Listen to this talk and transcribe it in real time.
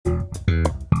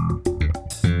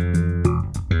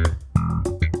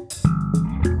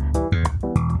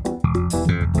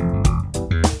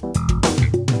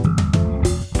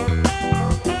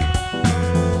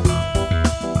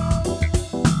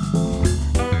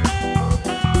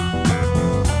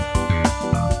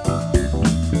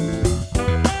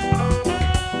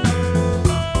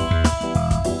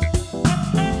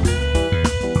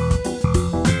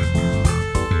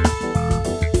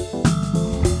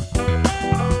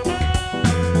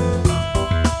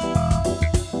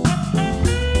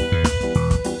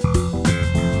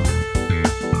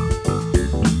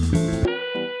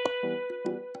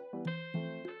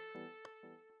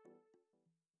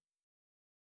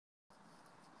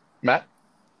Matt?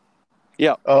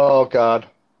 Yeah. Oh God,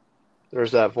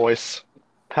 there's that voice.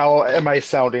 How am I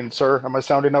sounding, sir? Am I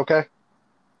sounding okay?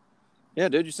 Yeah,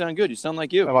 dude, you sound good. You sound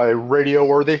like you. Am I radio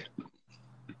worthy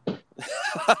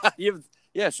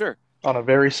Yeah, sure. on a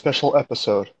very special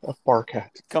episode of Barcat?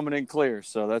 Coming in clear.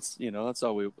 So that's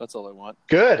all I want.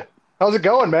 Good. How's it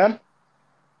going, man?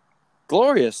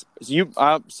 Glorious.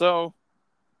 So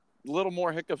a little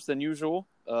more hiccups than usual.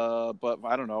 But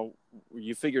I don't know.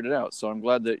 You figured it out. So I'm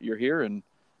glad that you're here and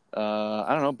I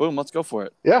don't know, boom, let's go for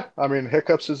it. Yeah, I mean,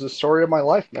 hiccups is the story of my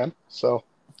life, man. So,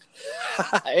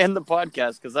 And the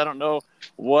podcast, because I don't know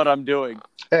what I'm doing.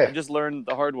 I hey, just learned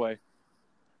the hard way.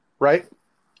 right?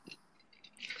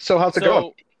 So, how's it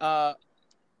going? So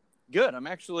good.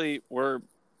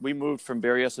 We moved from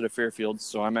Berryessa to Fairfield,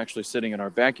 so I'm actually sitting in our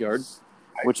backyard,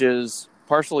 which is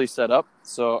partially set up.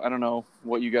 So I don't know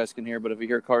what you guys can hear, but if you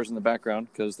hear cars in the background,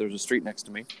 because there's a street next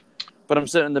to me. But I'm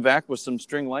sitting in the back with some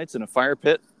string lights and a fire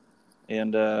pit,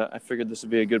 and I figured this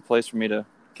would be a good place for me to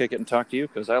kick it and talk to you,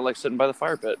 because I like sitting by the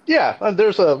fire pit. Yeah,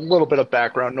 there's a little bit of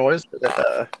background noise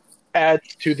that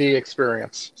adds to the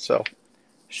experience. So,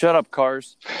 Shut up,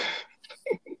 cars.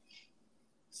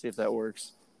 See if that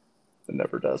works. it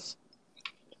never does.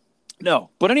 No,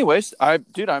 but anyways,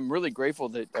 I'm really grateful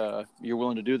that you're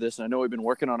willing to do this, and I know we've been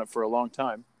working on it for a long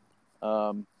time.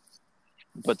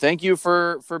 But thank you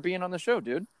for being on the show,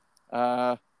 dude.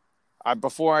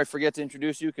 Before I forget to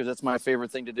introduce you, because that's my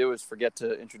favorite thing to do is forget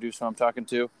to introduce who I'm talking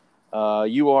to.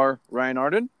 You are Ryan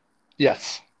Arden.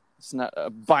 Yes. It's not a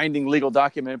binding legal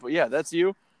document, but yeah, that's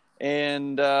you.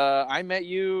 And I met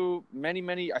you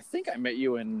I think I met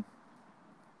you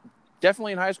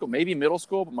definitely in high school, maybe middle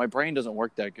school, but my brain doesn't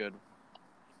work that good.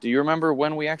 Do you remember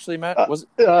when we actually met? It had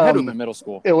to have been middle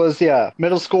school. It was, yeah,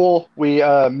 middle school. We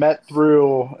met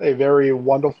through a very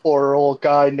wonderful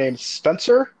guy named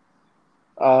Spencer.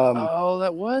 Oh,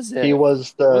 that was He it.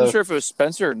 was I wasn't the, sure if it was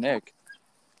Spencer or Nick.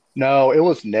 no, it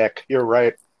was Nick. You're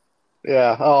right.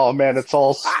 Yeah. Oh man, it's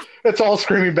all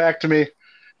screaming back to me.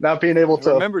 Not being able I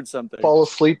to remembered something. fall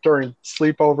asleep during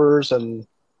sleepovers and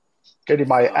getting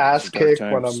my Oh, those ass are dark kicked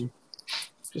when times. I'm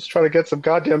just trying to get some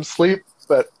goddamn sleep.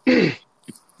 But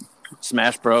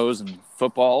Smash Bros. And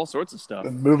football, all sorts of stuff.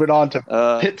 moving on to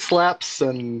Uh, pit slaps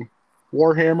and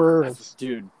Warhammer.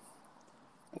 Dude,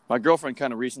 my girlfriend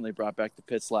kind of recently brought back the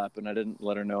pit slap, and I didn't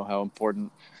let her know how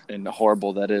important and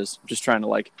horrible that is. I'm just trying to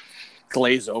like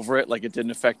glaze over it, like it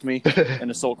didn't affect me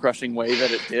in a soul crushing way that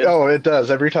it did. Oh, it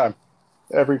does every time.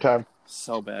 Every time.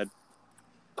 So bad.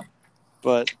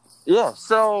 But yeah,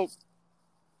 so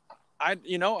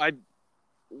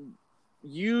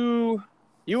you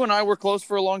and I were close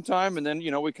for a long time, and then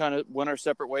we kind of went our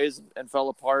separate ways and fell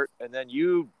apart, and then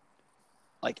you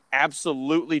like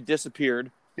absolutely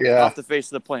disappeared Yeah. off the face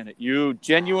of the planet. You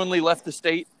genuinely left the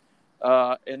state,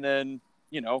 and then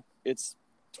it's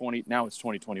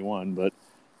 2021, but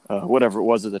whatever it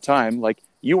was at the time, like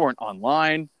you weren't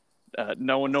online.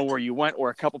 No one knew where you went, or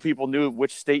a couple people knew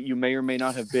which state you may or may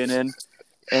not have been in,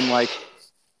 and like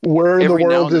Where in the every now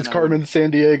world and is then Carmen San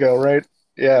Diego, right?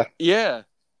 Yeah. yeah,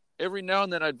 every now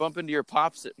and then I'd bump into your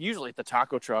pops, usually at the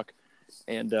taco truck,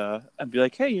 and I'd be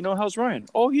like, "Hey, how's Ryan?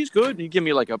 Oh, he's good." And he'd give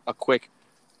me like a quick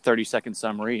 30-second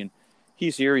summary, and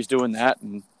he's here, he's doing that,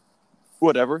 and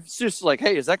whatever. It's just like,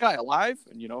 "Hey, is that guy alive?"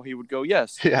 And he would go,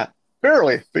 "Yes." Yeah.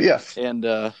 Barely, but yes. And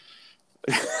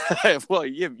well,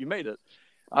 you made it.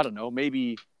 I don't know,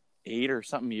 maybe 8 or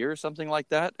something years, something like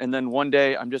that. And then one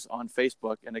day I'm just on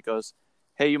Facebook, and it goes,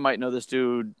 "Hey, you might know this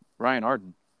dude, Ryan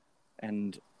Arden."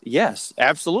 And yes,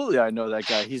 absolutely, I know that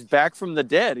guy. He's back from the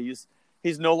dead. He's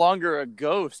no longer a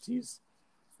ghost. He's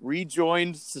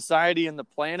rejoined society and the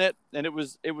planet, and it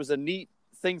was a neat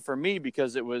thing for me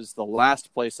because it was the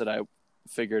last place that I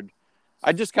figured.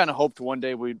 I just kind of hoped one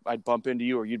day I'd bump into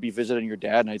you, or you'd be visiting your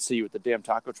dad, and I'd see you at the damn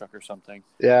taco truck or something.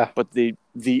 Yeah. But the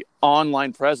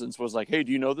online presence was like, "Hey,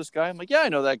 do you know this guy?" I'm like, "Yeah, I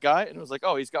know that guy." And it was like,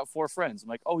 "Oh, he's got 4 friends." I'm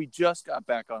like, "Oh, he just got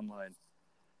back online."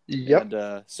 Yep.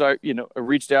 And so I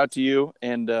reached out to you,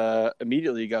 and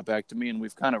immediately you got back to me, and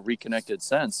we've kind of reconnected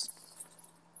since.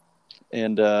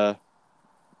 And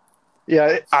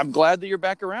Yeah. I'm glad that you're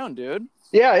back around, dude.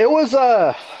 Yeah, it was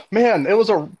man, it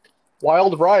was a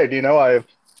wild ride, I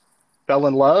fell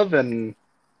in love and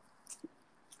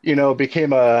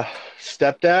became a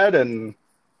stepdad and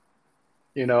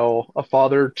a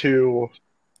father to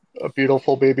a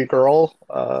beautiful baby girl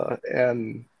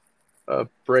and a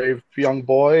brave young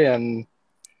boy, and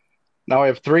now I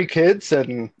have 3 kids,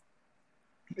 and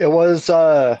it was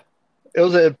a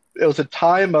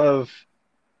time of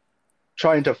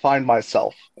trying to find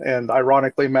myself. And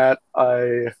ironically, Matt,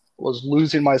 I was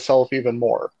losing myself even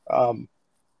more.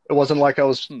 It wasn't like I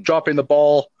was Hmm. dropping the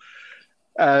ball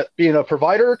at being a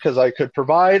provider because I could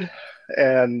provide,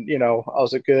 and I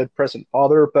was a good present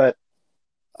father. But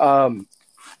um,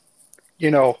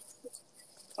 you know,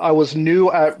 I was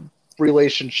new at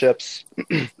relationships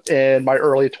in my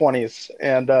early 20s,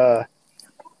 and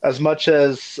as much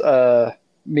as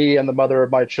me and the mother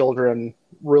of my children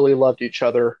really loved each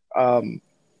other,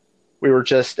 we were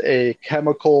just a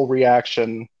chemical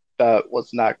reaction that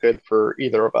was not good for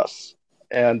either of us.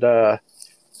 And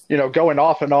going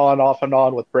off and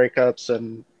on with breakups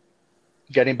and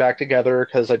getting back together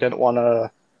because I didn't want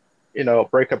to,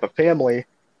 break up a family.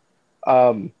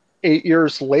 8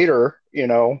 years later,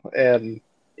 and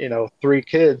three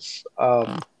kids.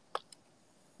 I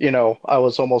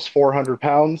was almost 400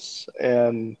 pounds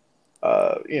and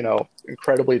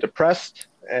incredibly depressed,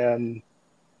 and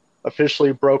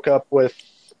officially broke up with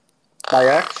my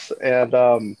ex, and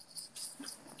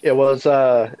it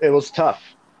was tough.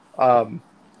 Um,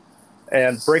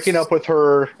 and breaking up with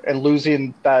her and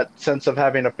losing that sense of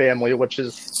having a family, which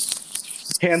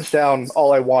is hands down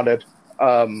all I wanted,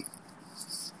 um,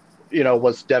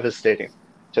 was devastating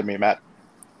to me, Matt.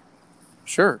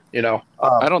 Sure. You know,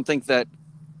 I don't think that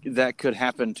could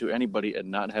happen to anybody and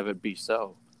not have it be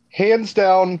so. hands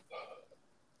down,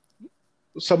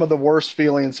 some of the worst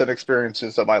feelings and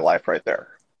experiences of my life right there.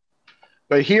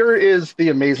 But here is the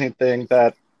amazing thing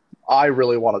that I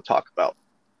really want to talk about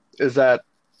is that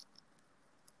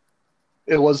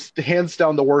it was hands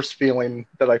down the worst feeling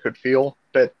that I could feel,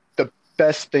 but the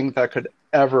best thing that could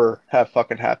ever have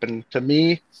fucking happened to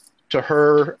me, to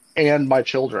her, and my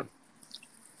children.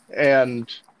 And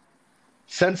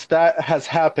since that has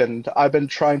happened, I've been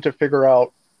trying to figure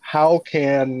out how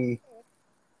can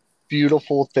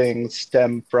beautiful things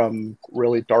stem from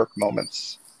really dark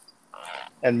moments.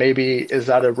 And maybe is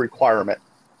that a requirement?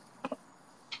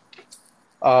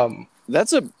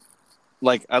 That's a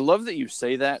like I love that you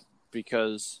say that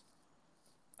because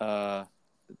that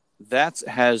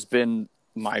has been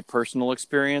my personal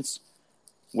experience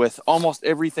with almost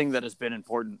everything that has been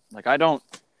important. Like I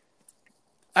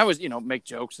always, make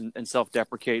jokes and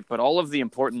self-deprecate, but all of the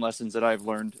important lessons that I've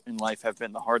learned in life have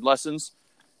been the hard lessons.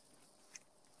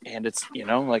 And it's,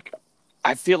 like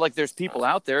I feel like there's people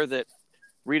out there that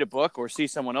read a book or see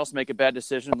someone else make a bad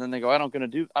decision and then they go, I'm not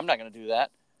going to do that.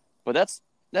 But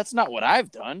that's not what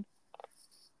I've done.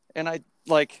 And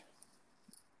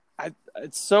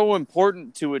it's so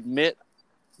important to admit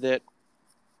that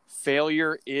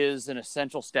failure is an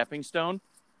essential stepping stone.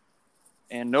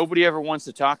 And nobody ever wants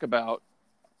to talk about,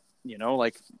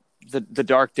 like the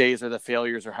dark days or the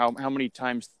failures or how many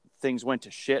times things went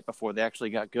to shit before they actually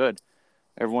got good.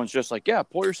 Everyone's just like, yeah,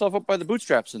 pull yourself up by the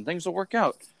bootstraps and things will work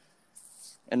out.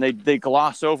 And they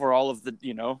gloss over all of the,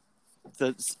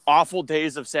 the awful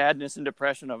days of sadness and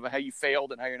depression of how you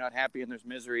failed and how you're not happy and there's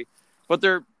misery. But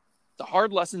the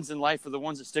hard lessons in life are the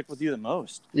ones that stick with you the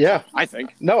most. Yeah. I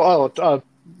think. No,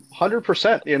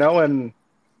 100%, and,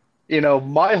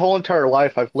 my whole entire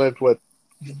life I've lived with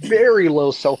very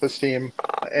low self-esteem,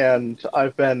 and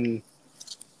I've been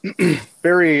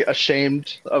very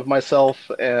ashamed of myself.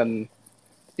 And,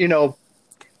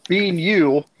 being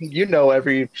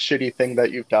every shitty thing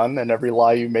that you've done and every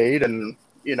lie you made and,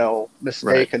 mistake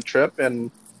Right. and trip.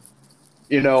 And,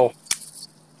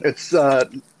 it's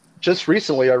just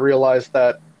recently I realized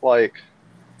that, like,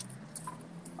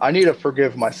 I need to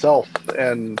forgive myself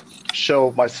and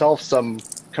show myself some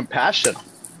compassion,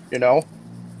 you know?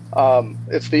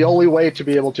 It's the only way to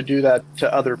be able to do that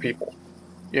to other people,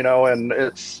 and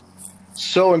it's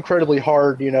so incredibly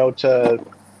hard, to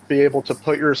be able to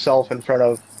put yourself in front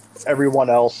of everyone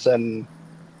else and,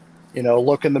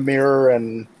 look in the mirror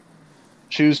and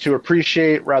choose to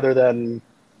appreciate rather than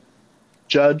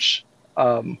judge.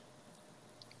 Um,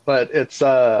 but it's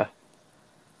a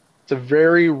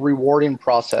very rewarding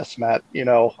process, Matt.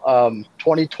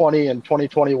 2020 and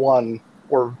 2021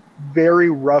 were very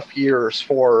rough years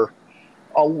for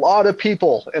a lot of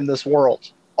people in this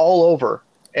world, all over.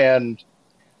 And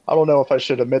I don't know if I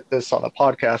should admit this on a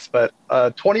podcast, but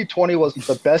 2020 was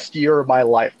the best year of my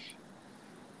life.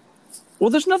 Well,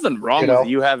 there's nothing wrong You with know,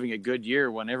 you having a good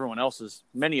year when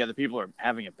many other people are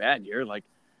having a bad year. Like,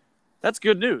 that's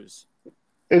good news.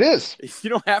 it is.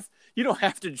 You don't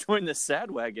have to join the sad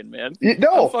wagon, man. I'm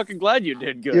No, fucking glad you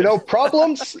did good.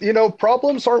 problems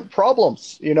aren't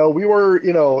problems. We were,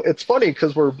 it's funny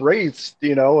because we're raised,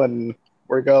 and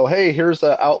we go, hey, here's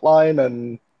the outline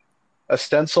and a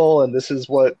stencil, and this is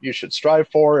what you should strive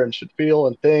for and should feel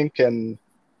and think. And,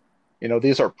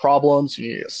 these are problems.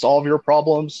 You need to solve your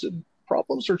problems.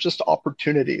 Problems are just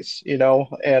opportunities,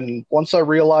 And once I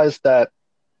realized that,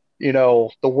 the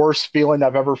worst feeling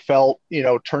I've ever felt,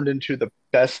 turned into the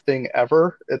best thing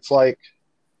ever, it's like,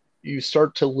 you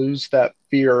start to lose that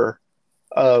fear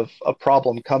of a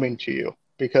problem coming to you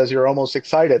because you're almost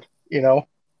excited,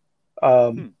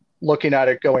 um, Hmm. looking at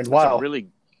it going, That's a wow. really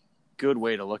good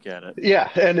way to look at it. Yeah,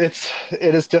 and it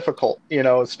is difficult,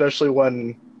 especially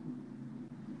when,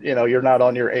 you're not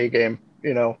on your A game,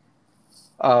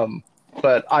 Um,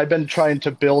 but I've been trying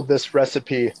to build this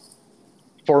recipe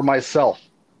for myself,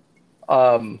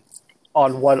 um,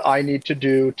 on what I need to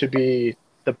do to be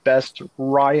the best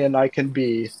Ryan I can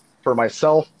be for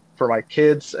myself, for my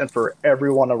kids, and for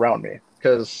everyone around me.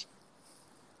 Because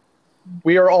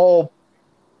we are all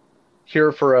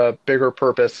here for a bigger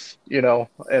purpose,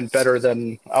 and better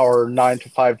than our 9 to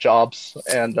 5 jobs.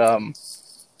 And,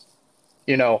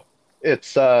 you know,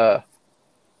 it's,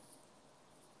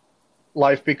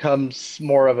 life becomes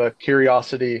more of a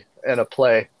curiosity and a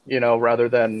play, rather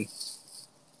than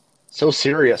so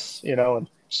serious, and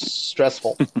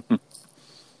stressful.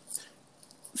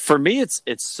 For me,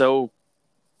 it's so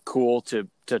cool to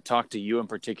talk to you in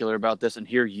particular about this and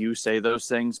hear you say those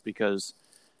things, because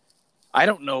I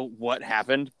don't know what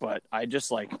happened, but I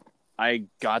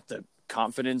got the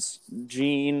confidence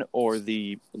gene or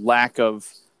the lack of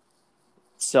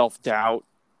self doubt.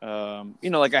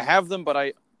 Like I have them,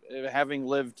 but having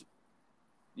lived,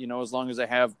 as long as I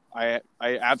have, I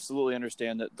absolutely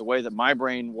understand that the way that my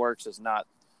brain works is not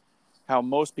how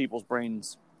most people's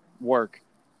brains work.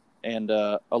 And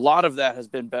a lot of that has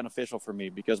been beneficial for me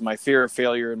because my fear of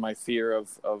failure and my fear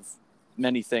of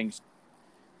many things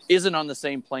isn't on the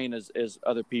same plane as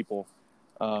other people.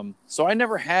 So I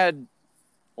never had,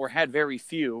 or had very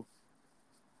few,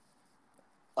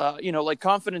 like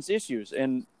confidence issues.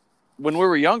 And when we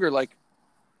were younger, like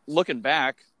looking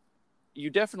back, you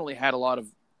definitely had a lot of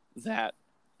that.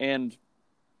 And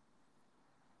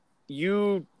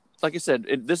you, like I said,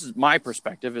 this is my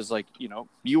perspective, is like,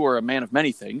 you were a man of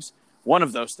many things. One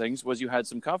of those things was you had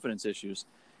some confidence issues,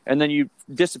 and then you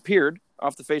disappeared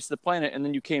off the face of the planet. And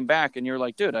then you came back and you're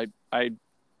like, dude, I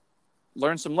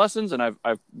learned some lessons, and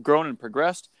I've grown and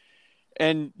progressed.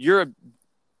 And you're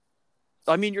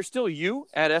still you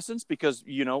at essence, because,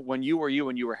 when you were you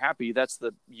and you were happy, that's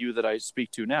the you that I speak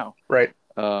to now. Right.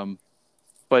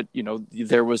 But,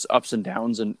 there was ups and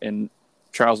downs and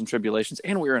trials and tribulations,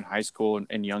 and we were in high school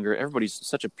and younger. Everybody's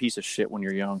such a piece of shit when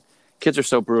you're young. Kids are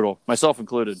so brutal, myself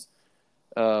included.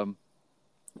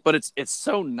 But it's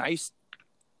so nice.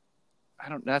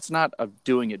 That's not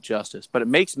doing it justice, but it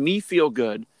makes me feel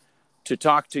good to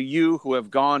talk to you who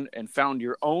have gone and found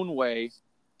your own way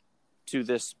to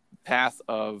this path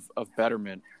of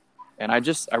betterment. And I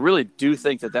really do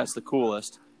think that that's the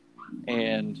coolest.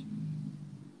 And,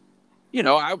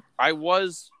 I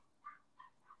was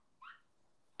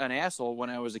an asshole when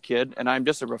I was a kid, and I'm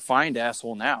just a refined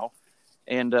asshole now.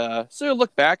 And so I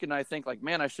look back and I think, like,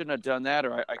 man, I shouldn't have done that,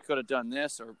 or I could have done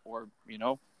this, or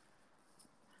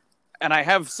and I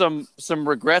have some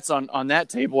regrets on that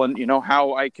table, and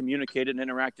how I communicated and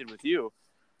interacted with you.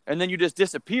 And then you just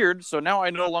disappeared, so now I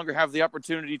no longer have the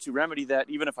opportunity to remedy that,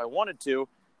 even if I wanted to.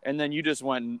 And then you just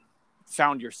went and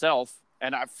found yourself.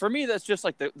 And for me, that's just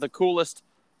like the coolest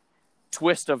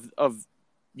twist of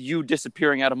you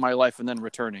disappearing out of my life and then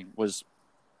returning, was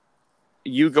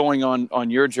you going on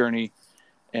your journey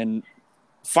and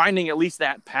finding at least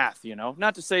that path.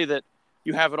 Not to say that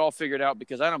you have it all figured out,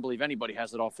 because I don't believe anybody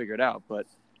has it all figured out, but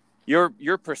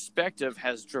your perspective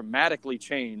has dramatically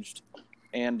changed.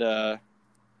 And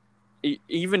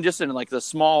even just in like the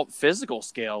small physical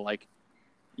scale, like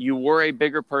you were a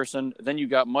bigger person, then you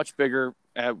got much bigger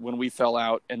when we fell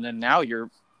out, and then now you're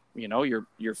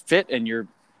fit, and you're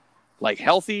like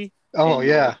healthy. Oh, and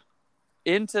yeah.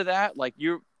 into that, like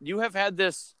you have had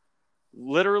this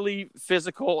literally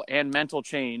physical and mental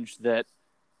change that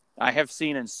I have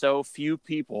seen in so few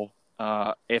people,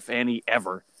 if any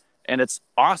ever. And it's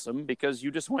awesome because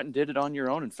you just went and did it on your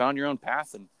own and found your own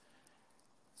path. And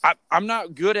I'm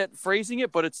not good at phrasing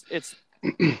it, but it's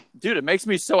dude, it makes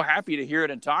me so happy to hear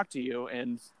it and talk to you.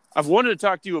 And I've wanted to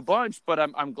talk to you a bunch, but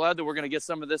I'm glad that we're going to get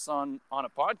some of this on a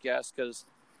podcast, because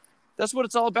that's what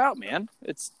it's all about, man.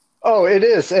 Oh, it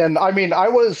is. And I mean, I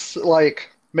was like,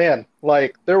 man,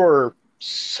 like there were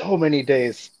so many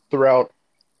days throughout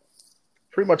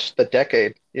pretty much the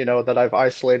decade, that I've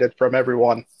isolated from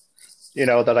everyone,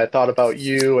 that I thought about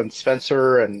you and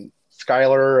Spencer and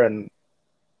Skylar and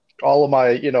all of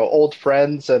my, old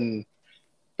friends. And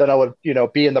then I would,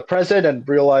 be in the present and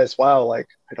realize, wow, like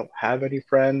I don't have any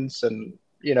friends. And,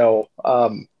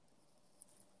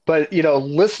 but,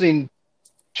 listening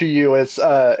to you is,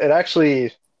 it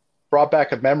actually brought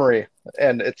back a memory,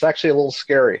 and it's actually a little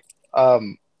scary.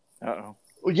 Uh-oh.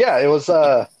 Yeah, it was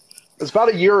about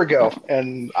a year ago,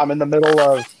 and I'm in the middle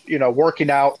of, working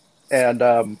out,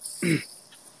 and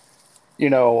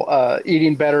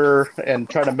eating better and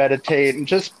trying to meditate and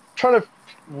just trying to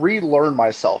relearn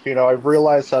myself. I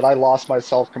realized that I lost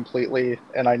myself completely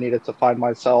and I needed to find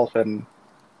myself and,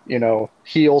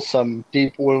 heal some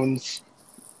deep wounds.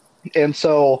 And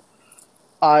so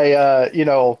I,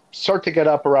 start to get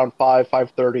up around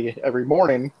 5:30 every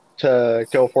morning to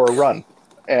go for a run.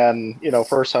 And,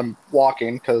 first I'm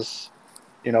walking because,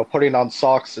 putting on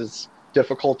socks is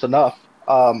difficult enough.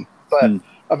 But Hmm.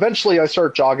 eventually I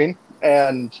start jogging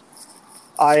and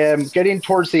I am getting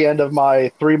towards the end of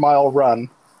my 3 mile run,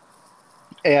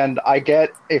 and I get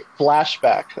a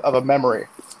flashback of a memory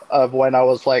of when I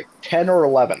was like 10 or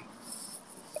 11.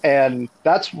 And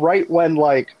that's right when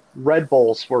like Red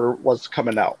Bulls was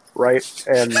coming out, right?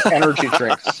 And energy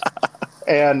drinks.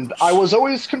 And I was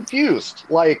always confused.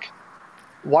 Like,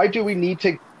 why do we need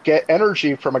to get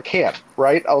energy from a can,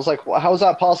 right? I was like, well, how is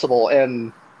that possible?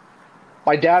 And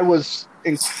my dad was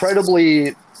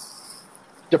incredibly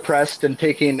depressed and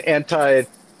taking antidepressants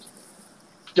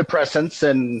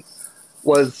and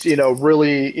was,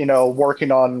 really,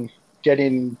 working on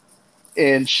getting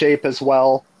in shape as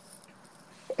well.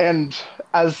 And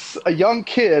as a young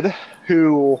kid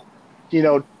who, you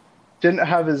know, didn't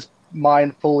have his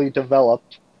mind fully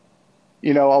developed,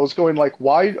 I was going like,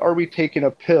 why are we taking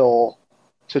a pill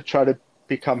to try to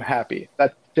become happy?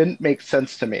 That didn't make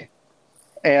sense to me.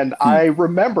 And Hmm. I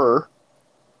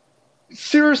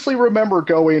seriously remember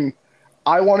going,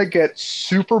 I want to get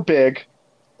super big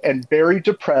and very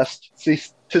depressed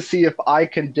to see if I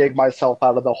can dig myself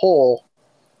out of the hole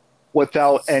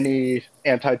without any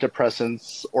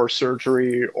antidepressants or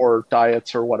surgery or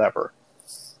diets or whatever.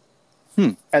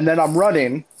 Hmm. And then I'm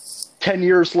running 10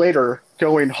 years later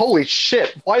going, holy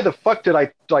shit, why the fuck did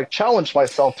I like challenge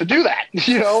myself to do that?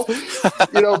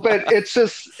 But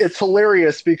it's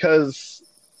hilarious because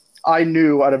I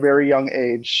knew at a very young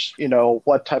age,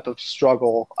 what type of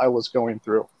struggle I was going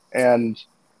through. And,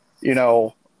 you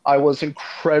know, I was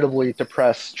incredibly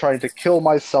depressed, trying to kill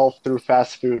myself through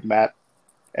fast food, Matt.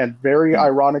 And very Hmm.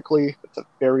 ironically, it's a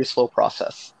very slow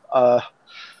process.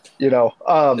 You know,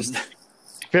 um, Is that-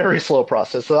 Very slow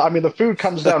process. So, I mean, the food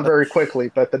comes down very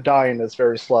quickly, but the dying is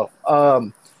very slow.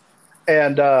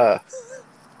 And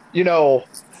you know,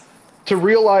 to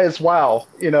realize, wow,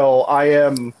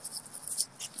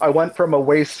 I went from a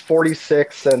waist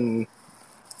 46 and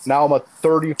now I'm a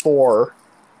 34.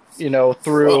 Whoa.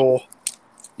 Through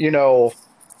you know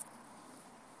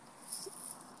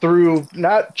through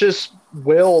not just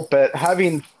will, but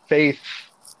having faith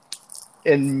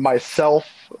in myself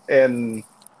and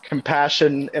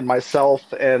compassion in myself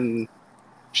and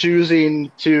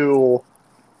choosing to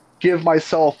give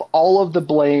myself all of the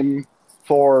blame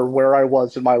for where I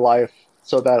was in my life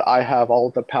so that I have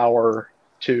all the power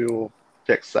to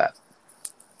fix that.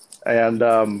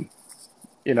 And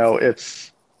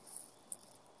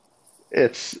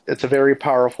it's a very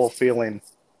powerful feeling,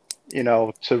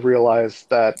 to realize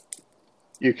that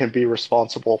you can be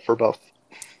responsible for both.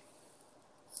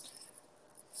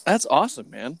 That's awesome,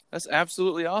 man. That's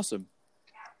absolutely awesome.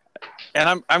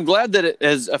 And I'm glad that it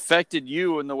has affected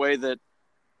you in the way that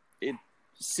it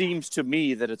seems to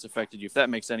me that it's affected you, if that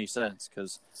makes any sense.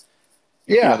 Because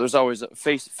Yeah, there's always a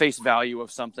face value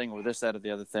of something or this, that, or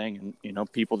the other thing,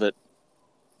 and people that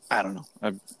I don't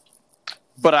know.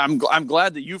 But I'm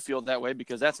glad that you feel that way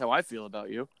because that's how I feel about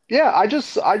you. yeah. I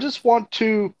just want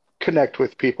to connect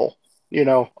with people.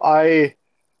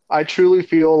 I truly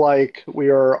feel like we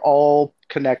are all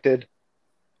connected.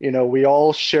 We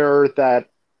all share that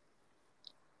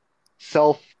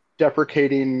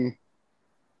self-deprecating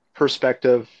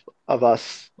perspective of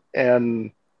us,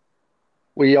 and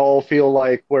we all feel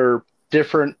like we're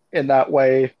different in that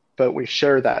way, but we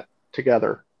share that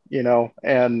together.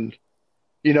 And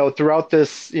throughout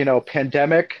this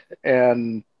pandemic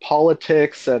and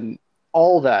politics and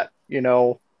all that,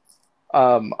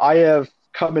 I have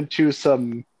come into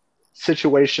some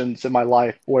situations in my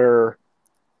life where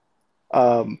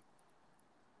um,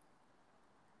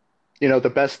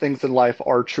 the best things in life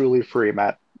are truly free,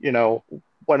 Matt.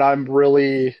 When I'm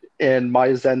really in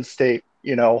my Zen state,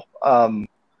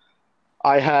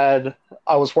 I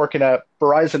was working at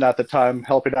Verizon at the time,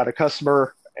 helping out a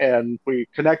customer, and we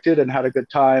connected and had a good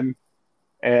time.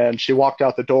 And she walked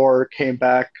out the door, came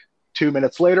back 2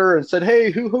 minutes later, and said,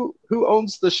 "Hey, who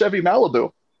owns the Chevy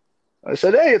Malibu?" I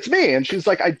said, "Hey, it's me." And she's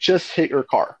like, "I just hit your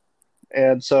car."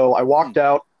 And so I Hmm. walked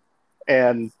out,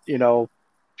 and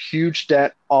huge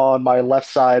dent on my left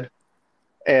side,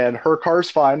 and her car's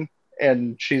fine,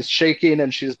 and she's shaking,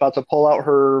 and she's about to pull out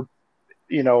her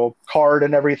card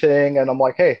and everything, and I'm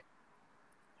like, "Hey,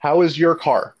 how is your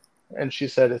car?" And she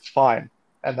said, "It's fine."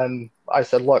 And then I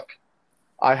said, look,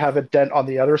 I have a dent on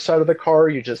the other side of the car.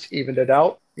 You just evened it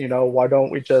out. Why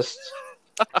don't we just,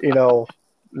 you know,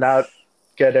 not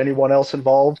get anyone else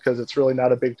involved because it's really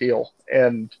not a big deal.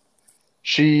 And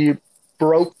she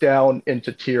broke down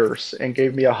into tears and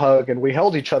gave me a hug, and we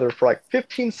held each other for like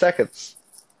 15 seconds.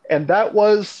 And that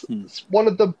was one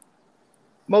of the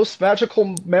most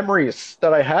magical memories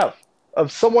that I have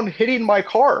of someone hitting my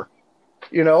car,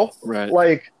 Right.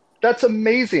 like that's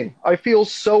amazing. I feel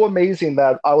so amazing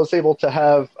that I was able to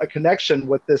have a connection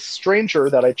with this stranger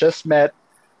that I just met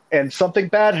and something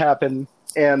bad happened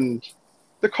and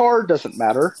the car doesn't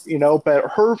matter,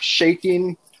 but her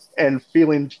shaking and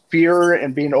feeling fear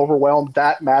and being overwhelmed,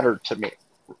 that mattered to me,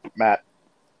 Matt,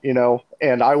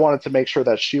 and I wanted to make sure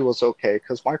that she was okay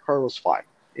because my car was fine,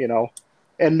 you know.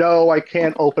 And no, I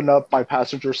can't open up my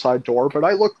passenger side door, but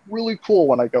I look really cool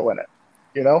when I go in it,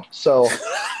 So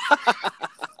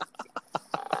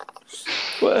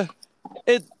Well,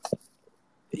 it,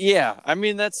 yeah. I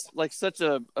mean, that's like such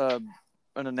an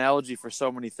analogy for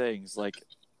so many things. Like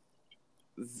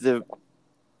the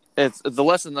it's the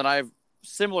lesson that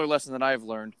similar lesson that I've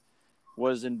learned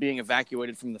was in being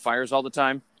evacuated from the fires all the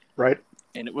time. right,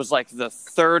 And it was like the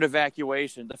third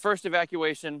evacuation. The first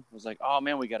evacuation was like, oh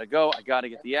man, we got to go. I got to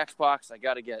get the Xbox. I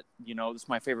got to get, this is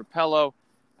my favorite pillow.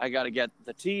 I got to get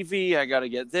the TV. I got to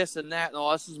get this and that. And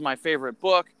all this is my favorite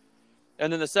book.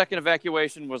 And then the second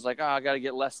evacuation was like, oh, I got to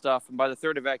get less stuff. And by the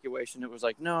third evacuation, it was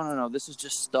like, no, this is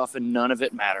just stuff and none of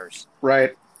it matters.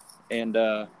 right. And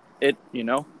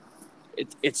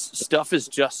it's stuff is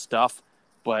just stuff,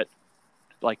 but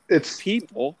like It's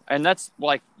people, and that's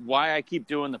like why I keep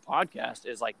doing the podcast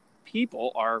is like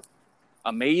people are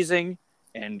amazing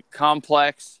and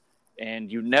complex,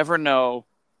 and you never know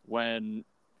when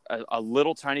a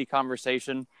little tiny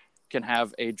conversation can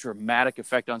have a dramatic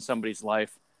effect on somebody's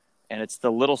life. And it's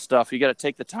the little stuff. You got to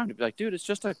take the time to be like, dude, it's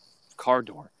just a car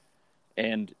door.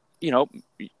 And,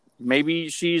 maybe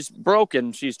she's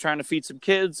broken. She's trying to feed some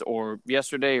kids, or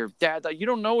yesterday, or dad, you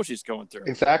don't know what she's going through.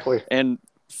 exactly. And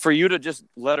for you to just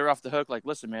let her off the hook, like,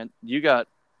 listen, man, you got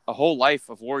a whole life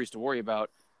of worries to worry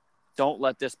about. Don't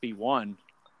let this be one.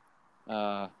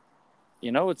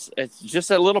 It's just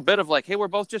a little bit of like, hey, we're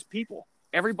both just people.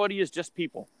 Everybody is just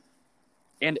people.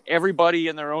 And everybody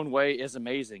in their own way is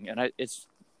amazing. And it's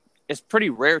pretty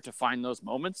rare to find those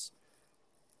moments.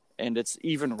 And it's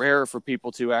even rarer for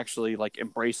people to actually like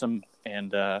embrace them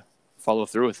and follow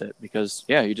through with it. Because,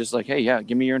 yeah, you just like, hey, yeah,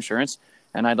 give me your insurance.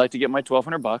 And I'd like to get my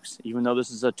 $1,200, even though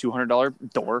this is a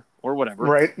 $200 door or whatever.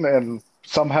 Right. And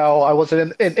somehow I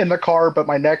wasn't in the car, but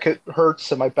my neck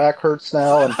hurts and my back hurts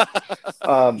now.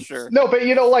 And Sure. No, but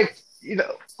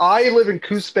I live in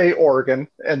Coos Bay, Oregon,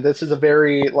 and this is a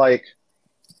very like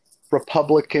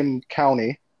Republican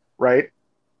county, right?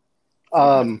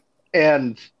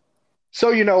 And so,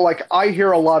 like I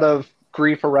hear a lot of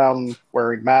grief around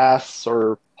wearing masks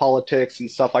or politics and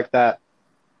stuff like that.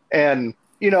 And,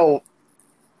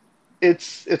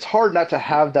 it's hard not to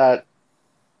have that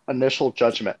initial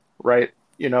judgment, right?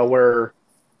 Where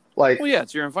like, well, yeah,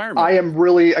 it's your environment. I am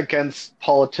really against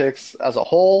politics as a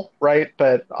whole, right?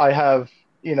 But I have,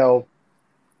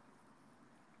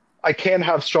 I can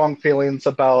have strong feelings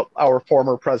about our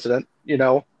former president, and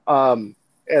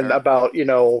Sure. about,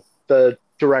 the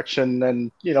direction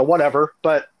and, whatever.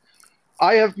 But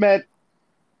I have met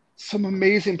some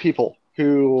amazing people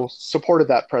who supported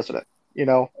that president,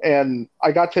 and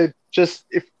I got to just,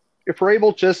 if we're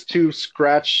able just to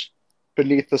scratch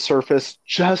beneath the surface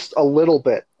just a little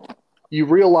bit, you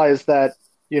realize that,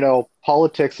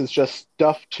 politics is just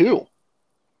stuff too,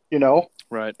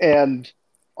 Right. and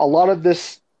a lot of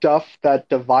this stuff that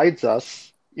divides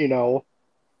us,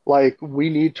 like we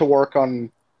need to work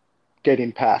on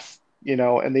getting past,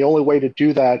 and the only way to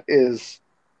do that is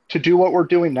to do what we're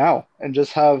doing now and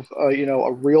just have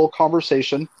a real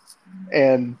conversation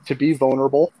and to be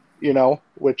vulnerable,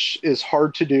 which is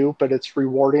hard to do, but it's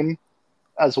rewarding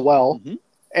as well. Mm-hmm.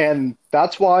 And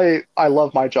that's why I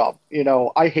love my job.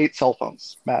 I hate cell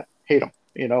phones, Matt, hate them,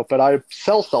 but I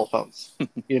sell cell phones,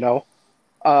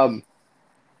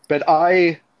 but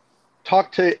I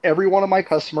talk to every one of my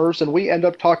customers and we end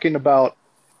up talking about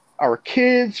our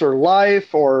kids or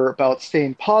life or about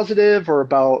staying positive or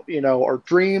about, our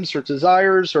dreams or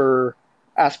desires or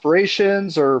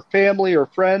aspirations or family or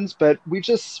friends. But we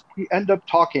end up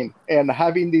talking and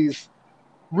having these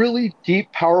really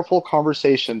deep, powerful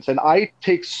conversations. And I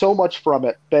take so much from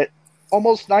it that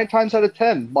almost 9 times out of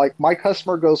 10, like my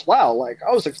customer goes, wow, like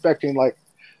I was expecting like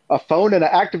a phone and an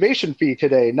activation fee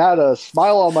today, not a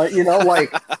smile on my,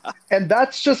 like, and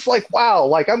that's just like, wow,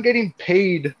 like I'm getting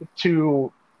paid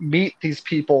to meet these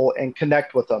people and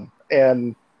connect with them.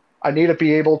 And I need to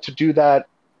be able to do that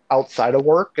outside of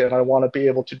work, and I want to be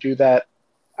able to do that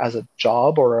as a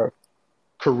job or a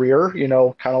career,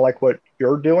 kind of like what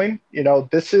you're doing.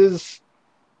 This is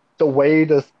the way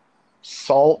to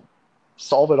solve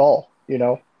solve it all,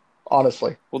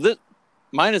 honestly. Well, this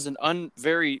mine is an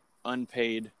very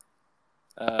unpaid.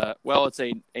 Well, it's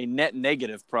a net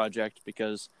negative project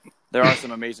because there are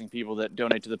some amazing people that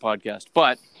donate to the podcast,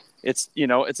 but it's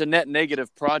a net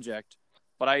negative project.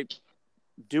 But I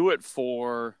do it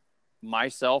for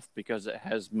myself because it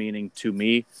has meaning to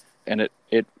me, and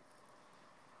it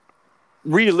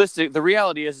realistic. The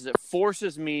reality is it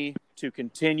forces me to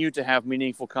continue to have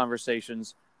meaningful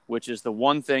conversations, which is the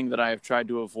one thing that I have tried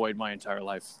to avoid my entire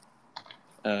life.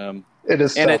 It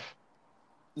is And tough.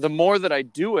 the more that I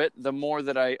do it, the more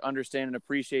that I understand and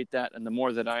appreciate that, and the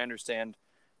more that I understand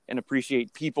and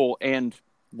appreciate people and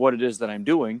what it is that I'm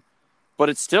doing. But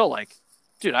it's still like,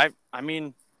 dude, I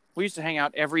mean, we used to hang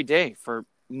out every day for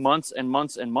months and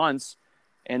months and months,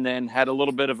 and then had a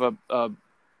little bit of a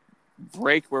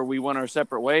break where we went our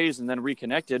separate ways and then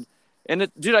reconnected.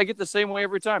 And dude, I get the same way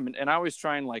every time. And I always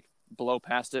try and like blow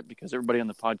past it because everybody on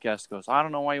the podcast goes, I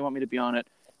don't know why you want me to be on it.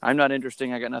 I'm not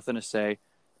interesting. I got nothing to say.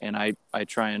 And I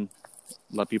try and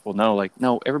let people know, like,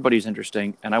 no, everybody's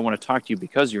interesting. And I want to talk to you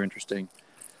because you're interesting.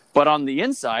 But on the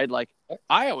inside, like,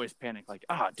 I always panic, like,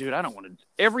 dude, I don't want to,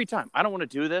 every time, I don't want to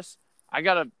do this. I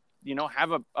got to,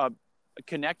 have a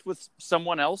connect with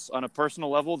someone else on a personal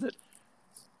level that,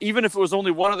 even if it was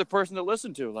only one other person to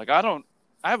listen to, like, I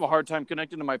have a hard time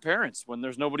connecting to my parents when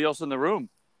there's nobody else in the room.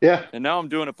 Yeah. And now I'm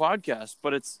doing a podcast,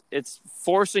 but it's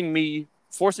forcing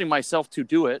myself to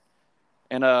do it.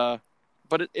 And,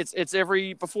 but it's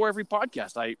before every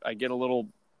podcast, I get a little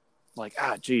like,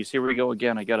 geez, here we go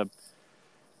again. I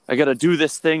gotta do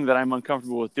this thing that I'm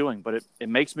uncomfortable with doing, but it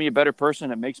makes me a better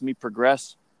person. It makes me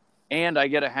progress. And I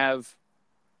get to have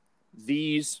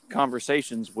these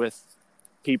conversations with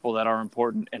people that are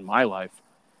important in my life.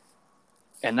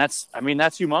 And that's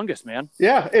humongous, man.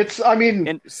 Yeah.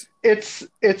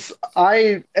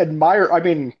 I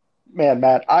admire, man,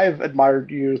 Matt, I've admired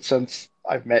you since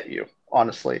I've met you,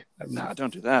 honestly. Nah,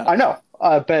 don't do that. I know.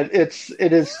 But it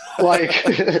is like,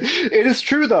 it is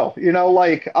true though,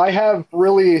 like I have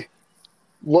really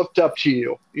looked up to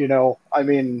you,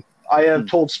 I have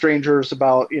told strangers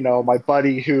about, my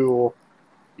buddy who,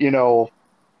 I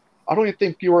don't even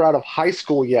think you were out of high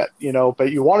school yet,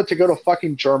 but you wanted to go to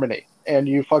fucking Germany and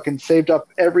you fucking saved up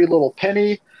every little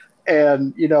penny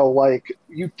and, like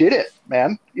you did it,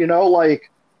 man, like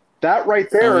that right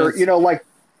there, like,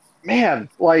 man,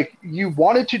 like you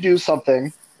wanted to do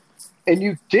something and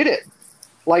you did it.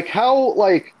 Like how,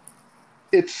 like,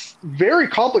 it's very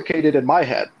complicated in my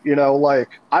head, like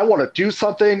I want to do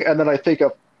something and then I think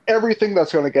of everything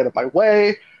that's going to get in my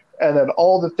way and then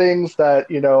all the things that,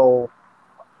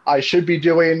 I should be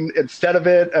doing instead of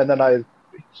it. And then I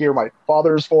hear my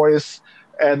father's voice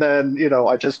and then,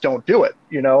 I just don't do it,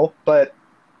 but,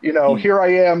 here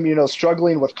I am,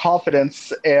 struggling with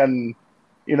confidence and,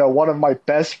 one of my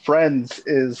best friends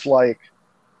is like,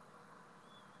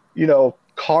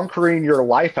 conquering your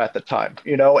life at the time,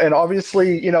 and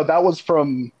obviously, that was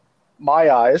from my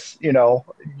eyes,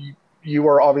 you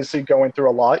were obviously going through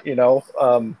a lot,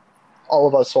 all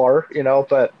of us are,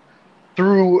 but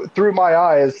through my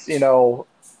eyes,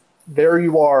 there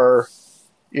you are,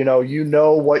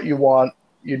 what you want,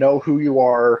 who you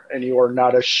are, and you are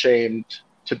not ashamed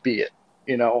to be it,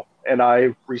 and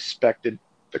I respected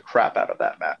the crap out of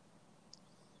that, Matt.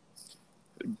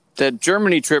 That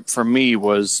Germany trip for me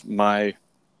was my,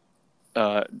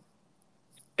 and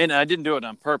I didn't do it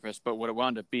on purpose, but what it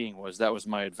wound up being was that was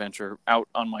my adventure out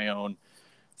on my own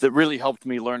that really helped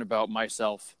me learn about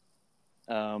myself.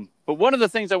 But one of the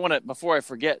things I want to, before I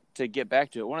forget to get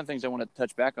back to it, one of the things I want to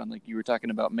touch back on, like you were talking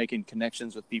about making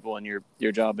connections with people in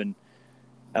your job and,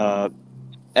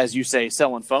 as you say,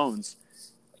 selling phones.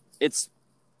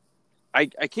 I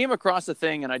came across a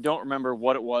thing and I don't remember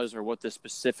what it was or what the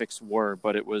specifics were,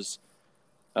 but it was,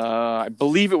 I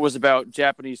believe it was about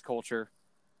Japanese culture.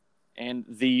 And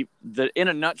in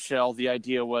a nutshell, the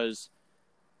idea was,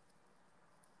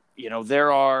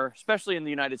 there are, especially in the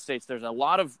United States, there's a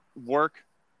lot of work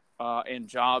and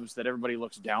jobs that everybody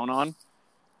looks down on.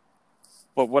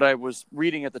 But what I was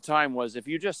reading at the time was if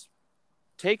you just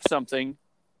take something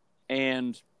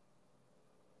and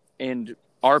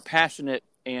are passionate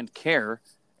and care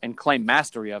and claim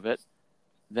mastery of it,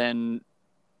 then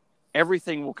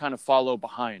everything will kind of follow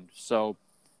behind. So,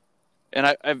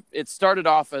 and it started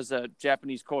off as a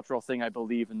Japanese cultural thing, I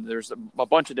believe, and there's a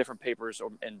bunch of different papers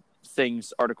and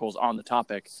articles on the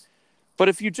topic. But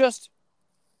if you just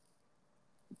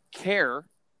care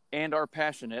and are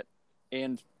passionate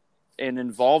and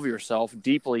involve yourself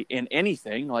deeply in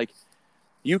anything, like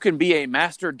you can be a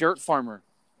master dirt farmer,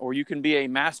 or you can be a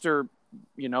master,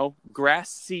 grass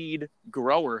seed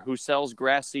grower who sells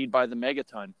grass seed by the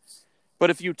megaton. But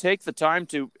if you take the time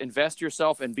to invest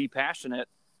yourself and be passionate,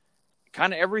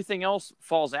 kind of everything else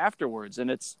falls afterwards. And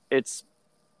it's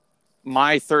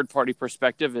my third party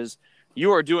perspective is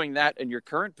you are doing that in your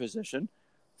current position.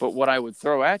 But what I would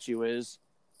throw at you is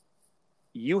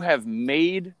you have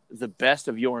made the best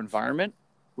of your environment,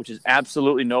 which is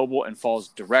absolutely noble and falls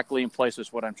directly in place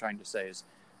with what I'm trying to say is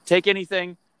take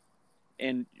anything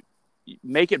and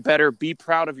make it better. Be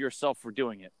proud of yourself for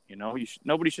doing it.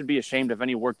 Nobody should be ashamed of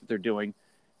any work that they're doing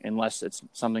unless it's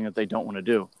something that they don't want to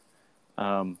do.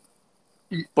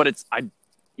 But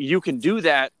you can do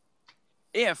that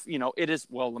if, it is,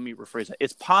 well, let me rephrase that.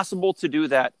 It's possible to do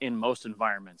that in most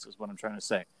environments is what I'm trying to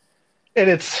say. And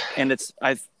it's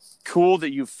cool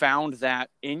that you found that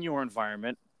in your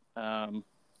environment.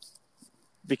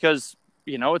 Because,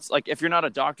 it's like, if you're not a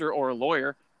doctor or a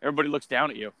lawyer, everybody looks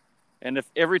down at you. And if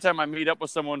every time I meet up with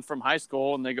someone from high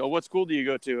school and they go, what school do you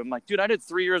go to? I'm like, dude, I did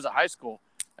 3 years of high school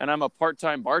and I'm a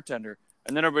part-time bartender.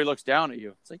 And then everybody looks down at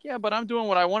you. It's like, yeah, but I'm doing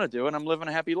what I want to do and I'm living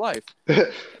a happy life.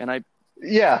 And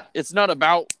yeah, it's not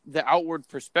about the outward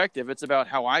perspective. It's about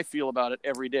how I feel about it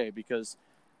every day because,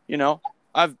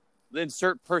 I've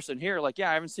insert person here. Like,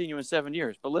 yeah, I haven't seen you in 7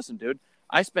 years, but listen, dude,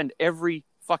 I spend every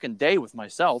fucking day with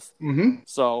myself. Mm-hmm.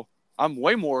 So I'm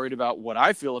way more worried about what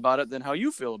I feel about it than how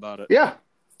you feel about it. Yeah.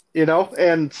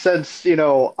 And since,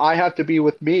 I have to be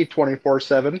with me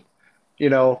 24/7,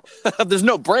 there's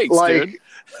no breaks, like, dude.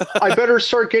 I better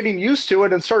start getting used to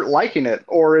it and start liking it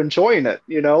or enjoying it.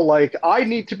 Like I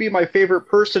need to be my favorite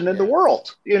person in the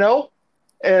world,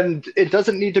 and it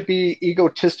doesn't need to be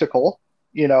egotistical,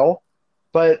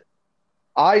 but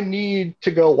I need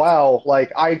to go, wow,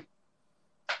 like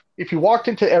if you walked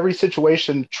into every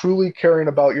situation truly caring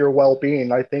about your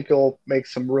well-being, I think you'll make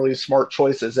some really smart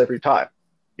choices every time.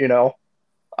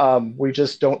 We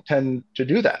just don't tend to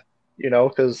do that,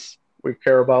 because we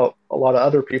care about a lot of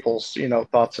other people's,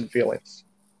 thoughts and feelings.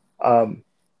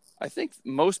 I think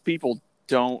most people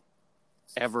don't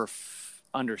ever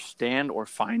understand or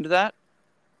find that.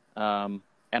 And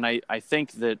I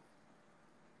think that,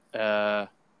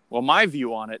 my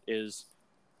view on it is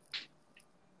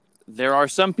there are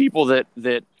some people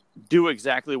that do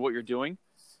exactly what you're doing,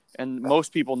 and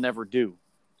most people never do.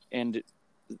 And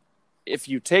if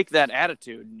you take that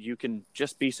attitude, you can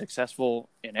just be successful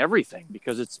in everything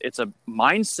because it's a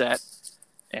mindset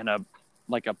and a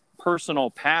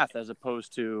personal path as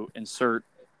opposed to insert,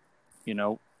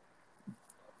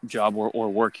 job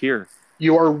or work here.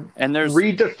 You are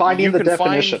redefining the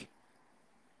definition.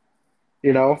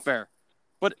 Fair.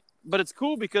 But it's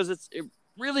cool because it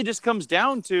really just comes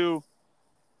down to,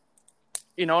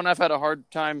 and I've had a hard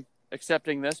time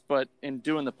accepting this, but in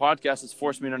doing the podcast, it's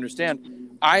forced me to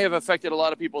understand I have affected a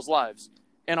lot of people's lives.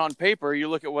 And on paper, you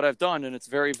look at what I've done and it's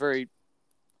very, very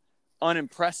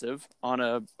unimpressive on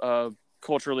a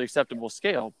culturally acceptable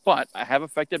scale, but I have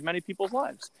affected many people's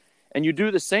lives. And you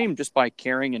do the same just by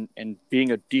caring and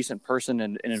being a decent person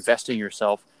and investing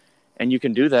yourself. And you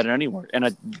can do that anywhere.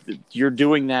 And you're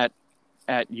doing that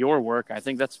at your work. I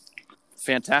think that's a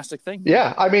fantastic thing.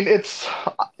 Yeah. I mean, it's,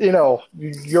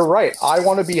 you're right. I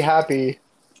want to be happy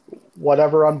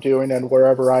whatever I'm doing and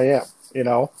wherever I am.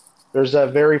 There's a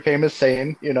very famous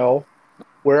saying,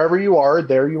 wherever you are,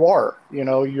 there you are.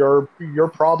 Your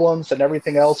problems and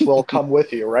everything else will come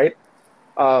with you, right?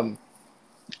 And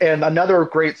another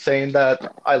great saying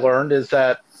that I learned is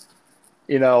that,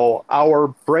 our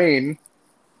brain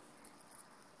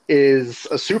is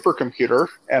a supercomputer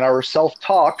and our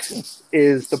self-talk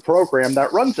is the program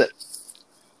that runs it.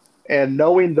 And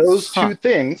knowing those two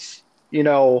things,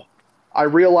 I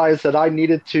realized that I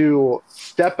needed to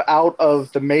step out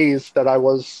of the maze that I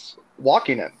was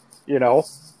walking in,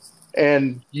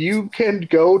 and you can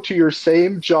go to your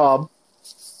same job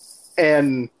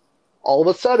and all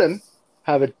of a sudden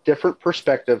have a different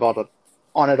perspective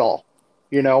on it all,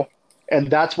 and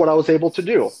that's what I was able to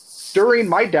do. During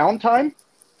my downtime,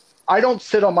 I don't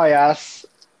sit on my ass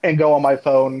and go on my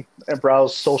phone and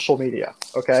browse social media,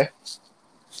 okay?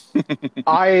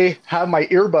 I have my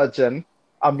earbuds in,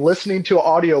 I'm listening to an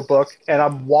audiobook, and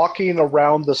I'm walking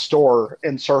around the store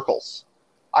in circles.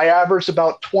 I average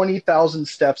about 20,000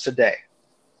 steps a day,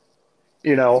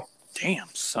 Damn,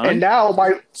 son. And now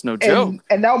it's no joke.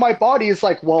 And now my body is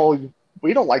like, well,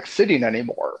 we don't like sitting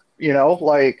anymore,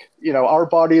 our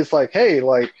body is like, hey,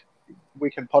 like, we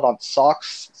can put on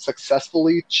socks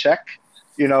successfully, check,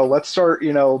 let's start,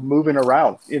 moving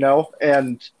around,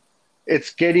 and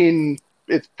it's getting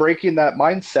it's breaking that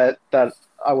mindset that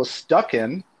I was stuck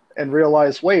in and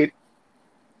realize, wait,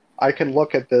 I can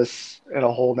look at this in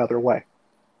a whole nother way.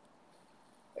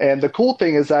 And the cool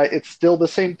thing is that it's still the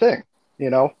same thing.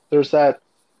 There's that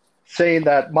saying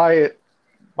that my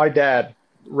dad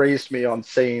raised me on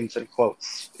sayings and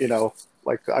quotes.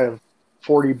 Like I have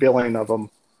 40 billion of them,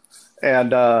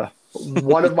 and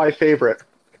one of my favorite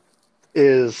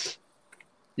is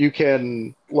you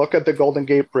can look at the Golden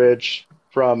Gate Bridge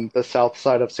from the south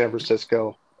side of San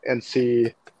Francisco and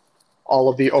see all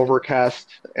of the overcast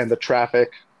and the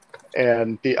traffic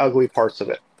and the ugly parts of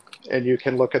it. And you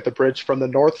can look at the bridge from the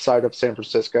north side of San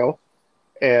Francisco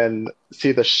and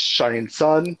see the shining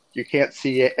sun. You can't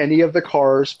see any of the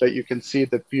cars, but you can see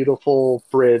the beautiful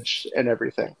bridge and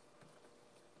everything.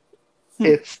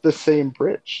 It's the same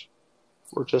bridge.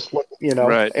 We're just looking,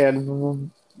 Right. and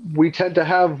we tend to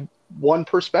have one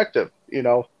perspective.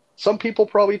 Some people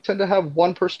probably tend to have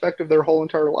one perspective their whole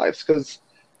entire lives because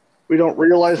we don't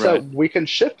realize Right. that we can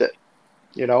shift it.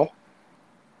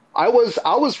 I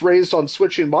was raised on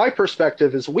switching my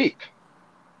perspective is weak.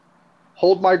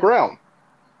 Hold my ground.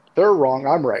 They're wrong.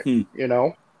 I'm right. Hmm.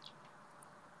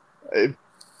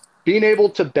 Being able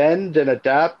to bend and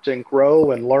adapt and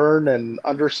grow and learn and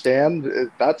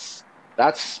understand, that's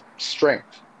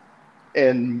strength,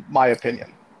 in my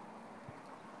opinion.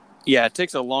 Yeah, it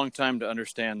takes a long time to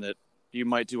understand that you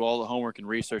might do all the homework and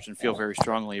research and feel very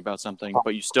strongly about something,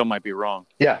 but you still might be wrong.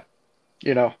 Yeah,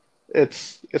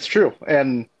 it's true.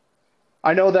 And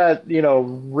I know that,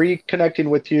 reconnecting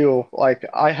with you, like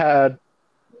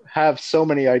have so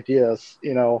many ideas,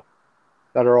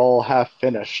 that are all half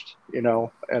finished,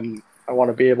 and I want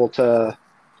to be able to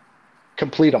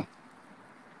complete them,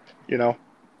 and What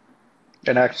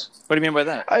do you mean by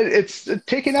that? it's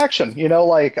taking action,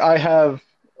 like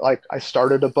I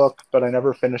started a book, but I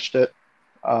never finished it.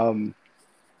 Um,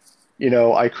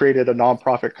 I created a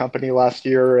nonprofit company last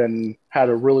year and had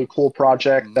a really cool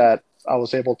project that I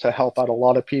was able to help out a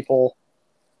lot of people.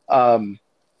 But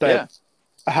Yeah.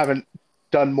 I haven't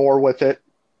done more with it,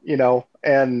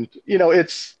 and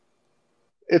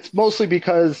it's mostly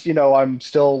because, I'm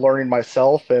still learning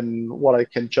myself and what I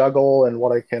can juggle and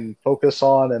what I can focus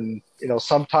on. And,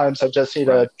 sometimes I just need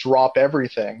Right. to drop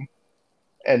everything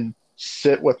and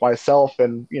sit with myself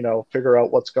and, figure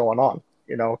out what's going on,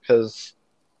 because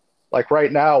like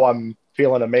right now I'm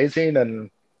feeling amazing and,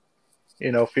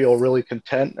 feel really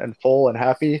content and full and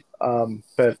happy.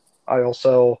 But I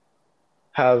also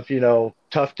have,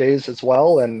 tough days as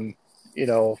well. And,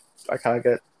 I kind of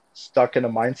get stuck in a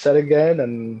mindset again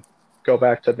and go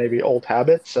back to maybe old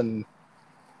habits. And,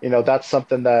 that's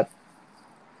something that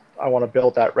I want to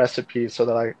build that recipe so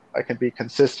that I can be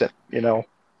consistent.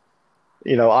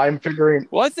 I'm figuring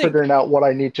Well, I think figuring out what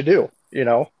I need to do,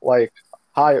 like,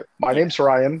 hi, my yeah, name's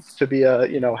Ryan. To be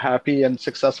a, happy and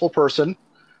successful person,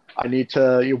 I need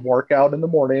to work out in the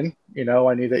morning.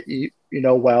 I need to eat,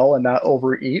 well and not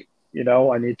overeat.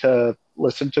 I need to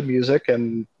listen to music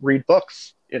and read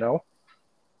books,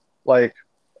 like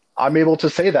I'm able to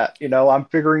say that, I'm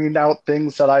figuring out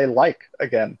things that I like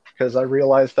again because I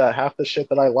realized that half the shit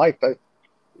that I liked,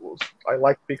 I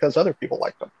liked because other people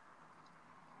liked them.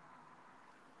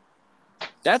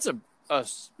 that's a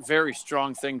very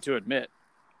strong thing to admit.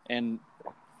 And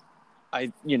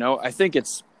I think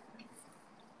it's,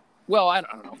 well, I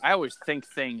don't know. I always think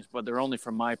things, but they're only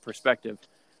from my perspective.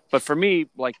 But for me,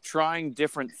 like trying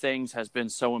different things has been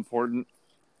so important.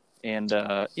 And,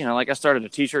 like I started a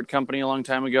t-shirt company a long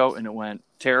time ago and it went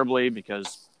terribly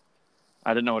because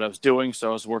I didn't know what I was doing. So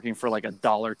I was working for like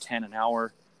 $1.10 an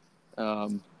hour.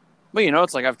 But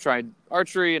it's like I've tried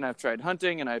archery and I've tried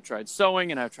hunting and I've tried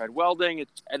sewing and I've tried welding.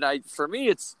 For me,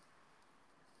 it's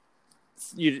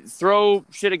you throw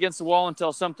shit against the wall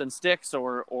until something sticks,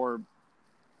 or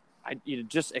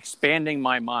just expanding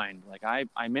my mind. Like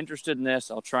I'm interested in this.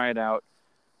 I'll try it out.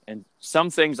 And some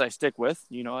things I stick with,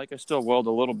 like I still weld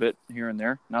a little bit here and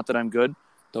there. Not that I'm good.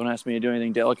 Don't ask me to do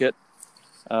anything delicate.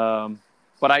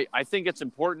 But I think it's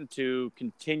important to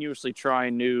continuously try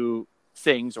new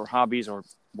things or hobbies or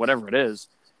whatever it is,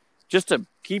 just to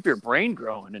keep your brain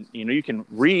growing. And, you can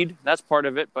read, that's part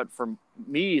of it. But for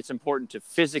me, it's important to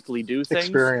physically do things.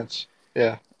 Experience.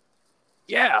 Yeah.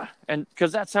 Yeah. And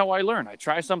because that's how I learn. I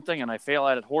try something and I fail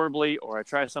at it horribly, or I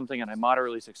try something and I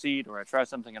moderately succeed, or I try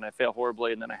something and I fail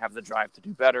horribly. And then I have the drive to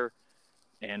do better.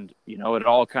 And, it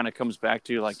all kind of comes back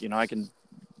to like, I can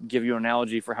give you an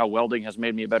analogy for how welding has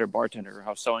made me a better bartender, or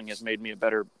how sewing has made me a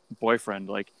better boyfriend.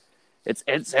 Like it's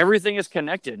everything is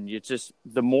connected. And it's just,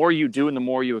 the more you do and the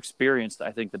more you experience,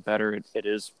 I think the better it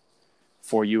is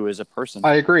for you as a person.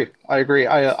 I agree.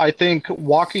 I think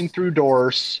walking through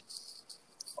doors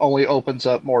only opens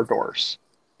up more doors,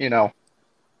 you know,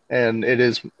 and it Yeah,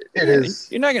 is,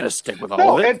 you're not gonna stick with all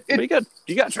no, of it, and but it,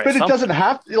 you got to try but it doesn't something.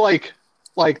 have to like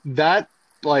that,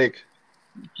 like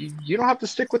you don't have to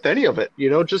stick with any of it,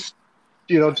 just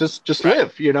Right.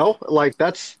 live, like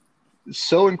that's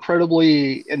so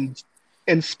incredibly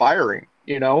inspiring,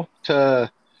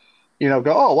 to go,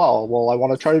 oh, well, I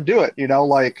want to try to do it.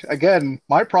 Like, again,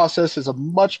 my process is a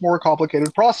much more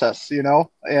complicated process,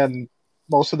 and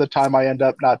most of the time I end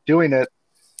up not doing it.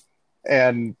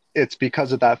 And it's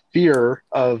because of that fear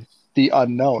of the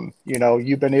unknown.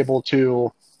 You've been able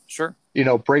to, Sure.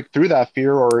 break through that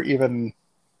fear or even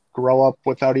grow up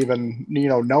without even,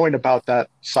 knowing about that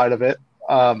side of it,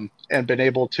 and been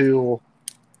able to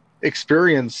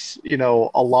experience,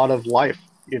 a lot of life,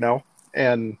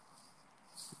 and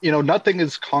nothing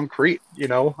is concrete,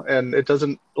 and it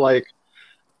doesn't like,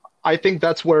 I think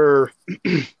that's where,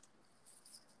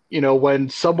 when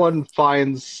someone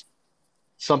finds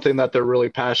something that they're really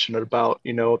passionate about,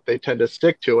 they tend to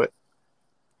stick to it.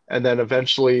 And then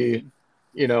eventually, Hmm.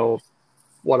 you know,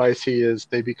 what I see is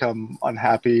they become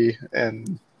unhappy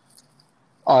and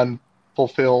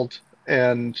unfulfilled.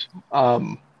 And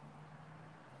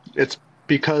it's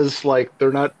because like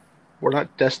we're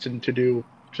not destined to do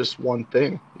just one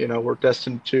thing. We're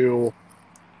destined to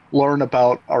learn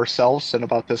about ourselves and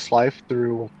about this life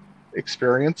through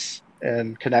experience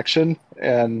and connection.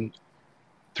 And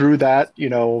through that,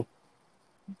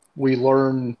 we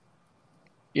learn,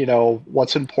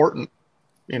 what's important,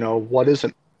 what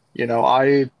isn't.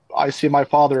 I see my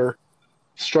father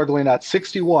struggling at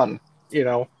 61, you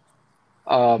know,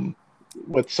 um,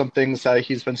 with some things that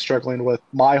he's been struggling with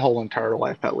my whole entire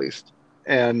life, at least.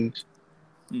 And,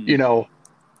 Hmm. you know,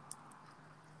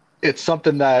 it's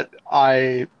something that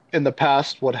I, in the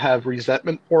past, would have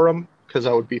resentment for him because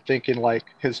I would be thinking like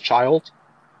his child.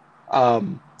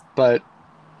 But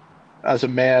as a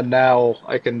man now,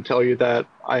 I can tell you that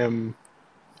I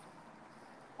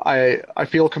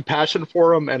feel compassion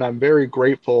for him, and I'm very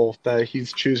grateful that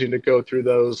he's choosing to go through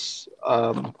those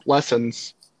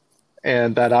lessons,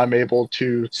 and that I'm able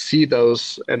to see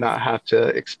those and not have to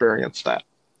experience that.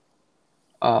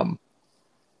 Um,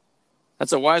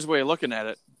 That's a wise way of looking at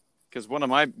it, because one of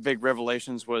my big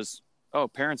revelations was, oh,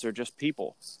 parents are just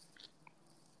people.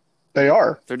 they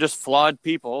are, They're just flawed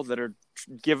people that are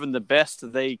given the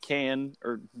best they can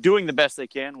or doing the best they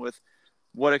can with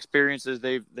what experiences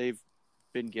they've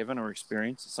been given or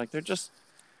experienced. It's like they're just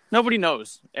nobody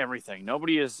knows everything.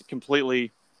 Nobody is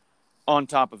completely on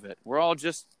top of it. We're all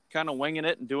just kind of winging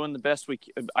it and doing the best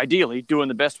ideally doing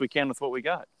the best we can with what we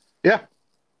got. yeah,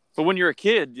 But when you're a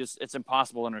kid, just it's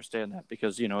impossible to understand that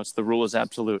because it's the rule is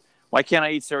absolute. Why can't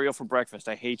I eat cereal for breakfast?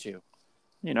 I hate you.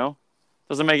 You know,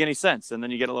 doesn't make any sense. And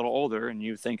then you get a little older and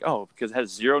you think, oh, because it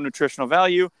has zero nutritional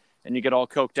value, and you get all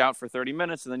coked out for 30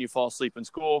 minutes, and then you fall asleep in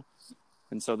school,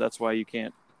 and so that's why you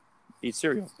can't eat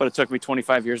cereal. But it took me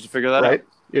 25 years to figure that out.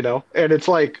 right. And it's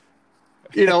like,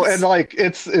 and like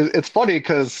it's funny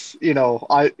because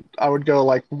I would go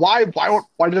like, why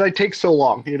did I take so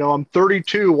long? I'm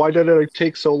 32. Why did it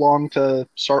take so long to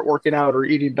start working out or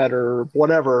eating better or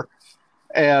whatever?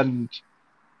 And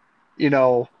you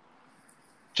know,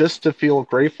 just to feel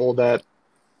grateful that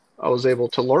I was able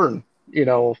to learn,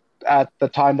 at the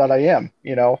time that I am.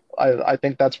 I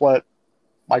think that's what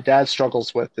my dad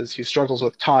struggles with is he struggles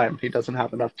with time. He doesn't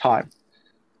have enough time.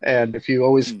 And if you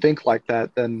always Hmm. think like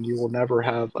that, then you will never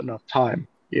have enough time,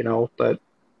 but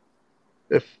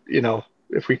if,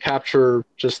 if we capture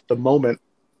just the moment,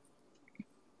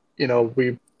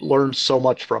 we learn so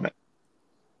much from it.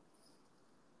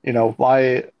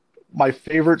 My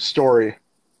favorite story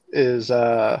is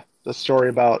the story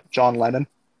about John Lennon,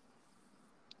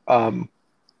 um,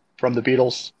 from the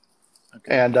Beatles.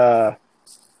 Okay. And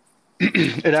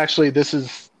it actually,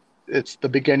 it's the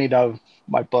beginning of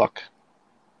my book.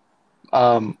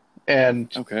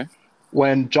 And Okay.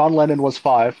 when John Lennon was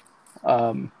 5,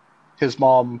 um, his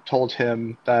mom told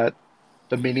him that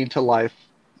the meaning to life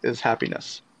is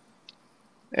happiness.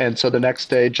 And so the next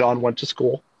day, John went to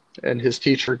school, and his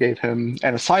teacher gave him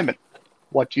an assignment.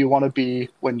 What do you want to be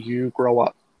when you grow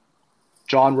up?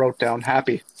 John wrote down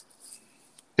happy.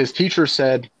 His teacher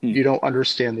said, Hmm. "You don't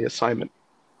understand the assignment."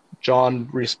 John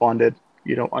responded,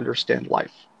 "You don't understand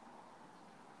life."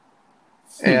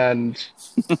 Hmm. And,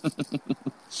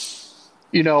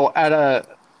 at a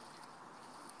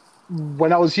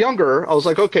when I was younger, I was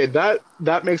like, okay,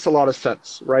 that makes a lot of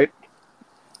sense, right?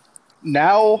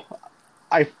 Now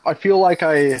I feel like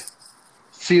I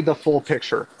see the full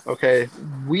picture. Okay.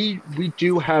 We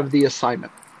do have the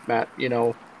assignment, Matt.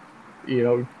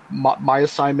 My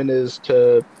assignment is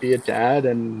to be a dad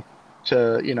and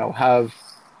to, have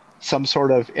some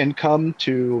sort of income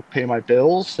to pay my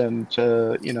bills and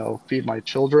to, feed my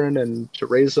children and to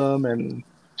raise them and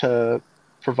to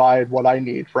provide what I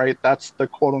need, right? That's the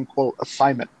quote unquote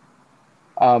assignment.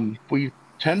 We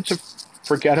tend to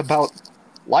forget about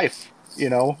life,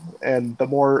 and the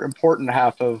more important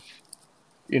half of,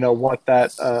 what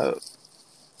that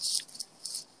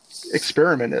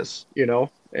experiment is,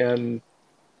 and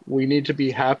we need to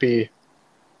be happy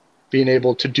being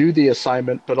able to do the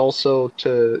assignment, but also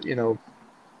to,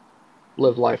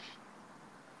 live life,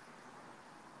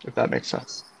 if that makes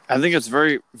sense. I think it's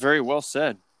very, very well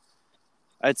said.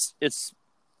 It's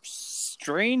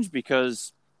strange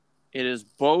because it is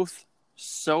both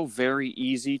so very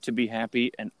easy to be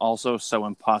happy and also so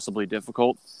impossibly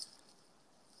difficult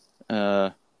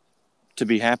to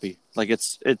be happy. Like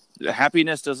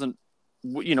happiness doesn't,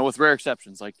 with rare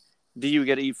exceptions. Like, do you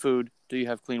get to eat food? Do you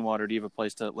have clean water? Do you have a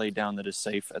place to lay down that is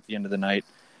safe at the end of the night?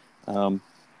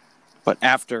 But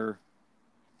after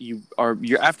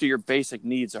after your basic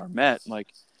needs are met,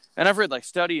 like, and I've read like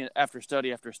study after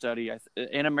study after study.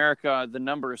 In America, the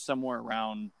number is somewhere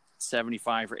around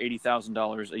 $75,000 or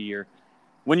 $80,000 a year.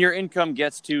 When your income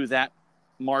gets to that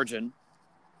margin,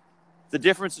 the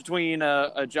difference between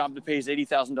a job that pays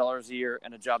 $80,000 a year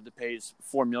and a job that pays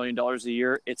 $4 million a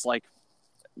year, it's like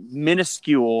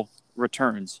minuscule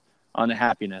returns on the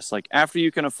happiness. Like, after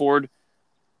you can afford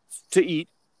to eat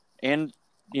and,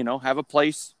 have a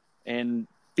place and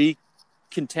be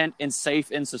content and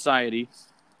safe in society,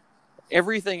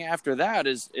 everything after that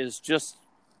is just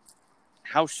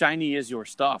how shiny is your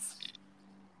stuff.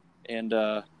 And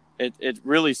it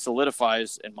really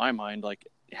solidifies in my mind, like,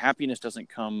 happiness doesn't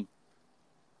come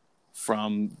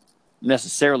from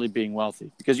necessarily being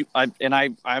wealthy, because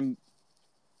I'm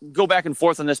go back and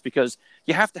forth on this, because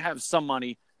you have to have some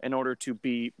money in order to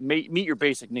meet your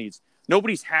basic needs.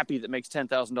 Nobody's happy that makes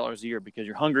 $10,000 a year because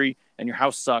you're hungry and your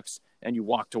house sucks and you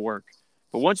walk to work.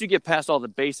 But once you get past all the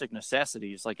basic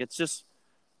necessities, like, it's just,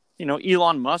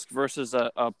 Elon Musk versus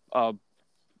a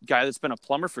guy that's been a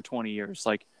plumber for 20 years.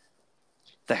 Like,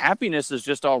 the happiness is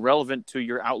just all relevant to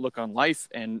your outlook on life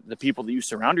and the people that you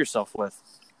surround yourself with.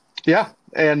 Yeah.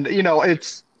 And,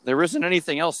 there isn't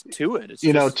anything else to it. It's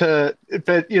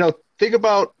think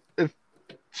about if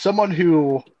someone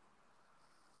who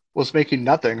was making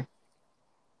nothing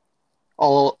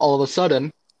all of a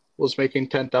sudden was making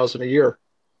 10,000 a year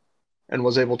and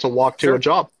was able to walk to Sure. a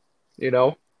job,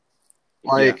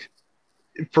 like,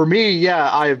 for me, yeah,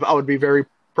 I would be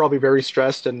probably very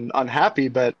stressed and unhappy,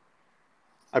 but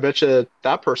I bet you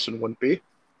that person wouldn't be,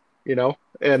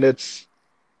 and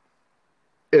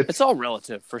It's all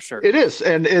relative, for sure. it is,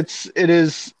 and it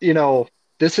is,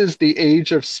 this is the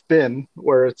age of spin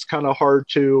where it's kind of hard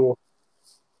to,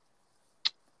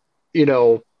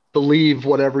 believe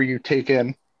whatever you take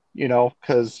in,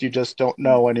 because you just don't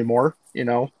know anymore,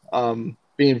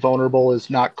 being vulnerable is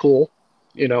not cool,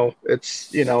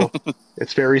 it's,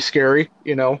 it's very scary,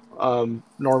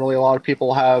 normally a lot of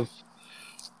people have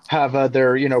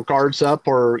their, guards up,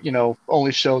 or,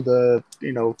 only show the,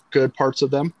 good parts of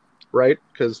them, right?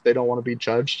 Because they don't want to be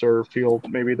judged or feel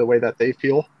maybe the way that they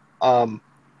feel. And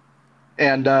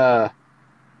I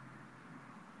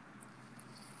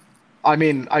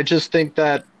mean, I just think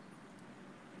that,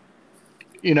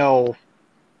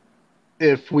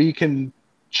 if we can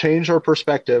change our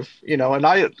perspective, and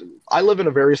I live in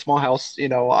a very small house,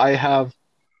 I have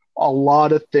a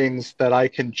lot of things that I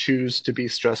can choose to be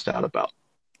stressed out about.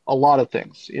 A lot of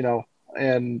things,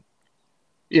 and,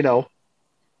 you know,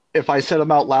 if I said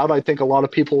them out loud, I think a lot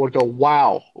of people would go,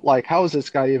 wow, like, how is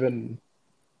this guy even,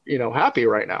 happy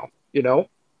right now,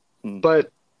 Hmm.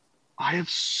 But I have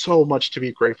so much to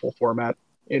be grateful for, Matt,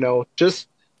 just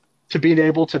to being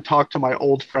able to talk to my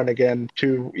old friend again,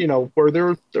 to, where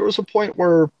there was a point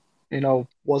where,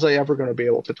 was I ever going to be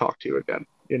able to talk to you again,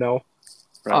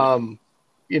 Right. um,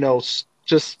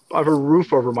 just I have a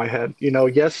roof over my head.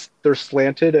 Yes, they're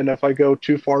slanted, and if I go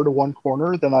too far to one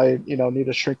corner, then I, need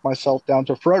to shrink myself down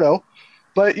to Frodo.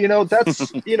 But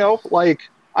that's, like,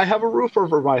 I have a roof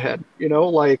over my head.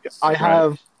 Like, I Right.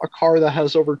 have a car that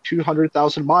has over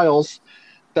 200,000 miles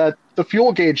that the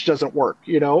fuel gauge doesn't work.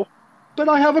 But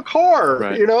I have a car.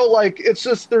 Right. Like, it's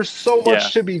just, there's so Yeah.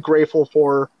 much to be grateful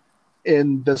for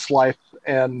in this life,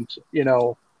 and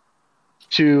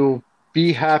to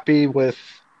be happy with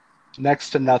next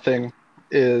to nothing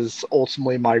is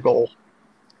ultimately my goal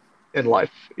in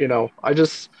life. I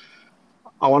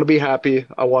want to be happy.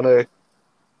 I want to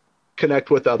connect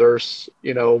with others.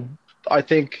 I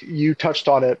think you touched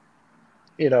on it,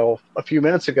 a few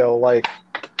minutes ago. Like,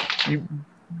 you,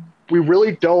 we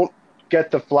really don't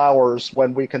get the flowers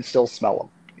when we can still smell them.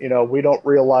 You know, we don't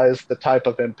realize the type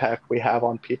of impact we have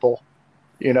on people,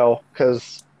 you know,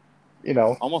 because, you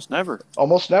know, Almost never.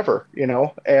 almost never, you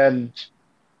know, and,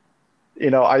 you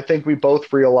know, I think we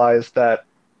both realize that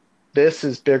this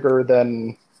is bigger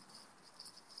than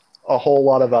a whole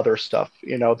lot of other stuff,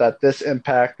 you know, that this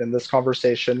impact and this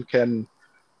conversation can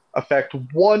affect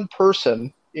one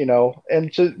person, you know,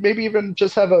 and to maybe even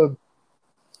just have a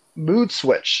mood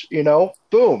switch, you know,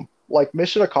 boom, like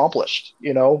mission accomplished,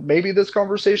 you know, maybe this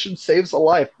conversation saves a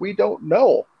life. We don't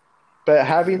know. But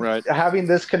Right. having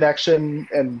this connection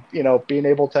and, you know, being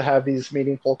able to have these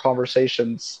meaningful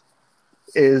conversations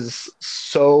is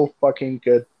so fucking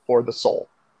good for the soul.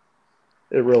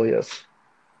 It really is.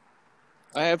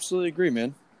 I absolutely agree,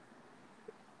 man.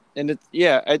 And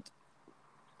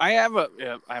I have a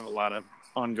lot of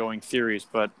ongoing theories,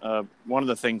 but one of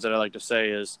the things that I like to say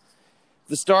is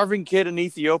the starving kid in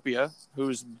Ethiopia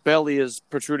whose belly is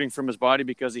protruding from his body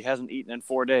because he hasn't eaten in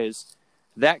 4 days.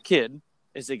 That kid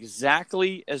is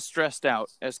exactly as stressed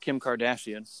out as Kim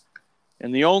Kardashian,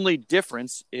 and the only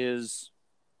difference is,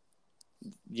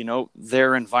 you know,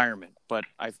 their environment. But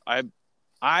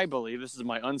I believe, this is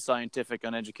my unscientific,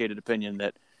 uneducated opinion,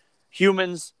 that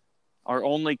humans are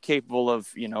only capable of,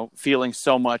 you know, feeling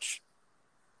so much,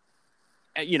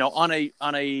 you know, on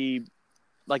a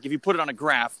like, if you put it on a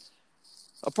graph,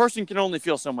 a person can only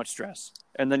feel so much stress,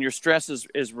 and then your stress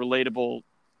is relatable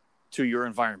to your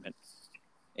environment.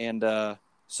 And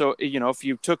so, you know, if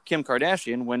you took Kim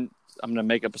Kardashian, when I'm going to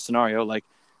make up a scenario, like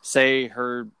say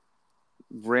her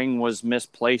ring was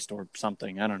misplaced or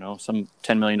something, I don't know, some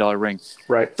 $10 million ring.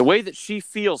 Right. The way that she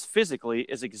feels physically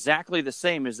is exactly the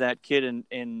same as that kid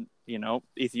in you know,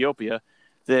 Ethiopia,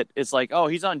 that it's like, oh,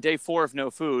 he's on day 4 of no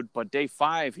food, but day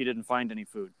 5 he didn't find any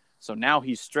food. So now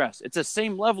he's stressed. It's the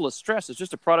same level of stress. It's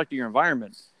just a product of your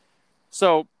environment.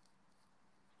 So,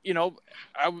 you know,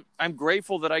 I'm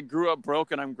grateful that I grew up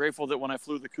broke, and I'm grateful that when I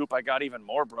flew the coop, I got even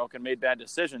more broke and made bad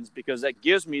decisions, because that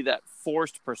gives me that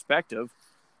forced perspective,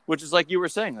 which is like you were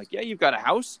saying, like, yeah, you've got a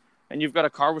house and you've got a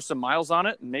car with some miles on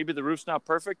it, and maybe the roof's not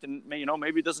perfect, and, you know,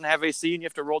 maybe it doesn't have AC and you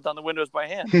have to roll down the windows by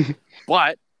hand.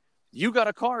 But you got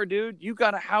a car, dude. You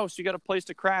got a house. You got a place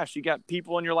to crash. You got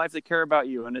people in your life that care about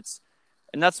you. And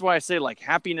that's why I say, like,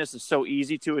 happiness is so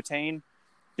easy to attain,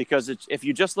 because if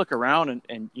you just look around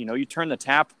and, you know, you turn the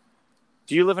tap.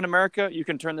 Do you live in America? You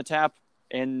can turn the tap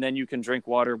and then you can drink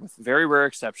water, with very rare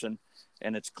exception,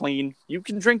 and it's clean. You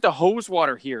can drink the hose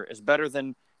water here is better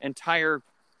than entire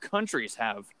countries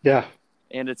have. Yeah.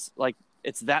 And it's like,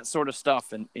 it's that sort of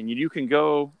stuff. And you can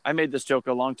go, I made this joke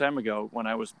a long time ago when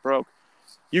I was broke.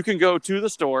 You can go to the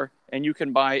store and you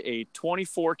can buy a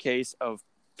 24 case of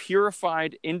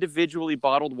purified, individually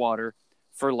bottled water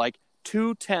for like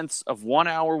 2/10 of 1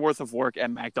 hour worth of work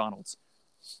at McDonald's.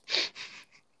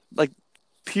 Like,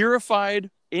 purified,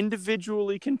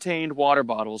 individually contained water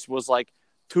bottles was like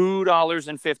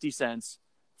 $2.50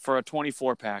 for a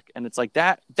 24 pack. And it's like,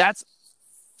 that's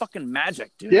fucking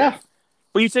magic, dude. Yeah.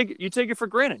 But you take it for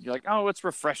granted. You're like, oh, it's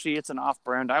refreshy, it's an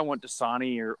off-brand. I want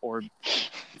Dasani or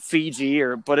Fiji,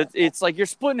 but it's like, you're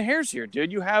splitting hairs here,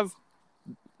 dude. You have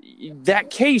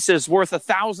that case is worth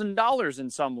 $1,000 in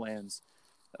some lands,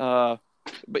 but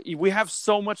we have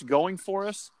so much going for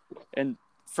us. And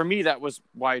for me, that was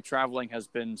why traveling has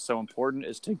been so important,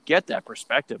 is to get that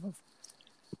perspective of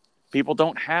people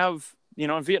don't have, you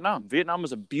know, in Vietnam. Vietnam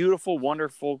is a beautiful,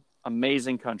 wonderful,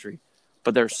 amazing country,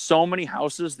 but there's so many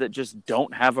houses that just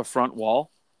don't have a front wall.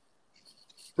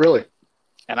 Really?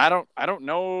 And I don't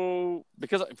know,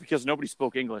 because nobody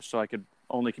spoke English, so I could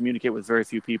only communicate with very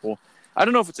few people. I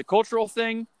don't know if it's a cultural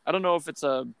thing. I don't know if it's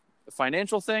a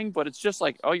financial thing, but it's just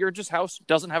like, oh, your house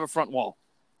doesn't have a front wall,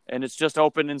 and it's just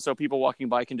open, and so people walking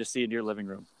by can just see into your living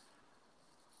room.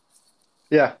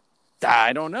 Yeah.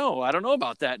 I don't know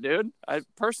about that, dude. I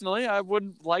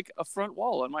wouldn't like a front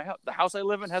wall in my house. The house I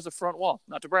live in has a front wall,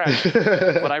 not to brag,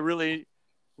 but I really,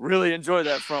 really enjoy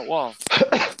that front wall.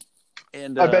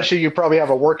 And I bet you probably have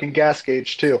a working gas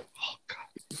gauge too.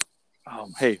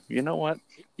 Hey, you know what?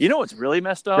 You know what's really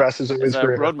messed up? Grass is always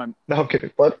greener. No, I'm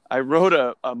kidding. What? I rode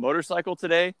a motorcycle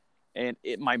today, and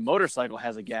my motorcycle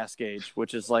has a gas gauge,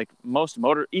 which is like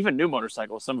even new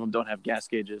motorcycles, some of them don't have gas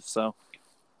gauges. So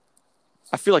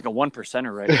I feel like a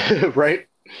 1%er right now. Right?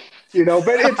 You know,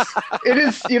 but it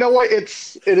is, you know what? It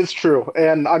is true.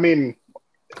 And I mean,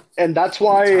 and that's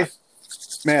why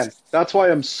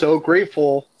I'm so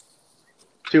grateful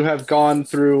to have gone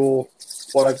through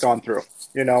what I've gone through,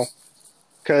 you know,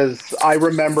 because I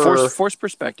remember force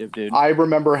perspective, dude. I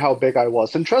remember how big I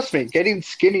was. And trust me, getting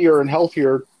skinnier and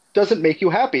healthier doesn't make you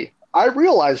happy. I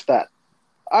realized that.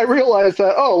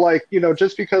 Oh, like, you know,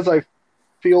 just because I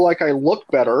feel like I look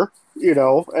better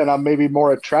and I'm maybe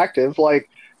more attractive, like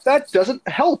that doesn't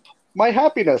help my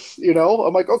happiness.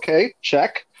 I'm like, okay,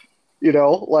 check.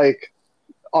 Like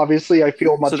obviously I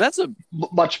feel So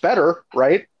much better,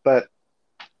 right? But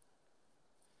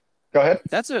go ahead.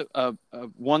 that's a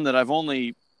one that I've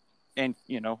only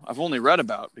read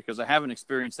about because I haven't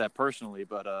experienced that personally,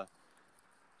 but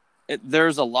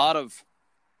there's a lot of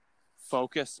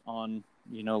focus on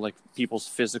like people's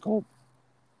physical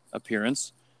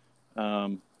appearance,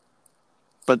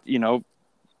 but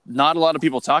not a lot of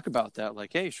people talk about that.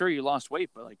 Like, hey, sure, you lost weight,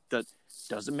 but like,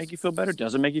 does it make you feel better?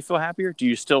 Does it make you feel happier? Do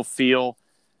you still feel?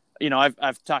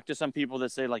 I've talked to some people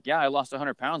that say like, yeah, I lost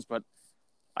 100 pounds, but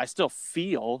I still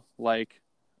feel like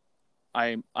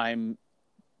I'm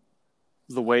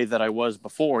the way that I was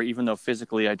before, even though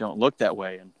physically I don't look that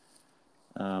way.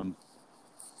 And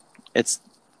it's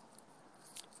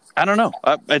I don't know.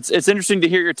 It's interesting to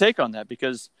hear your take on that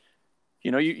because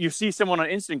you see someone on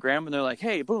Instagram and they're like,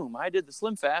 hey, boom, I did the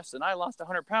Slim Fast and I lost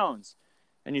 100 pounds.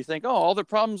 And you think, oh, all their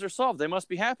problems are solved. They must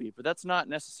be happy. But that's not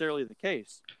necessarily the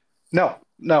case. No,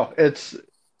 no,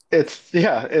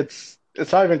 yeah, it's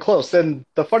not even close. And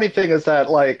the funny thing is that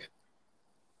like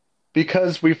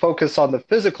because we focus on the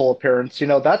physical appearance,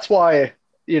 that's why,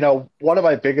 one of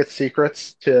my biggest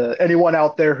secrets to anyone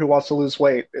out there who wants to lose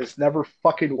weight is never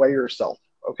fucking weigh yourself,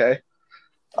 okay?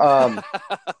 Um,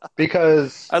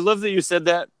 because I love that you said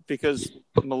that because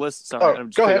Melissa, sorry, oh, I'm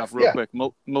just go cut you ahead. off real Yeah. quick.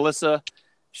 Melissa,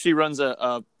 she runs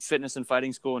a fitness and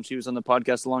fighting school and she was on the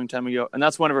podcast a long time ago. And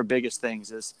that's one of her biggest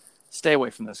things is stay away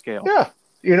from the scale. Yeah.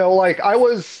 Like I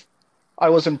was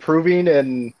improving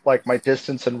in like my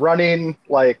distance and running,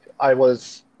 like I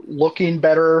was looking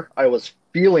better, I was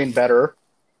feeling better,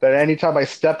 but anytime I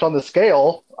stepped on the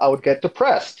scale, I would get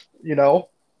depressed,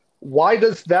 Why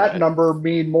does that Right. number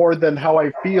mean more than how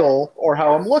I feel or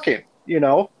how I'm looking?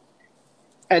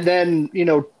 And then,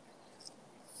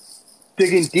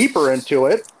 digging deeper into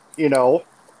it, you know,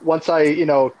 once I,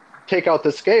 take out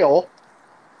the scale,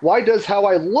 why does how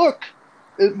I look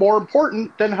is more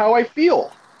important than how I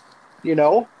feel?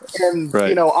 And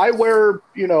Right. I wear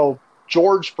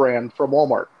George brand from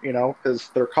Walmart, because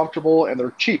they're comfortable and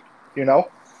they're cheap,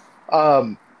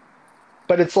 um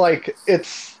but it's like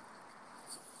it's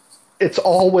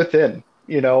all within,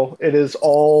 it is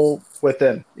all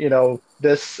within.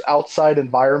 This outside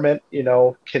environment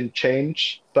can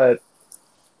change, but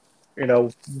you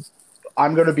know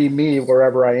I'm going to be me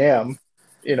wherever I am,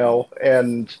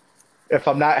 and if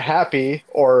I'm not happy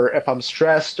or if I'm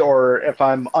stressed or if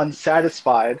I'm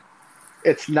unsatisfied,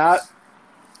 it's not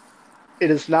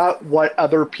it is not what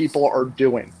other people are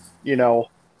doing, you know.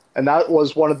 And that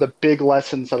was one of the big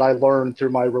lessons that I learned through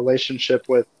my relationship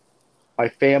with my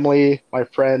family, my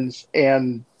friends,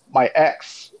 and my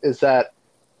ex is that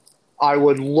I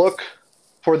would look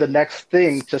for the next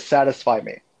thing to satisfy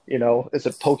me. Is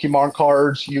it Pokemon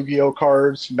cards, Yu-Gi-Oh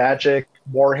cards, Magic,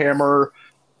 Warhammer,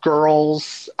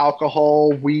 girls,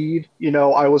 alcohol, weed?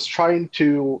 I was trying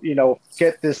to,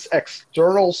 get this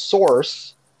external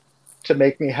source to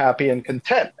make me happy and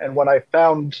content. And when I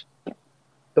found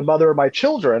the mother of my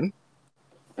children,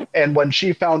 and when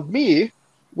she found me,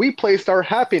 we placed our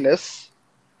happiness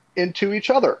into each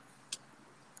other.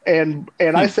 And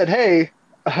I Hmm. said, hey,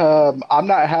 I'm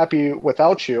not happy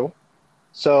without you,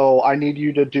 so I need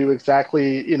you to do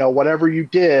exactly whatever you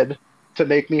did to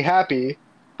make me happy,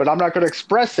 but I'm not going to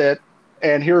express it.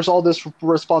 And here's all this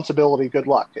responsibility. Good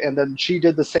luck. And then she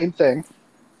did the same thing.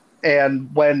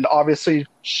 And when obviously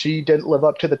she didn't live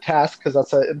up to the task because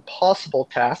that's an impossible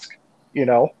task, you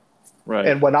know, Right.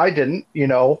 and when I didn't,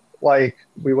 like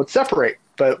we would separate,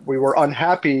 but we were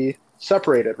unhappy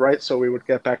separated, right? So we would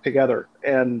get back together.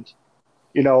 And,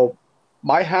 you know,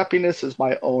 my happiness is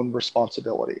my own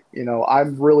responsibility.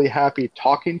 I'm really happy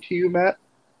talking to you, Matt,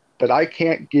 but I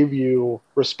can't give you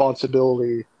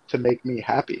responsibility to make me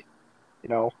happy.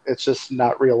 It's just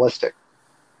not realistic.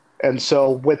 And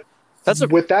so That's a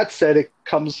with that said, it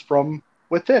comes from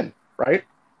within, right?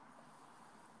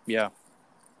 yeah.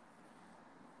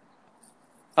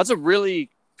 That's a really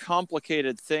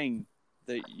complicated thing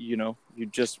that you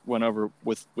just went over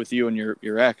with you and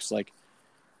your ex. Like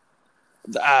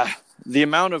the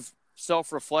amount of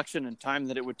self-reflection and time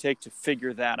that it would take to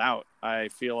figure that out, I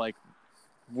feel like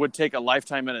would take a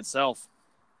lifetime in itself.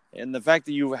 And the fact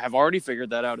that you have already figured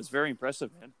that out is very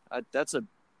impressive, man. That's a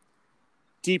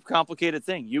deep, complicated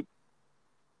thing.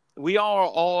 We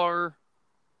all are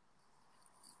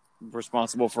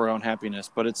responsible for our own happiness,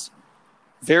 but it's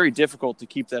very difficult to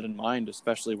keep that in mind,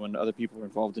 especially when other people are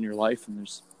involved in your life and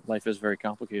life is very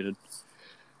complicated.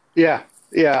 Yeah.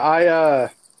 Yeah.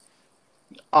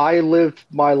 I lived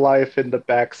my life in the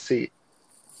back seat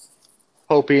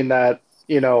hoping that,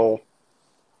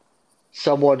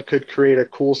 someone could create a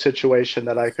cool situation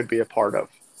that I could be a part of.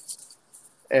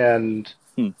 And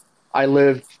Hmm.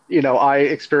 I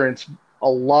experienced a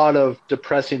lot of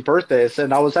depressing birthdays,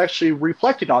 and I was actually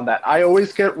reflecting on that. I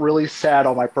always get really sad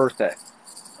on my birthday,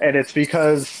 and it's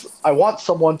because I want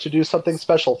someone to do something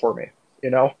special for me, you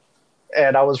know?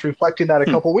 And I was reflecting that a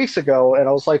Hmm. couple weeks ago, and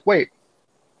I was like, wait,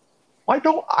 why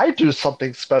don't I do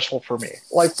something special for me?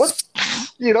 Like, what,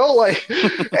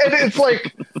 and it's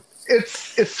like,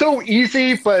 it's so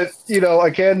easy, but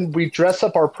again, we dress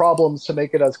up our problems to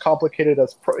make it as complicated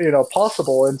as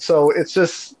possible, and so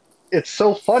it's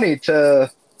so funny to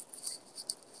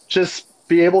just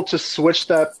be able to switch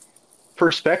that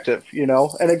perspective,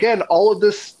 and again, all of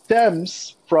this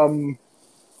stems from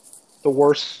the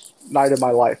worst night of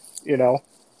my life,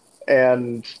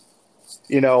 and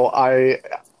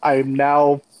I'm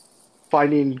now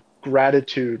finding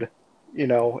gratitude,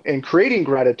 and creating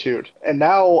gratitude. And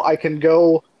now I can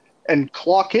go and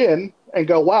clock in and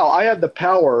go, wow, I have the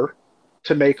power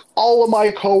to make all of my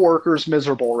coworkers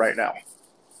miserable right now.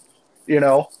 You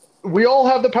know, we all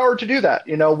have the power to do that,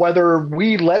 whether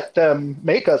we let them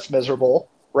make us miserable,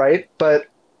 right? But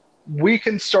we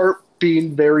can start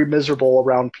being very miserable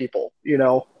around people,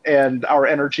 and our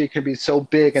energy can be so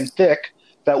big and thick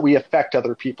that we affect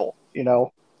other people.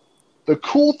 The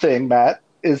cool thing, Matt,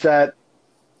 is that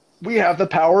we have the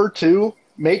power to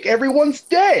make everyone's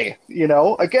day.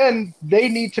 Again, they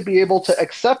need to be able to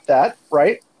accept that,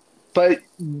 right? But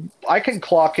I can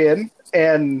clock in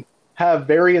and have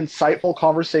very insightful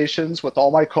conversations with all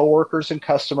my coworkers and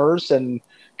customers and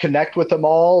connect with them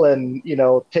all and,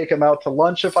 take them out to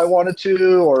lunch if I wanted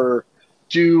to, or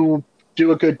do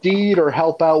do a good deed or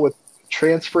help out with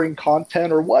transferring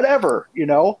content or whatever.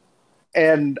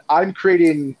 And I'm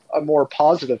creating a more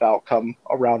positive outcome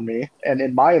around me and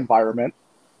in my environment.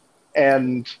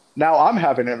 And now I'm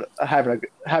having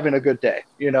a good day,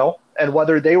 And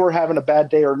whether they were having a bad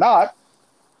day or not,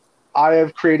 I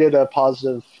have created a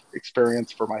positive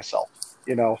experience for myself,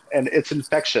 And it's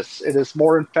infectious. It is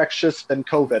more infectious than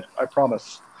COVID, I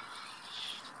promise.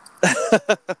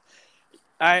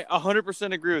 I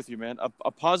 100% agree with you, man.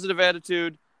 A positive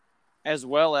attitude as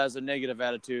well as a negative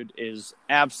attitude is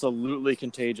absolutely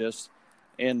contagious.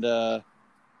 And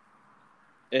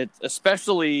it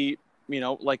especially,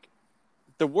 like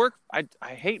the work,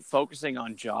 I hate focusing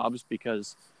on jobs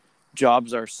because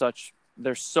jobs are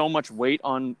there's so much weight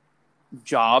on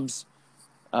jobs.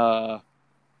 Uh,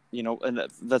 and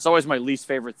that's always my least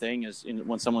favorite thing is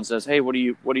when someone says, "Hey, what do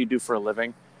you do for a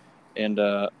living?" And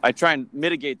I try and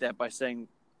mitigate that by saying,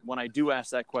 when I do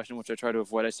ask that question, which I try to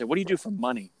avoid, I say, "What do you do for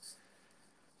money?"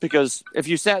 Because if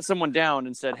you sat someone down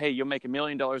and said, "Hey, you'll make $1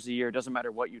 million a year, doesn't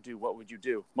matter what you do, what would you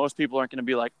do?" Most people aren't going to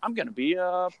be like, "I'm going to be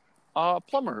a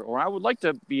plumber," or "I would like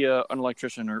to be an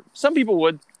electrician," or some people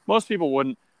would. Most people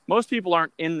wouldn't. Most people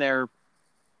aren't in their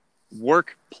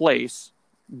workplace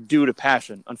due to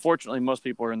passion. Unfortunately, most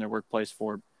people are in their workplace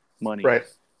for money. Right.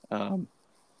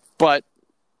 But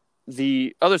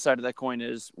the other side of that coin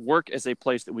is work as a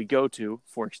place that we go to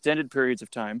for extended periods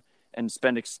of time and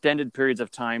spend extended periods of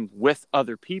time with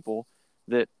other people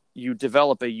that you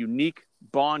develop a unique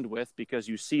bond with because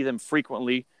you see them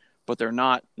frequently, but they're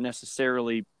not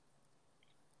necessarily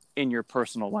in your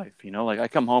personal life. Like I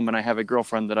come home and I have a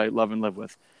girlfriend that I love and live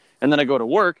with. And then I go to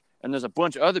work and there's a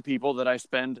bunch of other people that I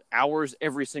spend hours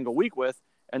every single week with.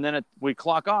 And then we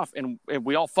clock off and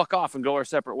we all fuck off and go our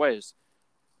separate ways.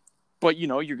 But,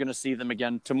 you're going to see them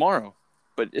again tomorrow.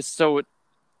 But it's so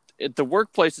the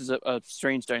workplace is a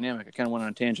strange dynamic. I kind of went on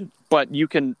a tangent, but you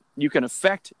can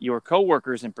affect your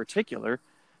coworkers in particular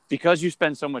because you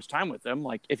spend so much time with them.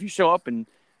 Like if you show up and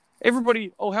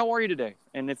everybody, "Oh, how are you today?"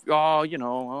 And if, I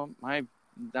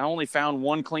only found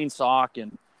one clean sock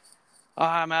and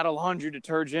I'm out of laundry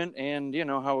detergent and you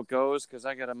know how it goes because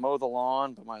I got to mow the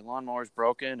lawn, but my lawnmower's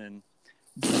broken. And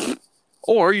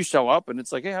or you show up and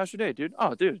it's like, "Hey, how's your day, dude?"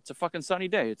 "Oh, dude, it's a fucking sunny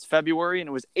day. It's February and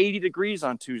it was 80 degrees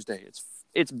on Tuesday.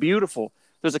 It's beautiful.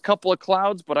 There's a couple of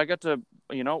clouds, but I got to,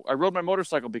 I rode my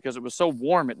motorcycle because it was so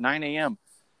warm at 9 a.m.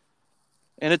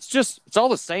 And it's all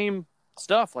the same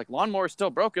stuff. Like lawnmower is still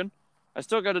broken. I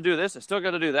still got to do this. I still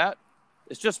got to do that.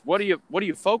 It's just, what are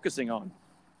you focusing on?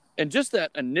 And just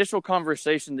that initial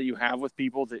conversation that you have with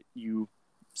people that you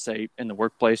say in the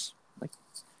workplace, like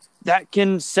that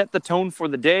can set the tone for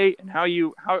the day and how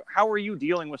are you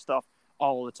dealing with stuff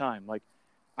all the time. Like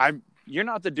you're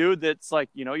not the dude that's like,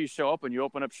 you show up and you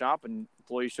open up shop and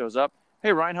employee shows up.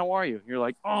 "Hey, Ryan, how are you?" You're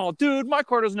like, "Oh, dude, my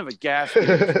car doesn't have a gas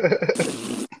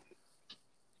gauge."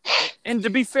 And to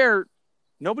be fair,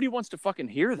 nobody wants to fucking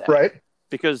hear that. Right.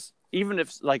 Because even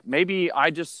if like maybe I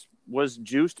just was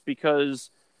juiced because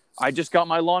I just got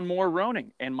my lawnmower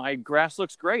running and my grass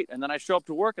looks great. And then I show up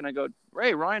to work and I go,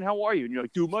 hey, Ryan, how are you? And you're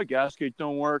like, dude, my gas gauge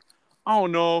don't work. I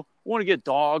don't know. I want to get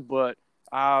dog, but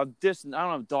I don't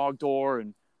have a dog door.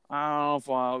 And I don't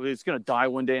know if it's going to die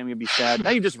one day. I'm going to be sad.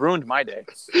 Now you just ruined my day.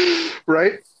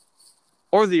 Right.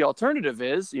 Or the alternative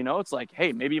is, it's like,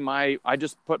 hey, maybe I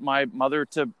just put my mother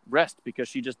to rest because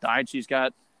she just died. She's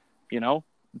got,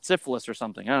 syphilis or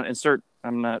something. I'm just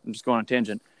going on a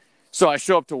tangent. So I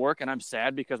show up to work and I'm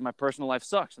sad because my personal life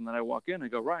sucks. And then I walk in and I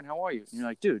go, Ryan, how are you? And you're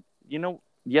like, dude,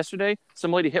 yesterday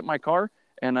some lady hit my car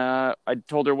and I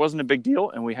told her it wasn't a big deal.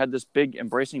 And we had this big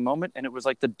embracing moment and it was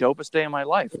like the dopest day of my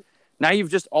life. Now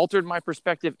you've just altered my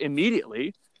perspective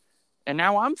immediately. And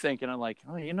now I'm thinking, I'm like,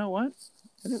 oh, you know what?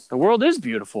 The world is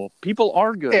beautiful. People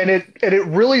are good. And it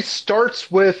really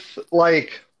starts with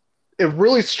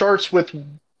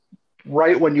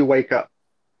right when you wake up,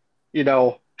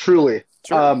 truly.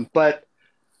 Sure. But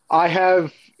I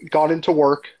have gone into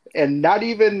work and not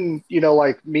even,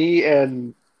 like me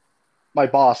and my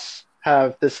boss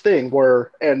have this thing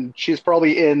and she's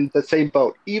probably in the same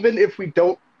boat. Even if we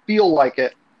don't feel like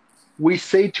it, we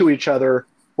say to each other,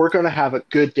 we're going to have a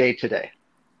good day today.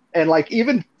 And like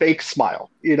even fake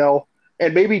smile,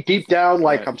 and maybe deep down,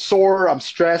 like, Right. I'm sore, I'm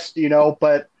stressed,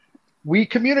 but we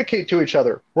communicate to each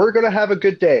other. We're going to have a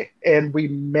good day and we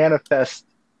manifest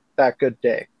that good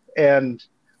day. And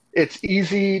it's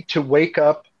easy to wake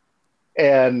up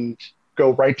and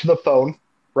go right to the phone,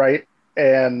 right?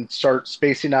 And start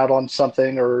spacing out on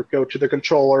something or go to the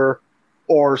controller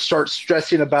or start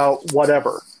stressing about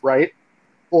whatever, right?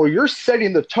 Well, you're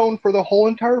setting the tone for the whole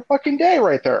entire fucking day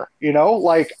right there.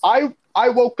 Like I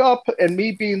woke up and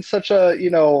me being such a,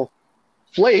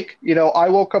 flake, I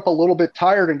woke up a little bit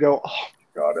tired and go, oh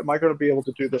my God, am I going to be able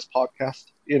to do this podcast?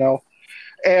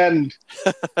 And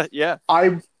Yeah.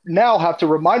 I now have to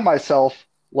remind myself,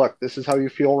 look, this is how you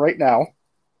feel right now.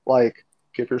 Like,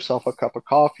 give yourself a cup of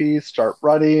coffee, start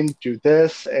running, do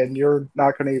this, and you're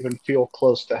not going to even feel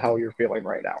close to how you're feeling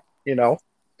right now,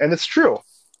 And it's true.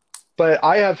 But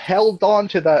I have held on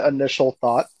to that initial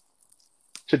thought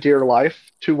to dear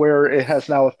life to where it has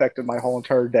now affected my whole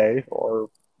entire day or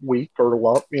week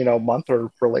or month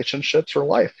or relationships or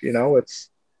life.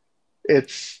 It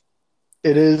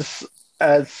is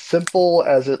as simple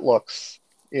as it looks.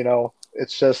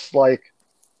 It's just like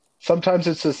sometimes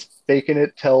it's just faking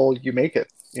it till you make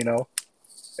it.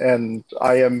 And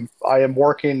I am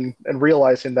working and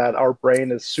realizing that our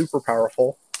brain is super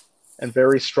powerful and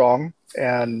very strong,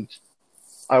 and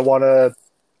I want to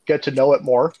get to know it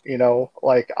more.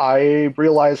 Like I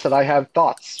realize that I have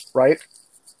thoughts, right?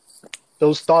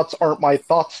 Those thoughts aren't my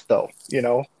thoughts though,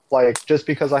 like just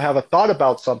because I have a thought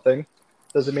about something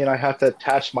doesn't mean I have to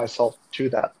attach myself to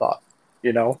that thought,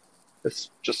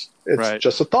 it's Right.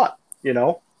 just a thought,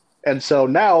 And so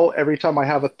now every time I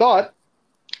have a thought,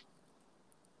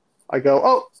 I go,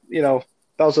 oh,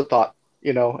 that was a thought,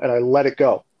 and I let it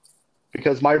go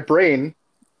because my brain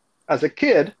as a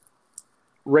kid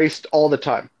raced all the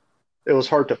time. It was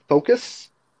hard to focus.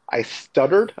 I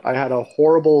stuttered. I had a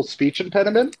horrible speech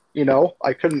impediment.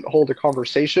 I couldn't hold a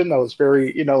conversation. I was very,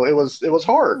 it was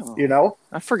hard,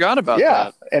 I forgot about Yeah.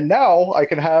 that. And now I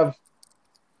can have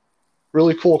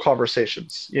really cool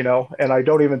conversations, and I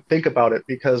don't even think about it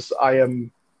because I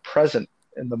am present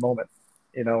in the moment,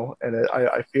 and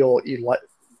I feel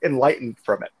enlightened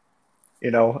from it,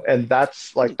 and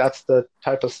that's the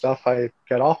type of stuff I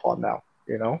get off on now,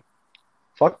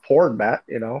 Fuck porn, Matt,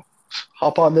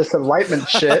 hop on this enlightenment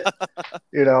shit,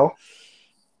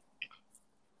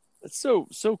 It's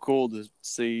so cool to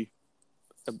see,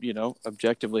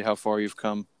 objectively how far you've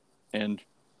come, and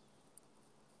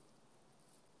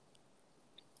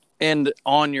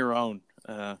on your own.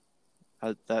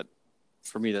 That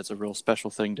for me, that's a real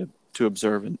special thing to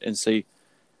observe and see.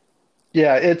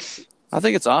 Yeah, I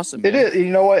think it's awesome. It is,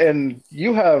 what, and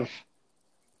you have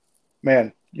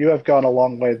gone a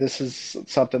long way. This is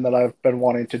something that I've been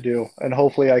wanting to do, and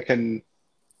hopefully I can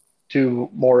do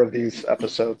more of these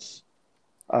episodes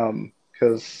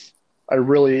because I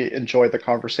really enjoy the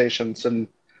conversations, and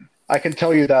I can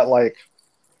tell you that like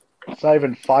it's not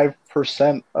even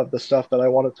 5% of the stuff that I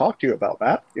want to talk to you about,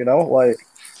 Matt. Like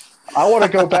I want to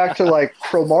go back to like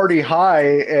Cromartie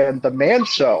High and the Man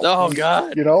Show. Oh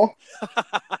God.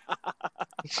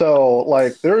 So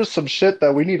like there's some shit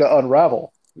that we need to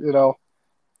unravel.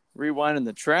 Rewinding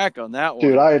the track on that one.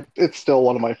 Dude, it's still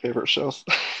one of my favorite shows.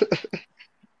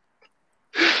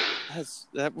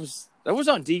 That was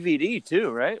on DVD too,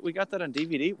 right? We got that on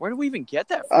DVD. Where did we even get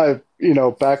that from?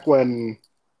 Back when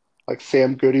like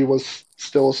Sam Goody was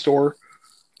still a store.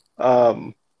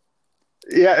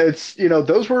 Yeah, it's,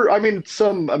 those were, I mean,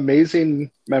 some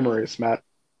amazing memories, Matt.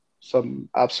 Some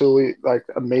absolutely like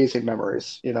amazing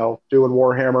memories, doing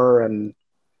Warhammer and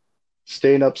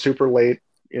staying up super late.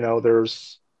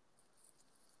 There's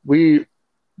we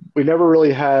we never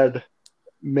really had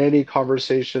many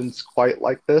conversations quite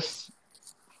like this.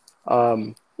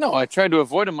 Um, No, I tried to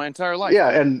avoid them my entire life,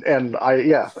 yeah, dude. and and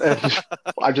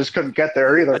I just couldn't get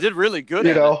there I either, did really good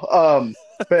you at it. know.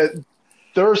 But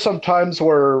there are some times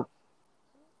where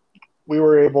we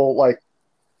were able, like,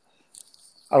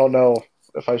 I don't know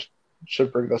if I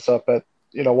should bring this up, but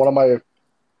one of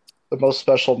the most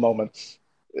special moments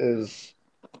is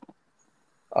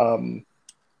um,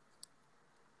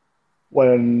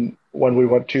 when we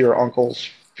went to your uncle's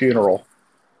funeral,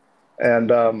 and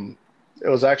it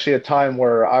was actually a time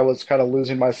where I was kind of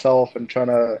losing myself and trying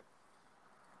to,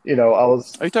 I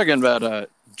was, Are you talking about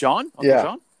John, Uncle yeah,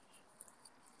 John?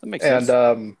 That makes and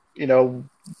sense.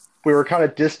 we were kind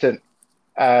of distant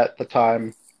at the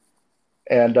time,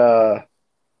 and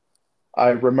I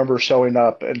remember showing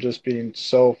up and just being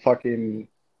so fucking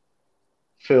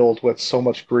filled with so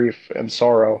much grief and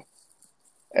sorrow.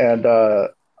 And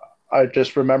I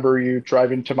just remember you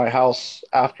driving to my house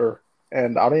after,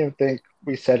 and I don't even think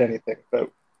we said anything,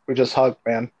 but we just hugged,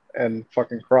 man, and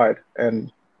fucking cried.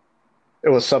 And it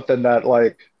was something that,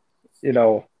 like, you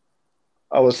know,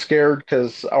 I was scared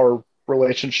because our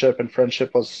relationship and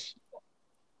friendship was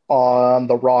on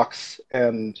the rocks,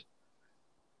 and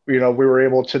we were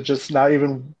able to just not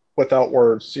even without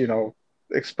words,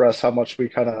 express how much we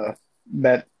kind of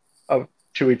meant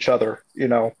to each other,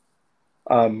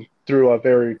 through a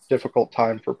very difficult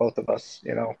time for both of us.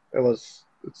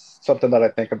 It's something that I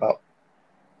think about.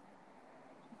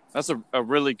 That's a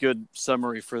really good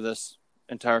summary for this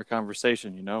entire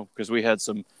conversation, because we had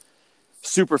some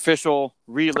superficial,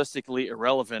 realistically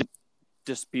irrelevant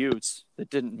disputes that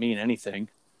didn't mean anything.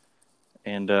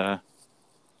 And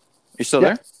you still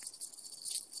Yeah, there?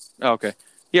 Oh, okay.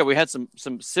 Yeah, we had some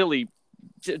silly,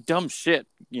 dumb shit,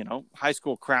 high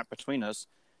school crap between us.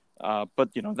 But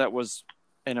that was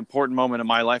an important moment in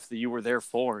my life that you were there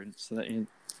for, and so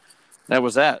that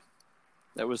was that.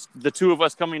 That was the two of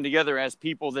us coming together as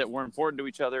people that were important to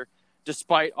each other,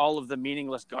 despite all of the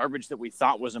meaningless garbage that we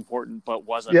thought was important but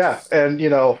wasn't. yeah, and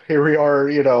here we are,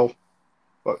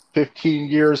 what, 15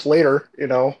 years later,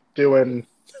 doing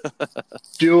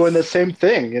the same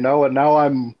thing, and now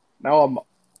I'm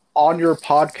on your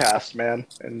podcast, man,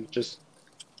 and just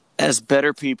As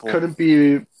better people. couldn't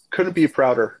be couldn't be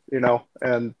prouder,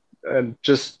 and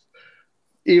just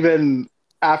even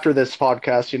after this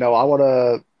podcast, I want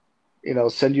to,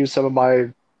 send you some of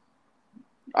my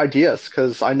ideas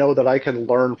because I know that I can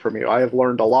learn from you. I have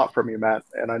learned a lot from you, Matt,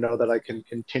 and I know that I can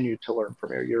continue to learn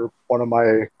from you. You're one of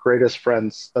my greatest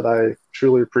friends that I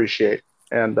truly appreciate,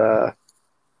 and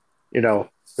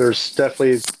there's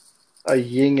definitely a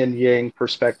yin and yang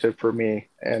perspective for me,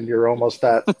 and you're almost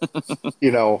that,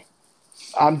 you know,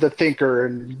 I'm the thinker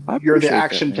and I you're the appreciate that,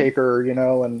 action man. taker,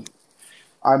 and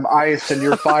I'm ice and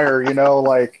you're fire,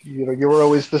 like, you were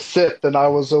always the Sith and I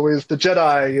was always the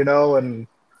Jedi, and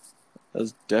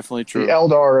That's definitely the true.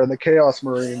 Eldar and the Chaos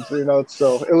Marines,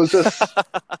 so it was just,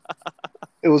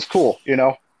 it was cool,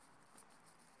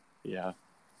 Yeah.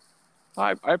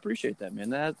 I appreciate that, man.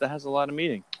 That has a lot of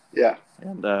meaning. Yeah.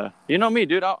 And you know me,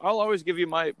 dude. I'll always give you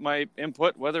my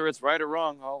input, whether it's right or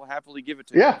wrong. I'll happily give it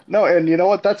to you. Yeah. No, and you know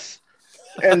what?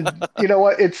 And you know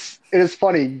what? It is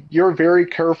funny. You're very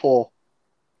careful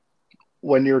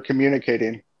when you're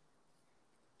communicating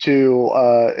to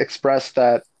express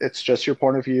that it's just your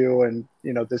point of view and,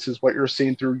 this is what you're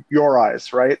seeing through your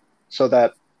eyes, right? So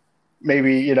that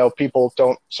maybe people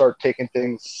don't start taking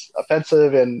things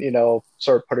offensive and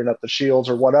start putting up the shields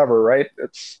or whatever, right?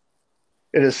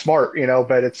 It is smart,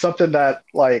 but it's something that,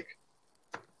 like,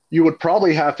 you would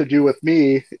probably have to do with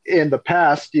me in the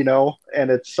past, and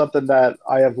it's something that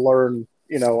I have learned.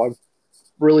 I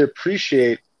really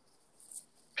appreciate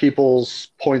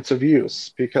people's points of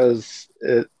views because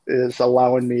it is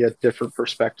allowing me a different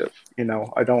perspective.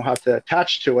 I don't have to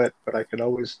attach to it, but I can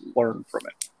always learn from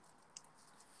it.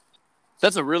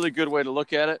 That's a really good way to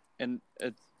look at it, and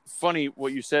it's funny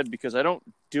what you said because I don't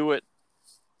do it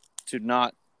to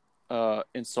not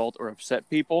insult or upset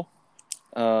people,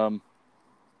 um,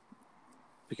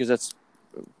 because that's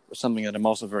something that I'm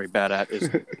also very bad at is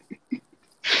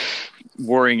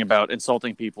worrying about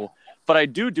insulting people. But I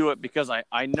do it because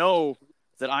I know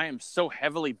that I am so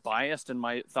heavily biased in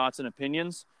my thoughts and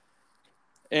opinions.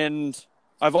 And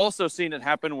I've also seen it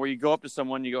happen where you go up to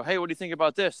someone, you go, hey, what do you think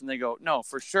about this? And they go, no,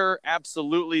 for sure,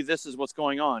 absolutely, this is what's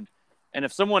going on. And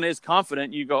if someone is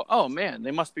confident, you go, oh, man,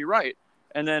 they must be right.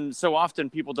 And then so often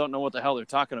people don't know what the hell they're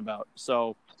talking about.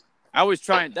 So I always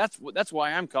try, and that's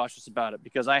why I'm cautious about it,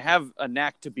 because I have a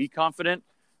knack to be confident,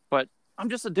 but I'm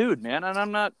just a dude, man, and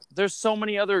I'm not. There's so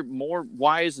many other more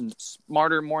wise and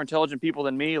smarter, more intelligent people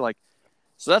than me. Like,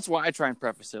 so that's why I try and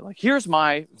preface it. Like, here's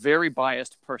my very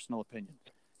biased personal opinion.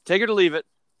 Take it or leave it,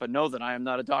 but know that I am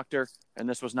not a doctor, and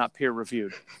this was not peer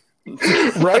reviewed.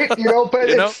 Right?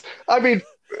 But I mean,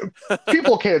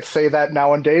 people can't say that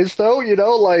nowadays, though.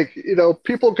 Like,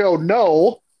 people go,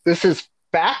 no, this is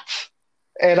fact,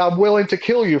 and I'm willing to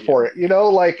kill you for it.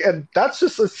 Like, and that's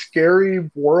just a scary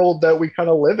world that we kind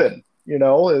of live in.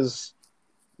 Is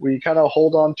we kind of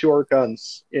hold on to our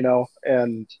guns.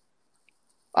 And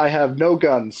I have no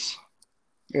guns.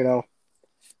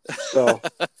 So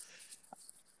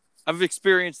I've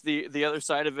experienced the other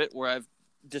side of it, where I've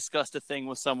discussed a thing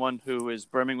with someone who is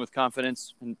brimming with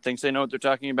confidence and thinks they know what they're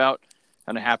talking about,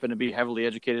 and I happen to be heavily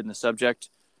educated in the subject,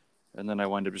 and then I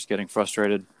wind up just getting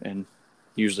frustrated and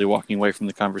usually walking away from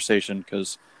the conversation,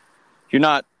 because you're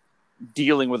not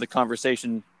dealing with a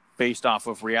conversation based off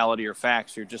of reality or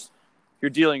facts. You're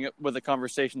dealing with a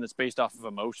conversation that's based off of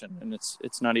emotion, and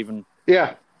it's not even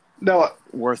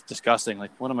worth discussing.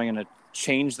 Like, what am I going to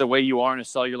change the way you are on a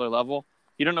cellular level?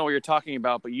 You don't know what you're talking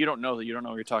about, but you don't know that you don't know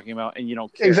what you're talking about, and you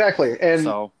don't care. Exactly. And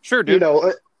so, sure, dude.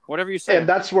 Whatever you say. And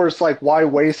that's where it's like, why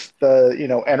waste the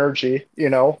energy?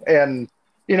 And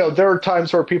there are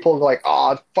times where people are like,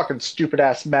 "Oh, fucking stupid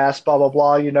ass mask, blah blah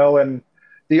blah," and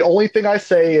the only thing I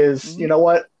say is, Mm-hmm. you know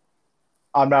what?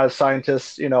 I'm not a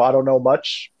scientist. I don't know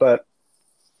much, but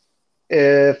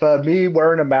if me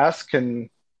wearing a mask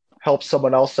can help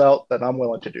someone else out, then I'm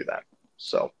willing to do that.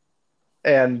 So.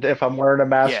 And if I'm wearing a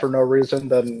mask for no reason,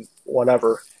 then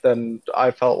whatever. Then I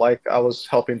felt like I was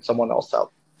helping someone else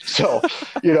out. So,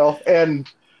 and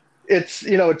it's,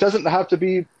 it doesn't have to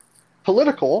be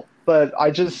political, but I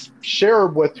just share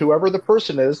with whoever the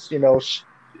person is,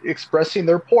 expressing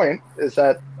their point is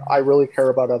that I really care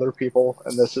about other people,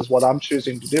 and this is what I'm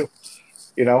choosing to do,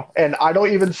 And I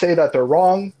don't even say that they're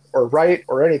wrong or right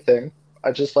or anything.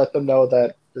 I just let them know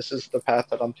that this is the path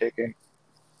that I'm taking,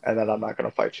 and that I'm not going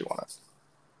to fight you on it.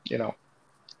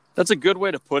 That's a good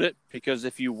way to put it, because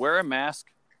if you wear a mask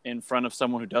in front of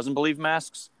someone who doesn't believe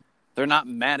masks, they're not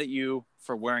mad at you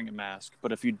for wearing a mask.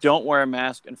 But if you don't wear a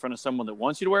mask in front of someone that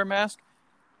wants you to wear a mask,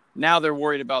 now they're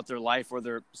worried about their life,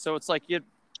 so it's like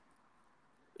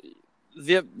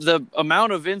the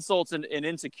amount of insults and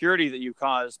insecurity that you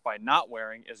cause by not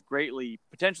wearing is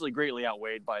potentially greatly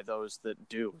outweighed by those that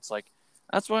do. It's like,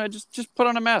 that's why I just put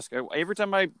on a mask. Every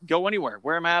time I go anywhere,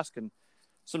 wear a mask. And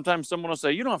sometimes someone will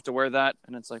say, you don't have to wear that.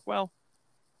 And it's like, well,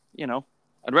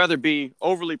 I'd rather be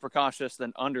overly precautious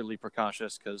than underly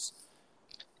precautious, because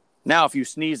now if you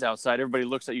sneeze outside, everybody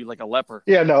looks at you like a leper.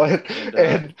 Yeah, no.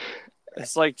 And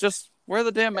it's like, just wear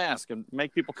the damn mask and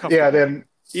make people comfortable. Yeah, then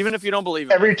even if you don't believe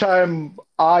it. Every time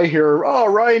I hear, "Oh,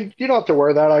 Ryan, you don't have to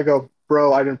wear that," I go,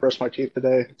 "Bro, I didn't brush my teeth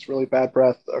today. It's really bad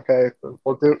breath. Okay,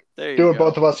 we'll doing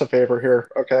both of us a favor here.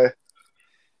 Okay."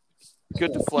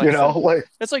 Good deflection. Like,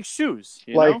 it's like shoes.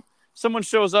 You know, someone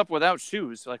shows up without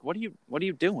shoes. Like, what are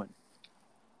you doing?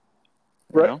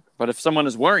 Right. But if someone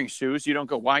is wearing shoes, you don't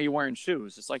go, "Why are you wearing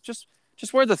shoes?" It's like, just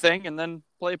wear the thing and then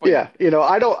play. Yeah,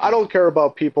 I don't care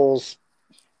about people's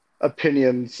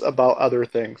opinions about other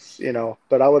things,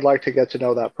 but I would like to get to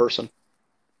know that person.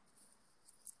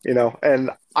 And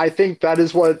I think that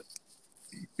is what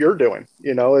you're doing.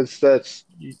 Is that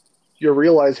you're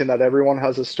realizing that everyone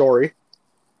has a story,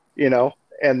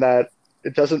 and that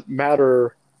it doesn't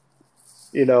matter,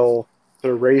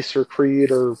 their race or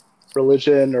creed or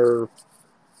religion or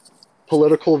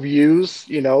political views,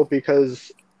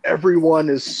 because everyone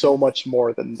is so much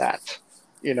more than that,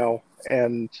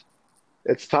 and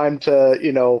it's time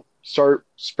to, start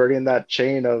spreading that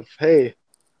chain of, hey,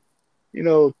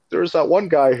 there's that one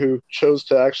guy who chose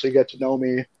to actually get to know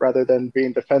me rather than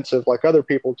being defensive like other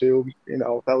people do.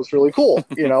 That was really cool,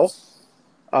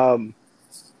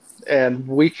 and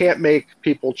we can't make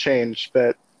people change,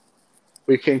 but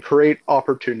we can create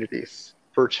opportunities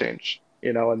for change,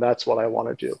 and that's what I want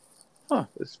to do.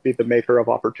 Is be the maker of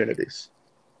opportunities.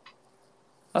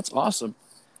 That's awesome.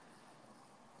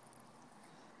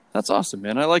 That's awesome,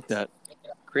 man. I like that.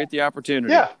 Create the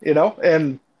opportunity. Yeah,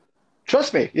 and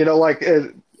trust me,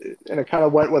 and it kind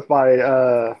of went with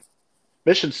my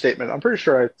mission statement. I'm pretty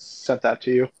sure I sent that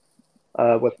to you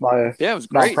with my it was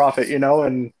great. nonprofit,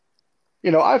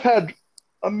 and I've had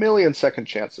a million second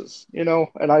chances,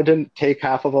 and I didn't take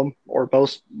half of them or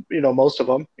most of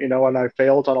them, and I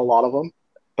failed on a lot of them.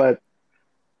 But,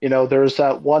 there's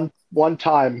that one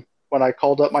time when I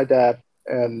called up my dad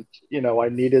and I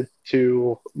needed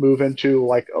to move into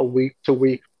like a week to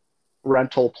week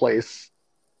rental place,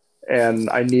 and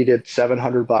I needed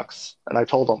 $700. And I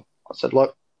told him, I said,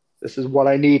 look, this is what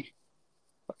I need.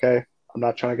 Okay. I'm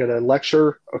not trying to get a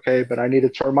lecture. Okay. But I need to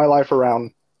turn my life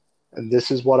around, and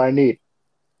this is what I need.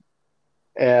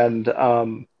 And,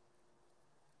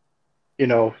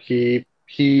 he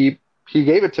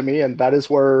gave it to me. And that is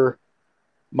where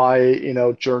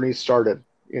my, journey started,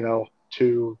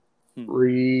 to Hmm.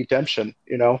 redemption.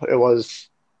 It was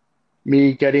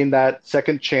me getting that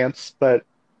second chance, but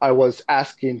I was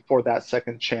asking for that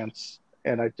second chance,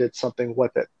 and I did something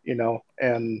with it,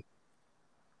 and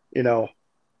you know,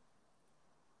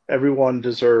 everyone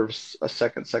deserves a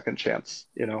second chance,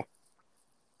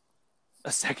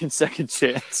 A second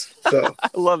chance. So I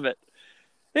love it.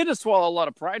 They just swallow a lot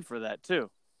of pride for that too.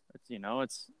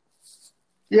 It's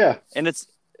yeah, and it's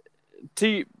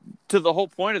to the whole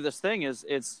point of this thing is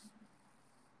it's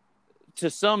to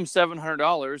some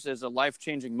 $700 is a life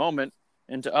changing moment,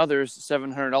 and to others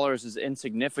 $700 is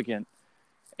insignificant.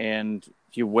 And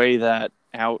you weigh that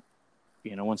out,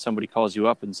 when somebody calls you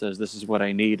up and says, "This is what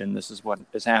I need, and this is what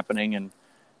is happening," and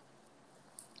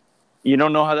you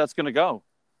don't know how that's going to go,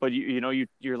 but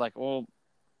you're like, "Well,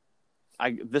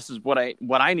 this is what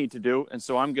I need to do," and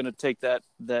so I'm going to take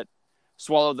that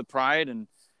swallow the pride and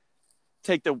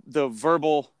take the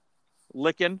verbal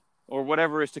licking or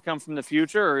whatever is to come from the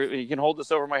future, or you can hold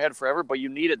this over my head forever, but you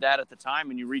needed that at the time,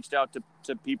 and you reached out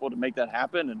to people to make that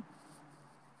happen. And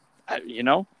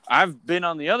I've been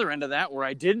on the other end of that where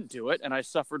I didn't do it and I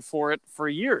suffered for it for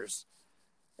years.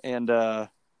 And but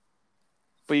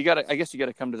I guess you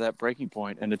gotta come to that breaking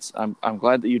point, and I'm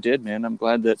glad that you did, man. I'm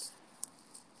glad that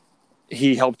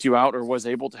he helped you out or was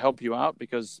able to help you out,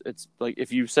 because it's like,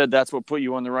 if you said that's what put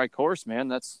you on the right course, man,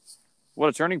 that's what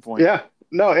a turning point. yeah,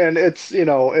 no, and it's,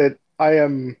 I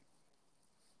am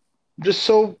just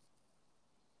so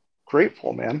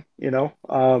grateful, man.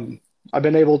 I've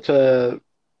been able to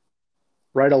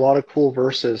write a lot of cool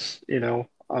verses,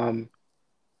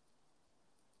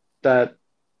 that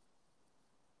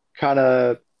kind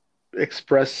of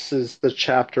expresses the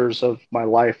chapters of my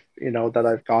life, that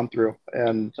I've gone through.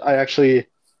 And I actually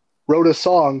wrote a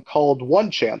song called One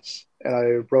Chance, and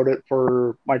I wrote it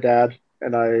for my dad,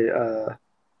 and I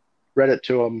read it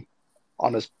to him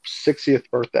on his 60th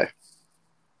birthday.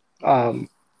 Um,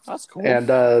 That's cool. and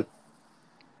the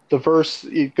verse,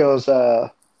 it goes,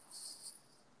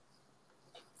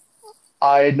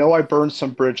 I know I burned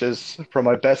some bridges from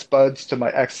my best buds to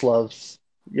my ex loves.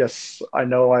 Yes, I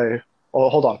know I. Oh,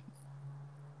 hold on.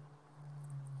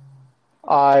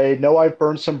 I know I've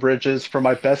burned some bridges from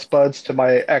my best buds to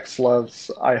my ex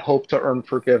loves. I hope to earn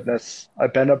forgiveness.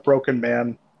 I've been a broken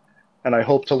man, and I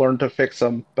hope to learn to fix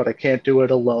them, but I can't do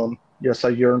it alone. Yes, I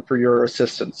yearn for your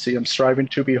assistance. See, I'm striving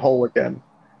to be whole again,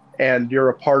 and you're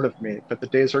a part of me. But the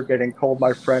days are getting cold,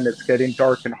 my friend. It's getting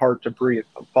dark and hard to breathe.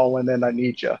 I'm falling in. I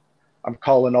need you. I'm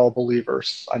calling all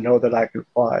believers. I know that I can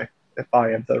fly if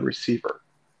I am the receiver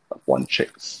of one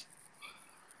chase.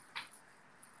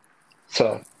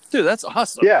 So, Dude, that's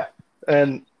awesome. yeah,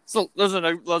 and So there's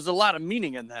a lot of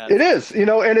meaning in that. it is, and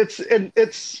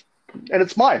it's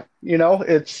mine.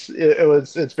 It's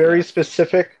very Yeah.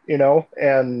 specific,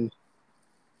 and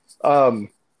um,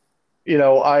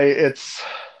 I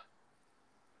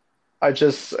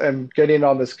just am getting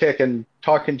on this kick, and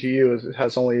talking to you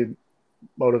has only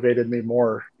motivated me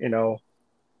more.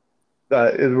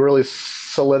 That it really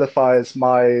solidifies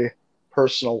my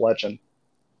personal legend.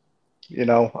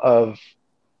 Of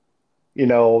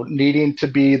needing to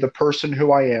be the person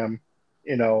who I am,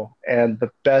 and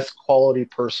the best quality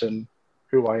person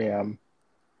who I am,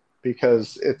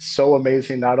 because it's so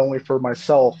amazing, not only for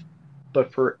myself,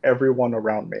 but for everyone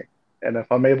around me. And if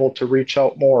I'm able to reach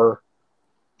out more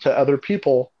to other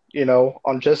people,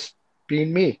 on just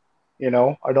being me,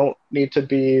 I don't need to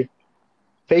be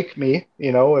fake me.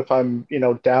 If I'm,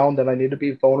 down, then I need to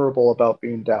be vulnerable about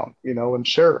being down, and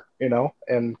share,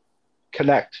 and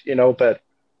connect, but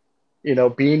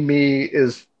being me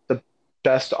is the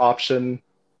best option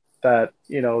that,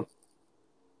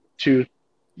 to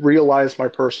realize my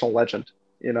personal legend,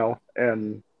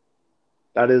 and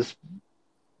that is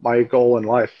my goal in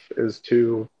life, is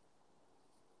to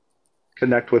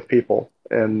connect with people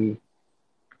and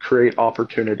create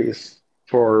opportunities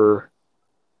for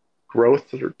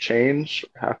growth or change,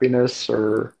 or happiness,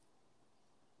 or,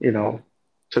 you know,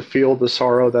 to feel the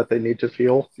sorrow that they need to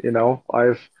feel.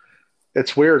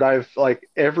 It's weird. I've like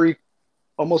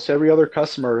almost every other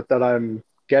customer that I'm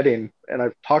getting, and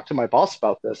I've talked to my boss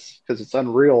about this because it's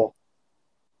unreal.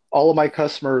 All of my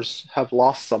customers have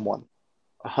lost someone,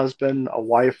 a husband, a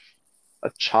wife,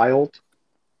 a child.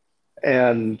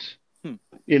 And, Hmm.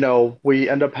 we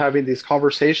end up having these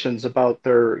conversations about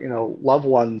their, loved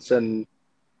ones. And,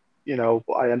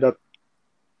 I end up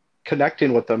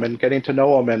connecting with them and getting to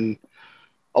know them. And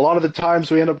a lot of the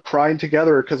times we end up crying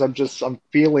together because I'm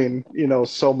feeling,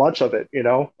 so much of it,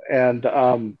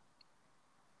 and,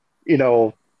 you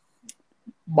know,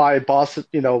 my boss,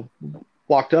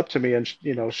 walked up to me and,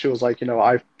 she was like,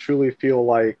 I truly feel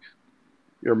like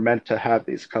you're meant to have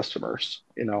these customers,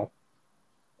 and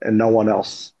no one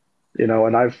else,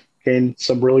 and I've gained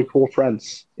some really cool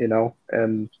friends,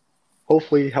 and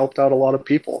hopefully helped out a lot of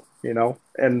people,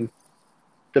 and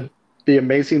the the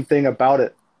amazing thing about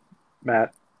it,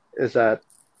 Matt, is that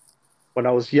when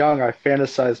I was young, I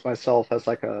fantasized myself as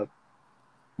like a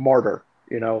martyr,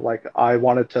 like I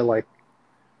wanted to like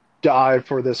die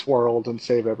for this world and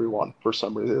save everyone for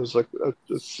some reason. It was like a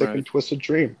sick Right. and twisted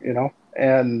dream,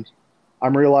 and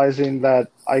I'm realizing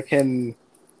that I can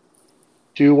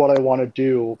do what I want to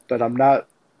do, but I'm not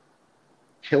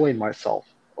killing myself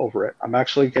over it. I'm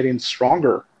actually getting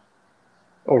stronger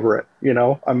over it.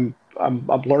 I'm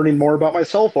learning more about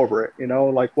myself over it.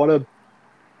 Like what a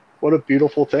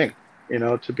beautiful thing,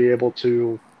 to be able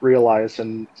to realize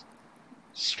and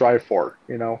strive for.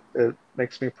 It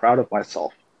makes me proud of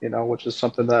myself. Which is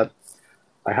something that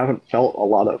I haven't felt a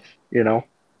lot of.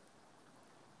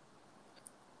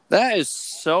 That is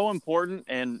so important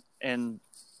and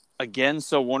again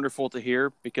so wonderful to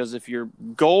hear, because if your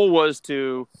goal was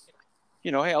to,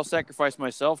 hey, I'll sacrifice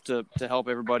myself to help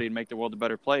everybody and make the world a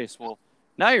better place. Well,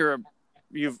 now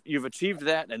you've achieved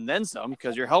that and then some,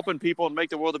 because you're helping people and make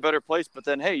the world a better place, but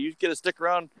then hey, you get to stick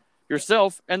around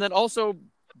yourself and then also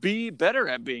be better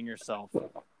at being yourself.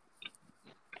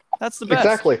 That's the best.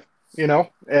 Exactly.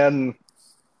 And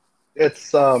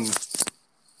it's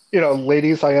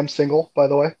ladies, I am single, by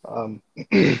the way.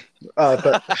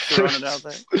 But Throwing it out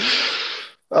there.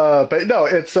 but no,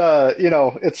 it's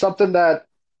something that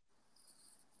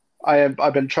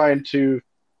I've been trying to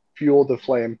fuel the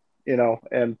flame,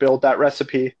 and build that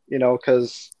recipe,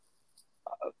 because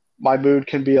my mood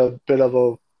can be a bit of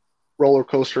a roller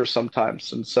coaster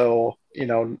sometimes. And so,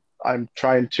 I'm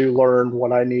trying to learn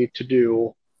what I need to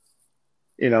do,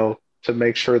 to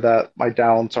make sure that my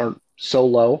downs aren't so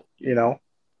low,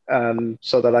 and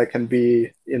so that I can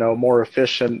be, more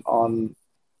efficient on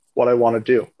what I want to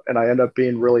do. And I end up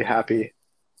being really happy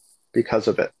because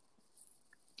of it.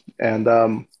 And,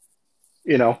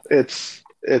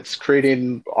 it's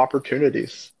creating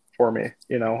opportunities for me.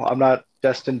 I'm not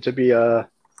destined to be a,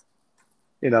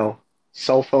 you know,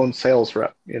 cell phone sales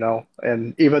rep,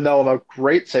 and even though I'm a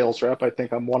great sales rep, I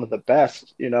think I'm one of the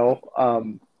best,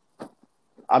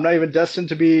 I'm not even destined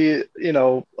to be,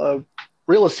 a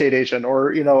real estate agent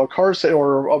or, a car sale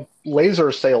or a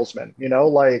laser salesman,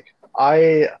 like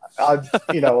I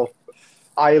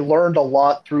learned a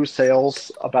lot through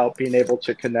sales about being able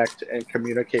to connect and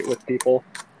communicate with people.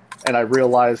 And I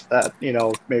realized that,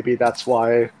 maybe that's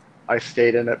why I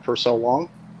stayed in it for so long.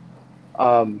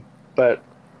 But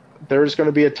there's going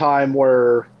to be a time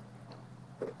where,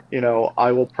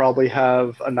 I will probably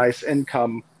have a nice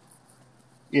income,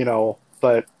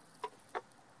 but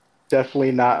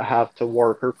definitely not have to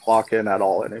work or clock in at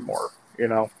all anymore,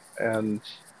 and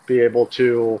be able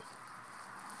to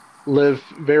live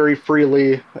very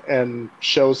freely and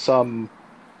show some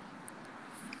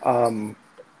um,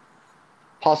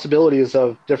 possibilities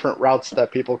of different routes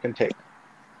that people can take.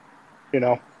 You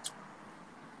know,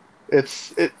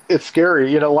 it's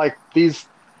scary. Like these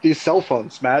cell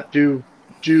phones, Matt. Do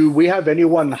we have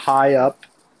anyone high up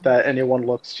that anyone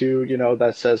looks to?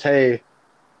 That says, hey,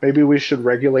 maybe we should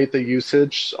regulate the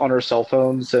usage on our cell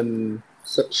phones and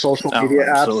social No, media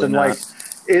apps. absolutely And like, not.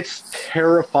 it's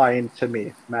terrifying to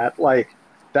me, Matt. Like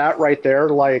that right there.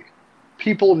 Like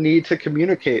people need to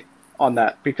communicate on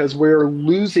that because we're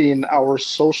losing our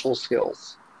social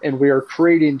skills and we are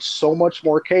creating so much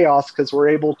more chaos because we're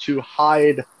able to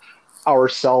hide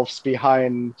ourselves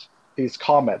behind these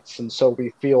comments. And so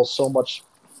we feel so much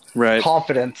Right.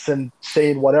 confidence in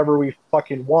saying whatever we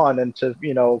fucking want and to,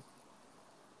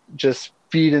 just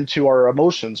feed into our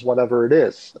emotions, whatever it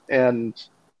is. And,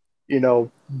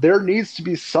 there needs to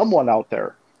be someone out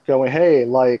there going, hey,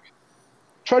 like,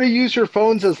 try to use your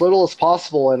phones as little as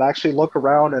possible and actually look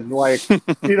around and, like,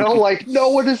 like no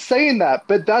one is saying that,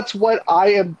 but that's what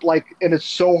I am like. And it's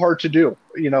so hard to do.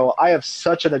 I have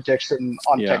such an addiction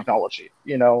on Yeah. technology,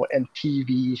 and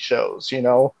TV shows,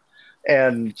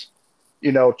 and,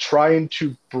 trying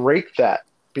to break that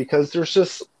because there's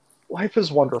just life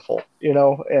is wonderful,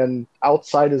 and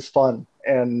outside is fun.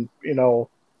 And,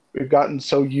 we've gotten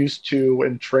so used to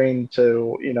and trained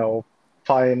to,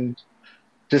 find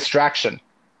distraction,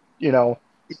 you know,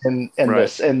 in Right.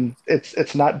 this, and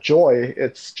it's not joy,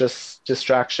 it's just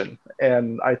distraction.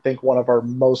 And I think one of our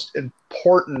most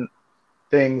important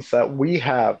things that we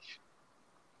have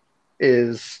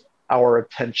is our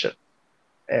attention,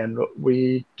 and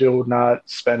we do not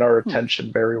spend our Hmm.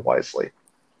 attention very wisely.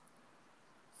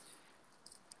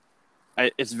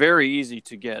 It's very easy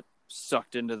to get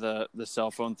sucked into the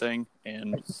cell phone thing,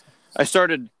 and I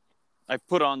started. I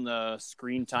put on the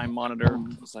screen time monitor.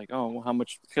 It's like, oh, well, how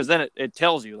much? Because then it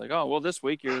tells you, like, oh, well, this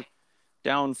week you're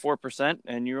down 4%,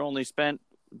 and you only spent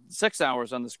 6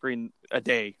 hours on the screen a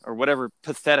day, or whatever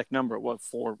pathetic number it was.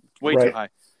 For way too Right. high.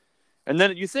 And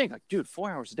then you think, like, dude,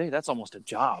 4 hours a day, that's almost a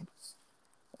job.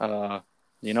 Uh,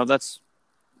 that's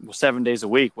 7 days a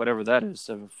week, whatever that is,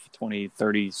 20,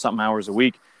 30 something hours a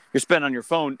week you're spending on your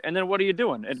phone. And then what are you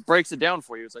doing? It breaks it down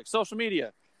for you. It's like social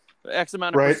media, X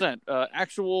amount of Right. percent,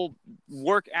 actual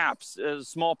work apps, a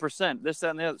small percent, this,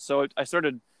 that, and the other. So I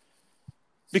started,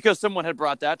 because someone had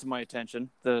brought that to my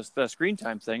attention, the screen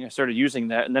time thing, I started using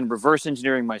that and then reverse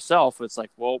engineering myself. It's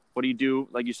like, well, what do you do?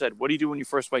 Like you said, what do you do when you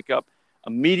first wake up?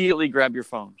 Immediately grab your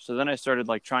phone. So then I started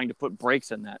like trying to put breaks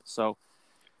in that. So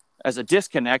as a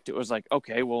disconnect, it was like,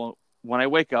 okay, well, when I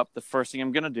wake up, the first thing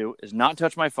I'm going to do is not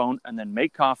touch my phone, and then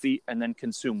make coffee, and then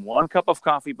consume 1 cup of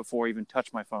coffee before I even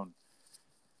touch my phone.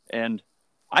 And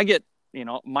I get,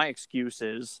 my excuse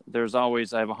is I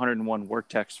have 101 work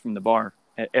texts from the bar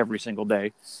every single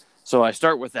day. So I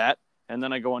start with that, and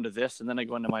then I go into this, and then I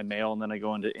go into my mail, and then I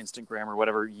go into Instagram or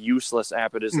whatever useless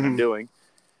app it is that I'm Mhm. doing.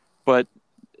 But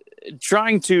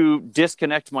trying to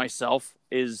disconnect myself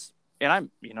is, and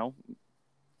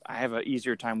I have an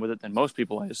easier time with it than most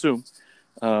people, I assume.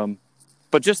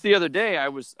 But just the other day, I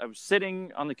was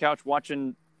sitting on the couch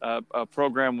watching a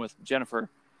program with Jennifer,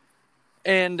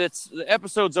 and the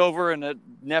episode's over, and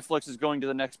Netflix is going to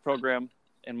the next program.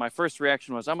 And my first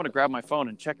reaction was, I'm going to grab my phone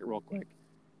and check it real quick.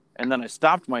 And then I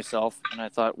stopped myself, and I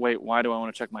thought, wait, why do I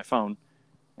want to check my phone?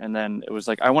 And then it was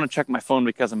like, I want to check my phone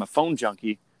because I'm a phone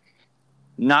junkie,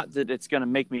 not that it's going to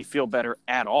make me feel better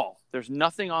at all. There's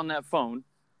nothing on that phone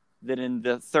that in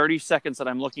the 30 seconds that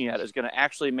I'm looking at is going to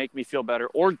actually make me feel better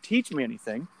or teach me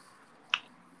anything.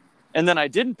 And then I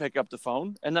didn't pick up the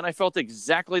phone, and then I felt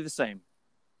exactly the same.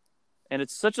 And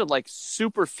it's such a like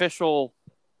superficial,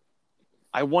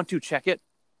 I want to check it,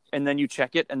 and then you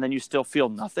check it, and then you still feel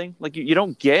nothing. Like you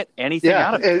don't get anything Yeah,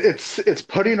 out of it. it's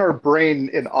putting our brain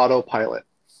in autopilot.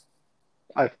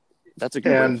 I That's a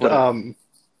good way to and put it.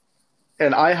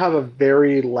 and I have a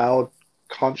very loud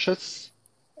conscience.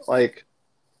 Like,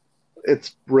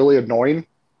 it's really annoying.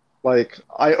 Like,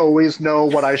 I always know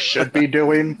what I should be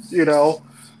doing,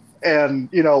 and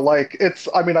like,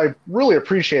 I mean, I really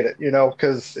appreciate it,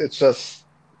 because it's just,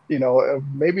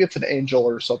 maybe it's an angel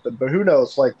or something, but who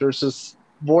knows? Like, there's this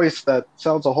voice that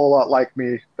sounds a whole lot like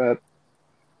me that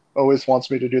always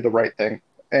wants me to do the right thing.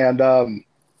 And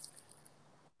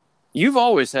You've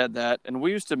always had that, and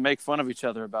we used to make fun of each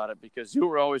other about it because you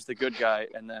were always the good guy,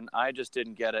 and then I just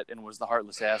didn't get it and was the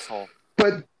heartless asshole.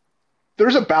 but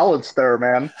there's a balance there,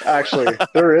 man. Actually,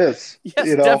 there is,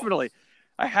 Yes, definitely.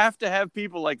 I have to have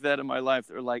people like that in my life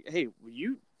that are like, hey,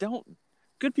 you don't,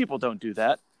 good people don't do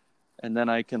that. And then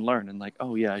I can learn and like,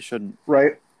 oh yeah,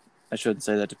 right? I shouldn't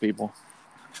say that to people.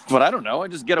 But I don't know. I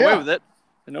just get away Yeah. with it,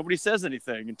 and nobody saes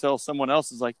anything until someone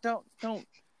else is like, No, no,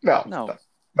 no,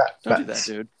 Matt, don't do Matt, that,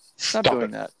 dude. Stop stop doing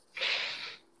it. that.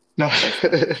 No, Thanks,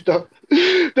 man. no,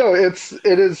 no.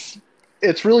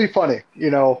 It's really funny,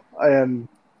 and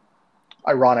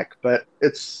ironic, but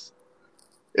it's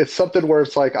something where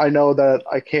it's like I know that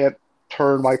I can't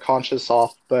turn my conscience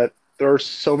off, but there are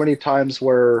so many times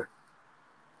where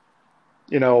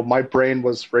my brain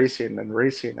was racing and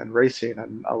racing and racing,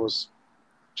 and I was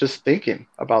just thinking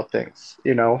about things,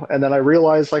 and then I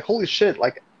realized, like, holy shit,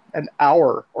 like an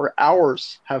hour or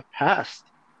hours have passed,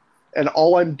 and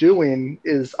all I'm doing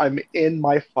is I'm in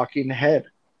my fucking head.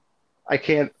 I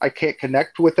can't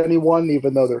connect with anyone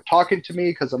even though they're talking to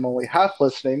me because I'm only half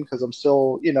listening because I'm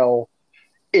still,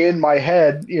 in my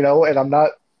head, and I'm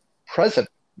not present,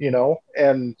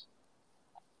 and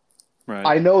Right.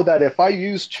 I know that if I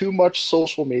use too much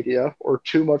social media or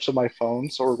too much of my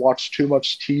phones or watch too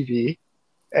much TV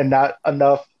and not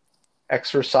enough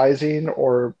exercising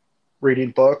or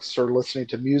reading books or listening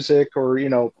to music or,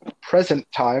 present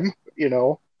time,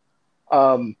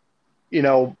 um, you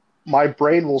know, my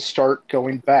brain will start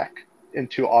going back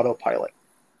into autopilot.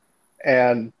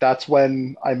 And that's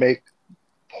when I make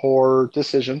poor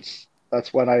decisions.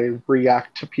 That's when I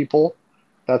react to people.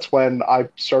 That's when I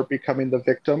start becoming the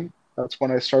victim. That's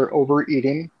when I start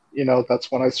overeating.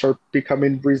 That's when I start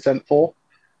becoming resentful.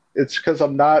 It's because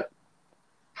I'm not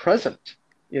present.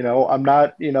 I'm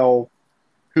not,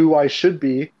 who I should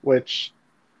be, which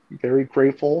I'm very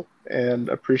grateful and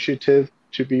appreciative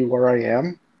to be where I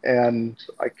am. And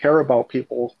I care about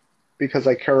people because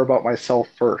I care about myself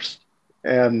first.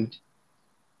 And,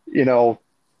 you know,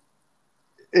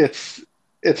 it's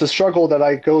it's a struggle that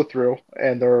I go through,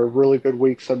 and there are really good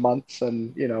weeks and months,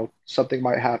 and something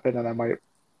might happen and I might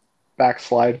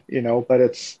backslide,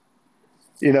 but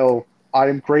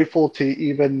I'm grateful to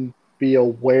even be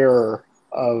aware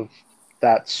of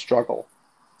that struggle,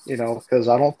 because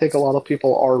I don't think a lot of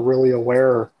people are really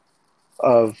aware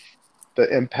of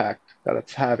the impact that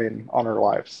it's having on our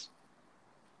lives.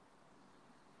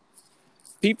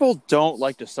 People don't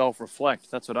like to self-reflect.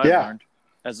 That's what I've Yeah. learned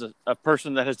as a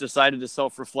person that has decided to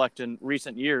self-reflect in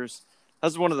recent years.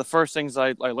 That's one of the first things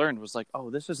I learned was like, oh,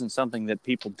 this isn't something that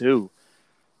people do.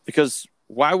 Because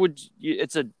why would you,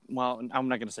 well, I'm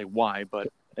not going to say why, but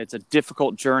it's a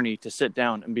difficult journey to sit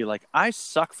down and be like, I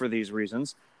suck for these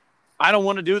reasons. I don't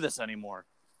want to do this anymore.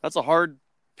 That's a hard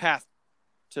path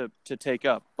to take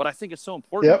up, but I think it's so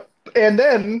important. Yep. And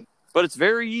then, but it's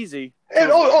very easy. And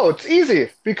it's easy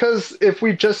because if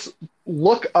we just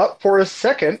look up for a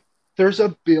second, there's a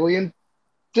billion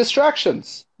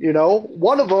distractions.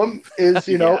 One of them is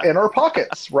Yeah. in our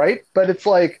pockets, right? But it's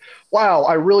like, wow,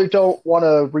 I really don't want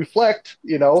to reflect,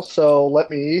 so let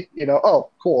me, oh,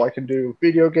 cool, I can do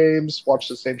video games, watch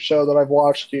the same show that I've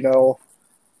watched,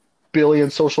 billion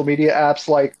social media apps.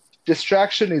 Like,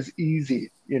 distraction is easy,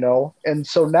 and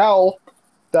so now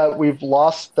that we've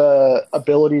lost the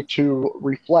ability to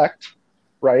reflect,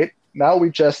 right? Now we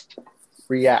just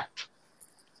react,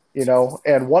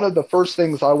 And one of the first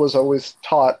things I was always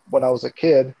taught when I was a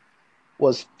kid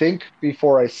was think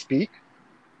before I speak.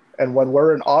 And when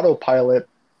we're in autopilot,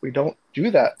 we don't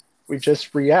do that. We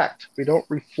just react. We don't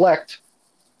reflect.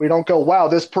 We don't go, wow,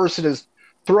 this person is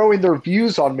throwing their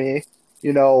views on me.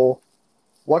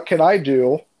 What can I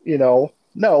do?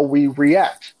 No, we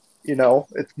react.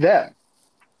 It's them.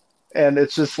 And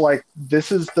it's just like,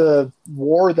 this is the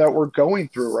war that we're going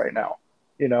through right now,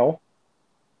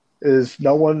 is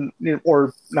no one,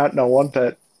 or not no one,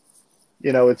 but,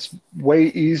 it's way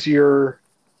easier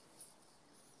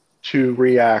to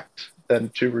react than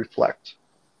to reflect.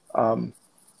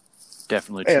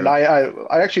 Definitely true. And I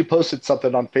actually posted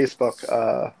something on Facebook,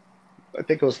 I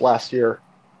think it was last year,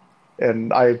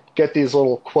 and I get these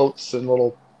little quotes and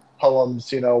little poems,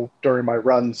 during my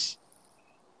runs.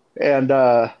 And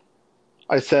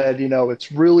I said,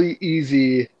 it's really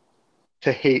easy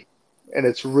to hate and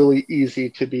it's really easy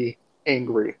to be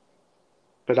angry,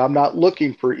 but I'm not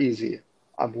looking for easy.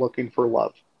 I'm looking for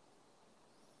love.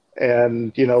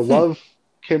 And, love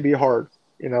can be hard.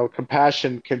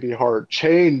 Compassion can be hard.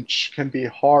 Change can be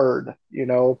hard,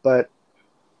 but,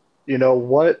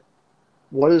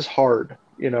 what is hard?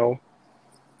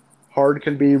 Hard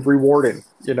can be rewarding,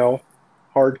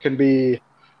 hard can be,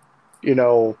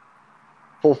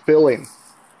 fulfilling.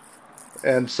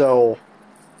 And so,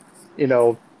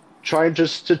 trying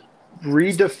just to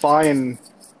redefine,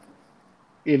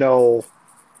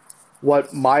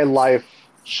 what my life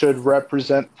should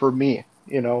represent for me.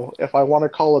 If I want to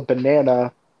call a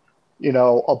banana,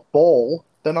 a bowl,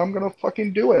 then I'm going to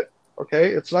fucking do it. Okay.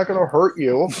 It's not going to hurt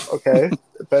you. Okay.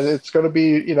 But it's going to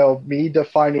be, me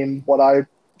defining what I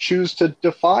choose to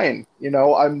define.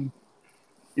 No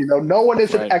one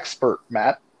is an expert,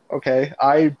 Matt. Okay.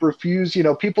 I refuse,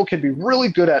 people can be really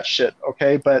good at shit.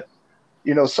 Okay. But,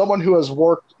 someone who has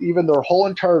worked even their whole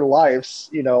entire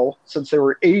lives, since they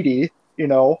were 80,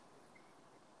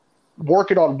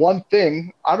 working on one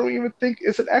thing, I don't even think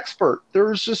is an expert.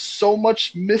 There's just so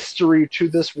much mystery to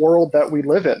this world that we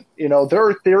live in. There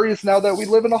are theories now that we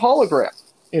live in a hologram,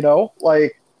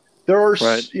 like there are,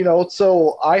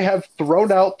 so I have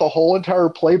thrown out the whole entire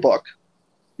playbook,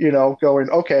 going,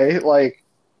 okay, like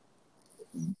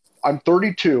I'm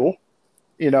 32,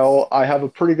 I have a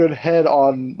pretty good head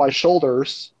on my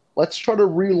shoulders. Let's try to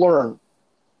relearn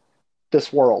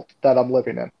this world that I'm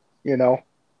living in,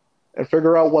 and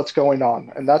figure out what's going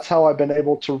on. And that's how I've been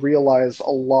able to realize a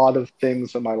lot of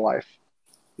things in my life,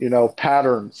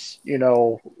 patterns,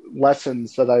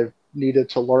 lessons that I've needed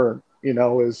to learn,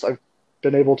 is I've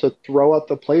been able to throw out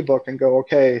the playbook and go,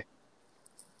 okay,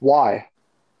 why?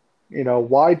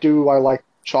 Why do I like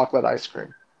chocolate ice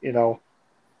cream?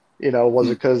 Was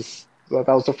it because that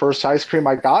was the first ice cream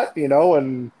I got,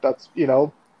 and that's,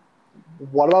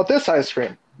 what about this ice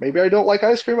cream? Maybe I don't like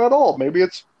ice cream at all. Maybe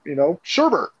it's,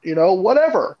 sherbet,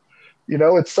 whatever,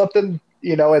 it's something,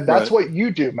 and that's what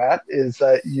you do, Matt, is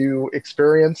that you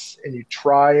experience and you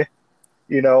try,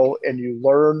 and you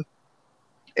learn.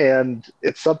 And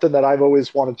it's something that I've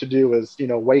always wanted to do is,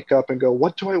 wake up and go,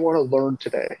 what do I want to learn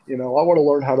today? I want to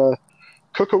learn how to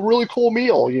cook a really cool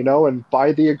meal, and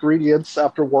buy the ingredients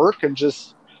after work and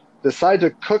just decide to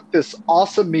cook this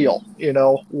awesome meal,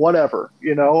 whatever,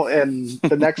 and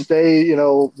the next day,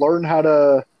 learn how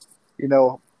to, you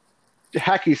know,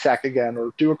 hacky sack again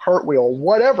or do a cartwheel,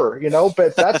 whatever,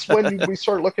 but that's when we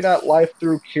start looking at life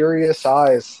through curious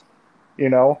eyes,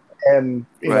 and,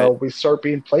 Right. we start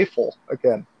being playful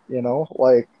again,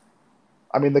 like,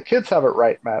 I mean, the kids have it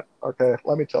right, Matt. Okay,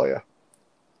 let me tell you.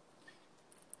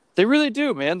 They really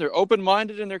do, man. They're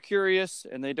open-minded and they're curious,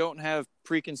 and they don't have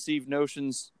preconceived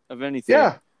notions of anything.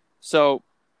 Yeah. So,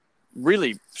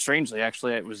 really, strangely,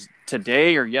 actually, it was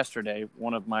today or yesterday.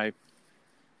 One of my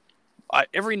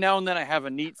every now and then I have a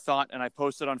neat thought, and I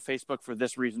post it on Facebook for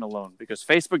this reason alone, because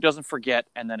Facebook doesn't forget,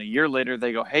 and then a year later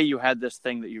they go, "Hey, you had this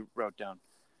thing that you wrote down,"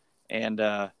 and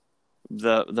the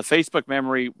Facebook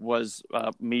memory was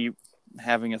me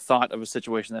having a thought of a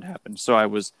situation that happened. So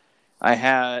I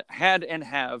had and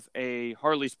have a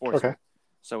Harley Okay. Sportsman.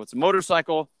 So it's a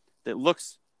motorcycle that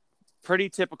looks pretty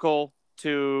typical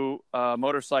to a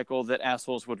motorcycle that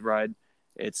assholes would ride.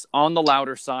 It's on the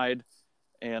louder side,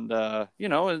 and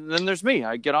and then there's me.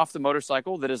 I get off the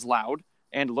motorcycle that is loud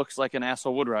and looks like an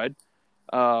asshole would ride.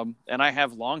 And I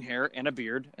have long hair and a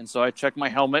beard, and so I check my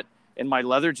helmet and my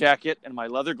leather jacket and my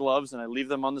leather gloves, and I leave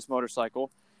them on this motorcycle.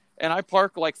 And I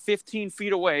park like 15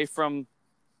 feet away from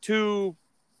two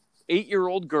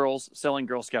 8-year-old girls selling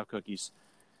Girl Scout cookies.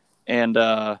 And,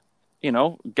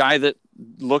 guy that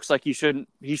looks like he should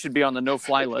be on the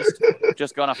no-fly list,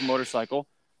 just got off a motorcycle.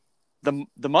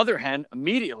 The mother hen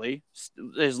immediately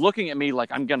is looking at me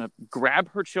like I'm going to grab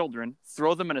her children,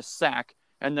 throw them in a sack,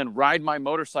 and then ride my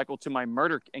motorcycle to my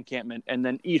murder encampment and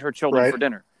then eat her children Right. for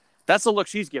dinner. That's the look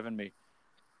she's giving me.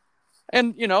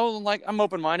 And, like, I'm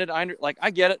open-minded.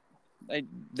 I get it.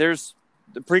 There's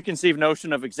the preconceived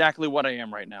notion of exactly what I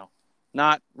am right now.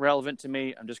 Not relevant to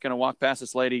me. I'm just going to walk past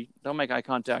this lady. Don't make eye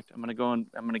contact. I'm going to go and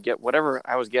I'm going to get whatever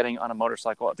I was getting on a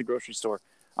motorcycle at the grocery store.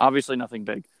 Obviously nothing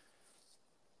big.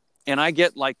 And I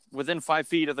get like within 5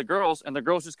 feet of the girls, and the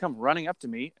girls just come running up to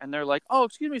me, and they're like, "Oh,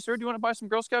 excuse me, sir. Do you want to buy some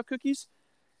Girl Scout cookies?"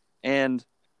 And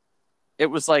it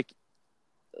was like,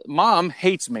 Mom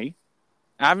hates me.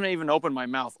 I haven't even opened my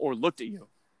mouth or looked at you.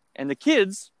 And the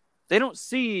kids, they don't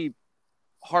see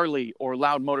Harley or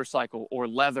loud motorcycle or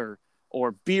leather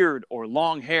or beard or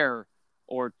long hair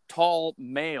or tall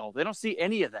male. They don't see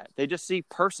any of that. They just see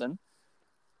person,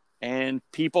 and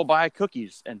people buy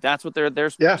cookies, and that's what they're there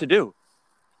Yeah. to do.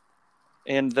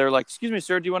 And they're like, "Excuse me,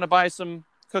 sir, do you want to buy some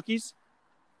cookies?"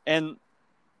 And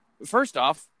first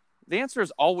off, the answer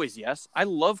is always yes. I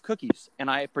love cookies, and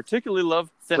I particularly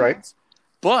love Thin Right. Mints.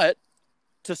 But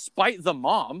to spite the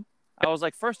mom, I was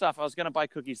like, first off, I was going to buy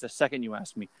cookies the second you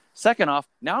asked me. Second off,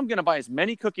 now I'm going to buy as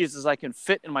many cookies as I can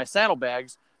fit in my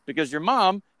saddlebags, because your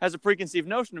mom has a preconceived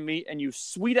notion of me, and you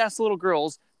sweet-ass little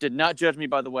girls did not judge me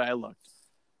by the way I looked.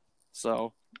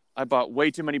 So I bought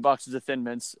way too many boxes of Thin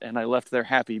Mints, and I left there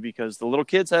happy because the little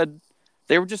kids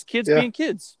they were just kids Yeah. being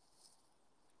kids.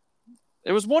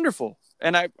 It was wonderful.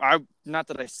 And I not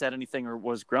that I said anything or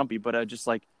was grumpy, but I just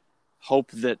like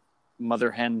hope that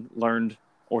Mother Hen learned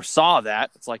or saw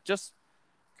that. It's like, just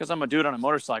because I'm a dude on a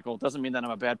motorcycle doesn't mean that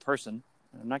I'm a bad person.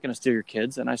 I'm not going to steal your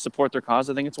kids, and I support their cause.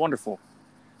 I think it's wonderful.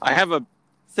 I have a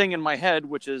thing in my head,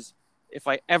 which is if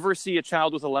I ever see a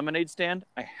child with a lemonade stand,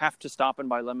 I have to stop and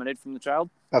buy lemonade from the child,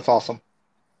 That's awesome.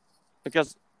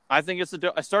 because I think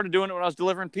I started doing it when I was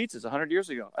delivering pizzas 100 years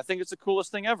ago. I think it's the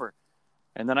coolest thing ever.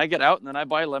 And then I get out and then I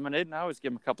buy lemonade, and I always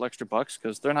give them a couple extra bucks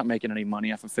because they're not making any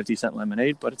money off of 50-cent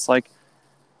lemonade. But it's like,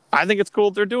 I think it's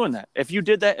cool they're doing that. If you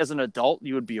did that as an adult,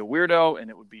 you would be a weirdo and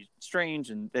it would be strange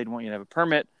and they'd want you to have a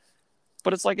permit.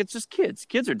 But it's like, it's just kids.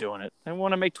 Kids are doing it. They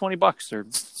want to make 20 bucks, or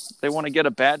they want to get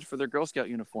a badge for their Girl Scout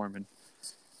uniform. And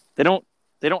they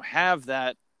don't have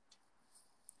that.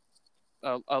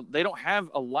 They don't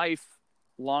have a life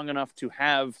long enough to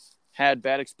have had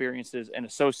bad experiences and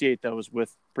associate those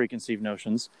with preconceived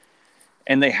notions.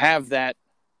 And they have that,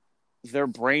 their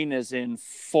brain is in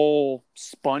full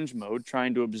sponge mode,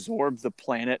 trying to absorb the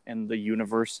planet and the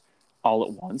universe all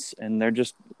at once. And they're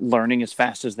just learning as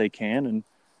fast as they can. And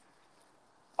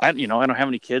I don't have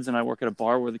any kids, and I work at a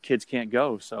bar where the kids can't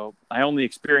go. So I only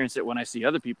experience it when I see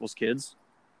other people's kids.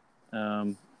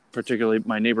 Particularly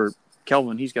my neighbor,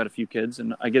 Kelvin, he's got a few kids,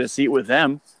 and I get to see it with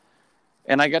them.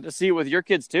 And I got to see it with your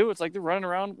kids too. It's like they're running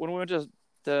around when we went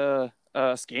to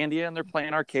Scandia, and they're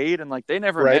playing arcade, and like they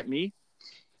never Right. met me.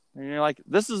 And you're like,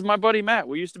 "This is my buddy Matt.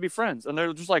 We used to be friends." And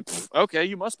they're just like, "Okay,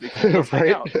 you must be cool. Let's hang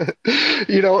Right. out."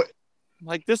 You know,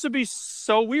 Like, this would be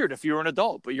so weird if you were an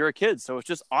adult, but you're a kid, so it's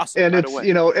just awesome and right it's, away.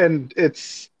 and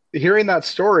it's hearing that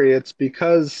story, it's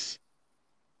because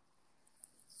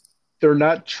they're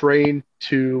not trained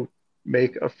to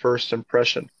make a first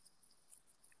impression.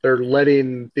 They're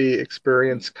letting the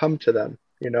experience come to them,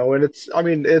 and I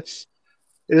mean, it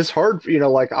is hard,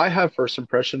 like I have first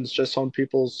impressions just on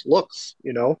people's looks,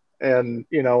 and,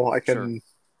 I Sure. can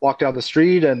walk down the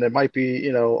street and it might be,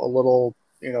 a little,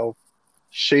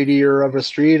 shadier of a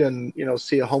street and,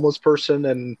 see a homeless person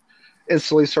and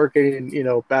instantly start getting,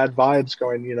 bad vibes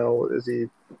going, is he,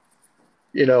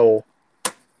 you know,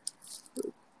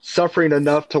 suffering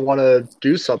enough to want to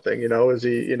do something, is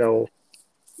he,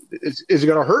 is he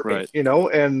going to hurt me, Right.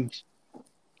 and,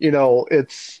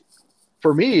 it's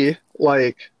for me,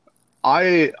 like,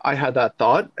 I had that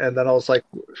thought, and then I was like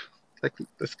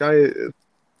this guy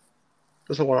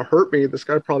doesn't want to hurt me. This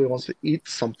guy probably wants to eat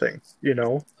something,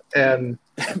 and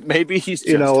Maybe he's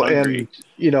you just know, and hungry.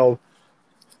 you know,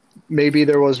 maybe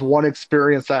there was one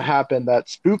experience that happened that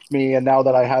spooked me, and now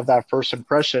that I have that first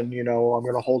impression, I'm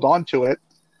going to hold on to it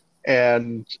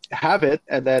and have it,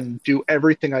 and then do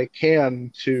everything I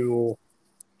can to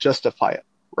justify it,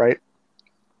 right?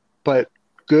 But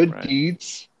good Right.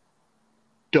 deeds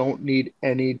don't need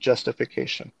any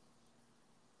justification.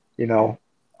 You know,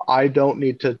 I don't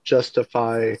need to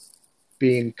justify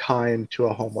being kind to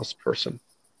a homeless person.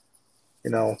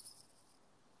 You know,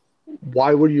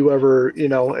 why would you ever,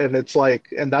 and it's like,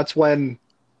 and that's when,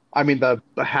 I mean, the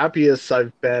happiest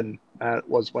I've been at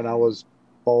was when I was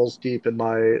balls deep in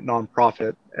my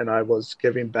nonprofit and I was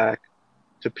giving back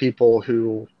to people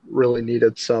who really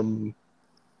needed some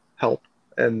help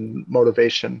and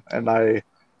motivation. And I,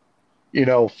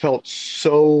 felt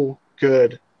so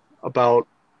good about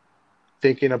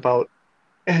thinking about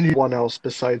anyone else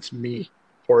besides me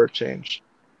for a change.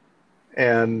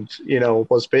 And,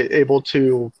 was able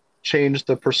to change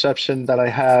the perception that I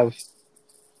have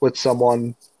with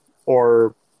someone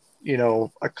or,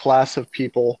 a class of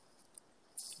people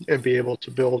and be able to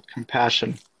build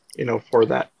compassion, for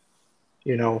that,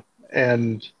 you know,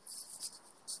 and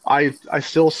I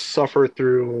still suffer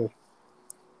through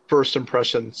first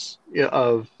impressions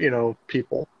of,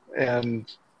 people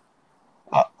and,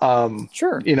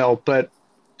 Sure. but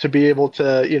to be able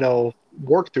to,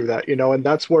 work through that, and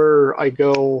that's where I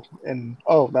go and,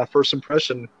 oh, that first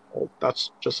impression, well,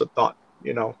 that's just a thought,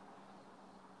 and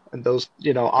those,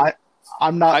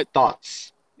 I'm not I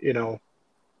thoughts,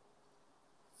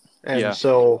 and Yeah.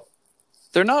 so,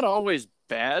 They're not always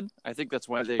bad. I think that's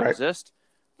why they right, exist.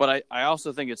 But I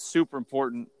also think it's super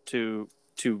important to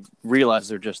realize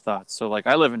they're just thoughts. So like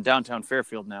I live in downtown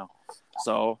Fairfield now.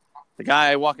 So the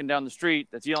guy walking down the street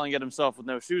that's yelling at himself with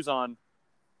no shoes on,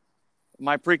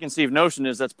 my preconceived notion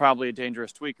is that's probably a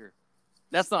dangerous tweaker.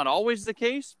 That's not always the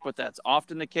case, but that's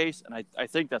often the case. And I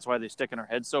think that's why they stick in our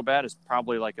heads so bad is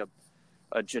probably like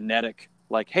a genetic,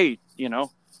 like, hey,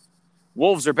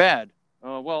 wolves are bad.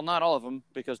 Well, not all of them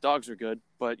because dogs are good,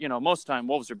 but most of the time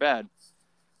wolves are bad.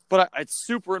 But it's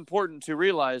super important to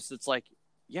realize it's like,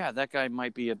 yeah, that guy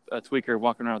might be a tweaker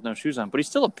walking around with no shoes on, but he's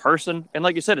still a person. And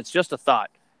like you said, it's just a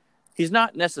thought. He's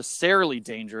not necessarily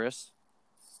dangerous.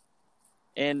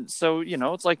 And so,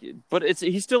 it's like, but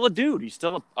he's still a dude. He's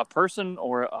still a person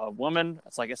or a woman.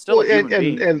 It's like, it's still well, a human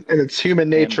being. and it's human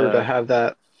And nature to have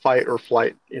that fight or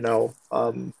flight,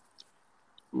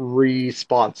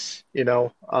 response,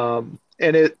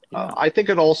 and yeah, I think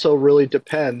it also really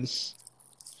depends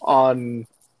on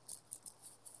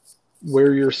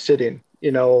where you're sitting,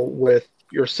 with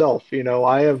yourself.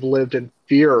 I have lived in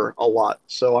fear a lot,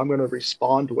 so I'm going to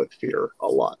respond with fear a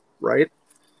lot, right?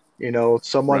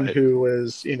 Someone right. who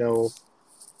is,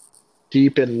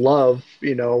 deep in love,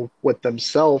 with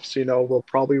themselves, will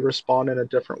probably respond in a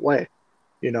different way,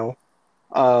 you know.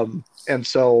 And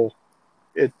so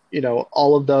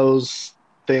all of those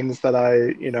things that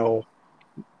I,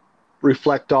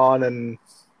 reflect on and,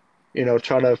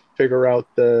 try to figure out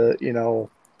the,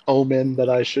 omen that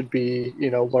I should be,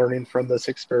 learning from this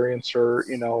experience or,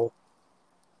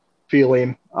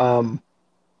 feeling,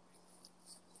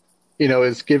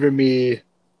 is giving me,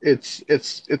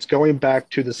 it's going back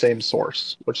to the same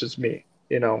source, which is me.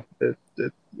 It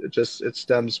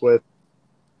stems with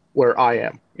where I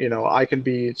am. I can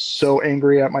be so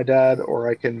angry at my dad, or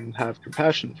I can have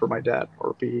compassion for my dad,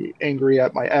 or be angry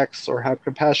at my ex, or have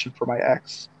compassion for my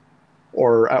ex,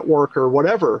 or at work, or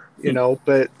whatever,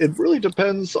 But it really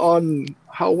depends on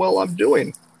how well I'm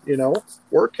doing.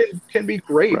 Work can be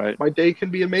great, Right. my day can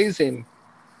be amazing,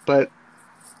 but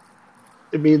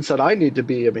it means that I need to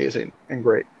be amazing and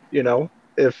great.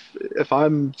 If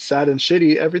I'm sad and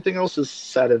shitty, everything else is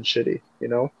sad and shitty.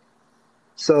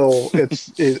 So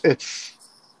it's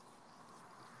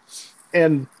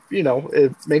and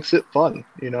it makes it fun.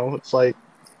 It's like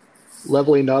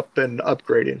leveling up and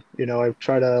upgrading. I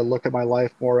try to look at my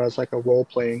life more as like a role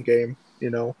playing game,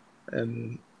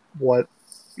 and what,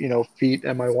 feat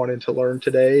am I wanting to learn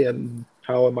today and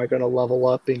how am I going to level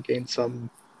up and gain some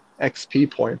XP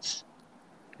points,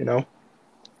 you know?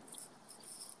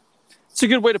 It's a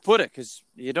good way to put it because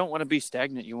you don't want to be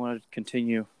stagnant. You want to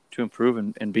continue to improve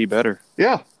and be better.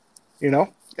 Yeah,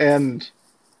 and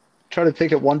try to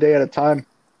take it one day at a time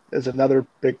is another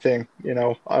big thing.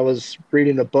 I was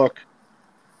reading a book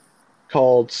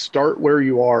called Start Where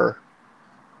You Are,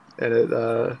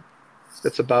 and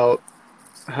it's about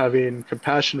having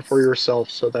compassion for yourself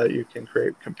so that you can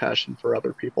create compassion for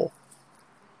other people.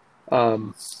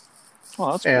 Um,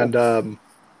 Oh, that's cool. and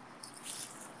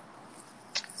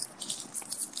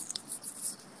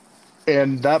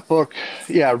and that book,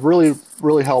 yeah, really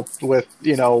really helped with,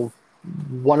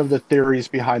 one of the theories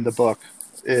behind the book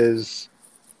is,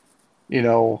 you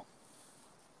know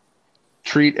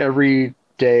treat every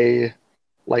day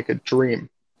like a dream.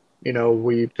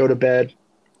 We go to bed,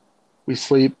 we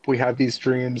sleep, we have these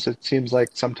dreams. It seems like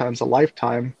sometimes a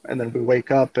lifetime, and then we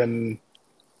wake up and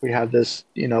we have this,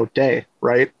 day,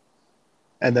 right?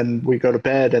 And then we go to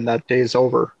bed and that day's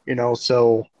over.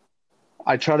 So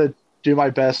I try to do my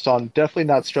best on definitely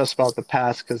not stress about the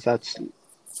past because that's,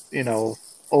 you know,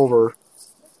 over,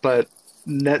 but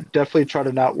definitely try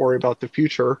to not worry about the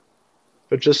future,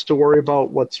 but just to worry about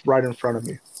what's right in front of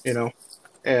me,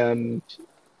 and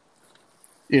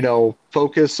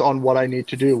focus on what I need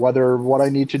to do, whether what I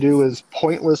need to do is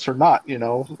pointless or not.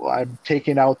 I'm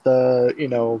taking out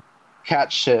the,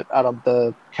 cat shit out of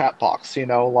the cat box,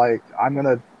 like I'm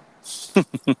going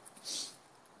to,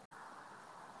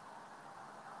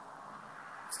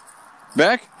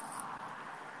 Back?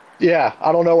 yeah,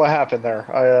 I don't know what happened there.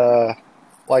 I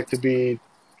like to be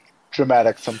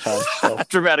dramatic sometimes, so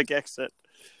Dramatic exit.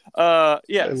 Yeah.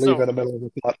 and leave So in the middle of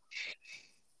the thought.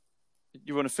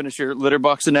 you want to finish your litter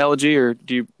box analogy, or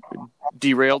do you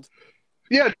derailed?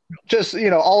 Yeah, just,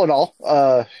 all in all,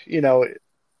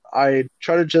 I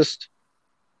try to just,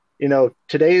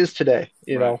 today is today,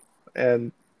 Right.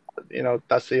 and,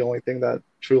 that's the only thing that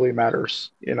truly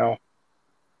matters.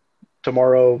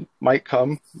 Tomorrow might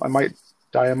come. I might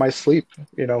die in my sleep.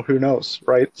 Who knows,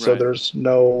 right? So Right. there's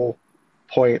no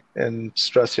point in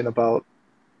stressing about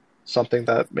something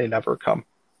that may never come.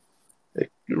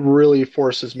 It really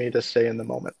forces me to stay in the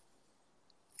moment.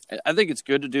 I think it's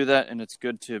good to do that, and it's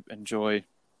good to enjoy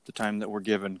the time that we're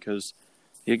given because,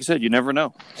 like I said, you never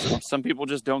know. Some people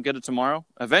just don't get it tomorrow.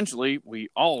 Eventually, we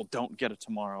all don't get it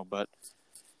tomorrow, but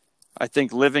I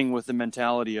think living with the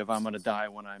mentality of I'm going to die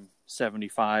when I'm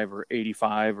 75 or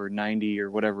 85 or 90 or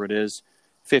whatever it is,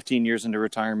 15 years into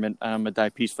retirement, I'm going to die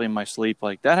peacefully in my sleep.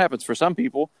 Like that happens for some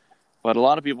people, but a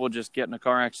lot of people just get in a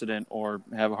car accident or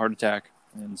have a heart attack.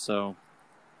 And so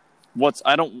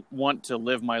I don't want to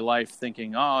live my life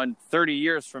thinking, oh, in 30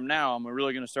 years from now, I'm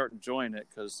really going to start enjoying it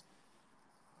because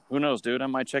who knows, dude? I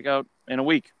might check out in a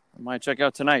week. I might check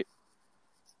out tonight.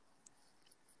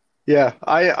 Yeah,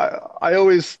 I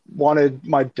always wanted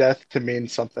my death to mean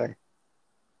something.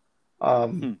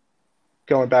 Hmm.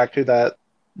 Going back to that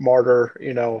martyr,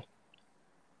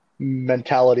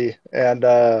 mentality, and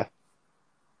I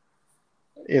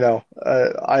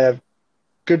have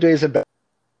good days and bad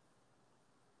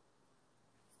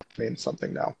means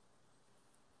something now.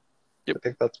 Yep. I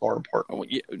think that's more important.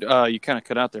 Oh, you kind of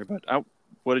cut out there, but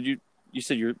what did you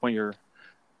said you're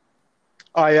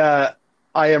I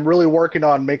I am really working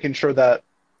on making sure that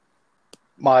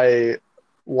my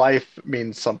life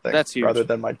means something that's rather huge.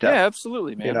 than my death. Yeah,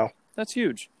 absolutely, You man. know, That's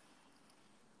huge.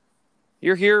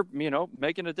 You're here,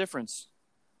 making a difference.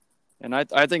 And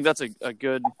I think that's a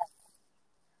good,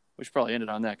 we should probably end it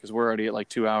on that because we're already at like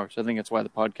 2 hours. I think that's why the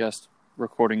podcast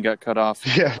recording got cut off.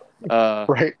 yeah,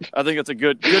 right. I think it's a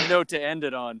good note to end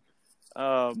it on.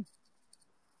 Um,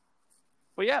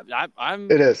 but yeah, I'm,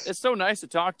 It is. it's so nice to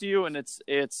talk to you, and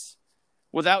it's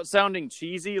without sounding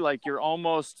cheesy, like your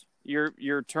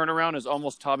turnaround is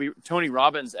almost Tony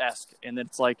Robbins-esque. And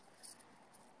it's like,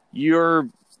 your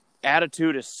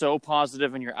attitude is so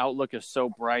positive and your outlook is so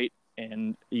bright.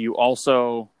 And you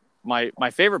also, my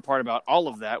favorite part about all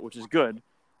of that, which is good,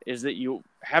 is that you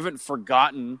haven't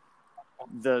forgotten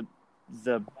the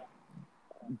the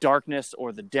darkness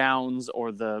or the downs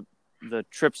or the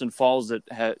trips and falls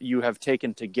that you have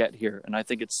taken to get here. And I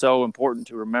think it's so important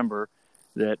to remember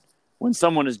that when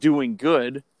someone is doing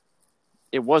good,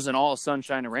 it wasn't all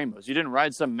sunshine and rainbows. You didn't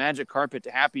ride some magic carpet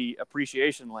to happy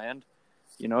appreciation land.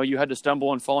 You had to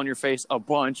stumble and fall on your face a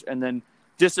bunch and then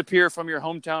disappear from your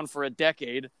hometown for a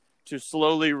decade to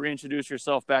slowly reintroduce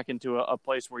yourself back into a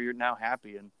place where you're now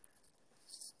happy. And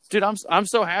Dude, I'm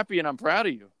so happy and I'm proud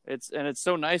of you. It's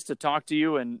so nice to talk to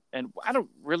you, and I don't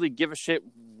really give a shit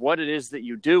what it is that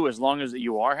you do as long as that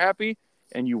you are happy,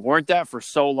 and you weren't that for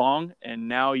so long, and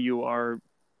now you are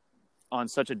on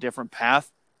such a different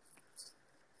path.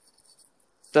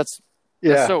 That's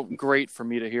so great for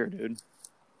me to hear, dude.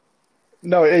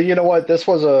 No, you know what? This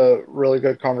was a really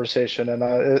good conversation, and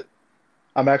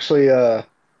I'm actually I'm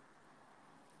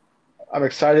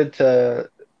excited to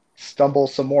stumble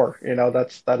some more.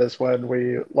 That is when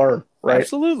we learn, right?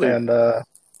 Absolutely. And I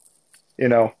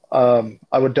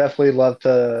would definitely love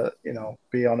to,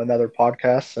 be on another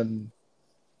podcast, and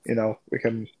we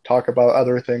can talk about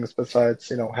other things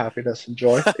besides, happiness and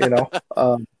joy.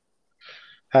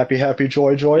 Happy, happy,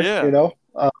 joy, joy. Yeah,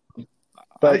 I'm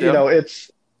But down.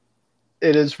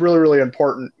 it is really, really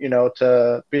important,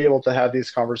 to be able to have these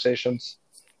conversations,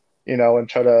 and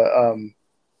try to,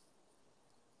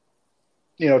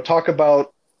 talk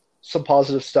about some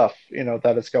positive stuff,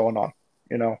 that is going on.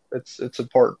 It's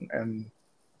important, and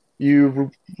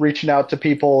reaching out to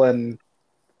people and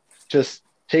just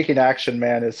taking action,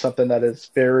 man, is something that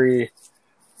is very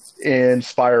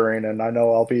inspiring. And I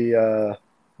know I'll be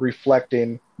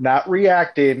reflecting, not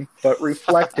reacting, but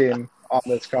reflecting on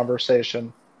this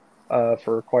conversation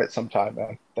for quite some time,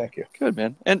 man. Thank you. Good,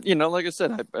 man. And like I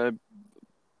said,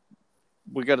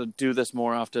 we got to do this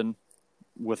more often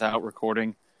without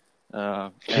recording.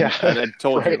 And Yeah, I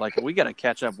told you, right. like, we got to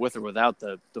catch up with or without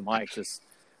the mics.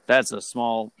 That's a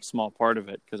small part of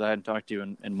it, because I hadn't talked to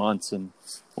you in months, and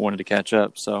I wanted to catch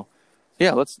up. So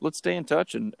yeah, let's stay in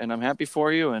touch, and I'm happy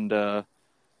for you. And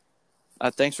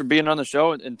thanks for being on the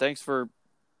show, and thanks for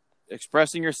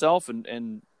expressing yourself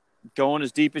and going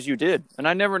as deep as you did. And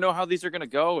I never know how these are going to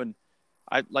go. And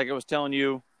like I was telling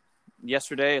you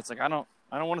yesterday, it's like, I don't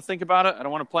want to think about it. I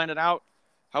don't want to plan it out.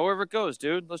 However it goes,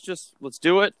 dude, let's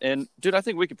do it. And dude, I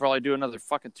think we could probably do another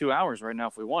fucking 2 hours right now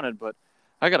if we wanted, but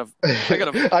I gotta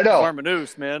I know. farm a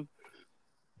noose, man.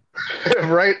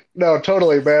 Right? No,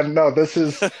 totally, man. No, this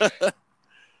is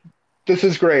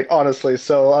great, honestly.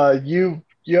 So you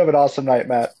have an awesome night,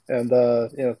 Matt, and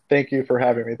thank you for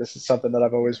having me. This is something that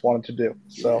I've always wanted to do.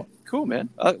 So Cool, man.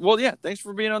 Well, yeah, thanks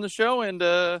for being on the show, and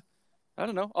I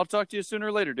don't know, I'll talk to you sooner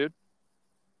or later, dude.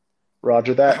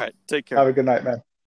 Roger All that. right, take care. Have a good night, man.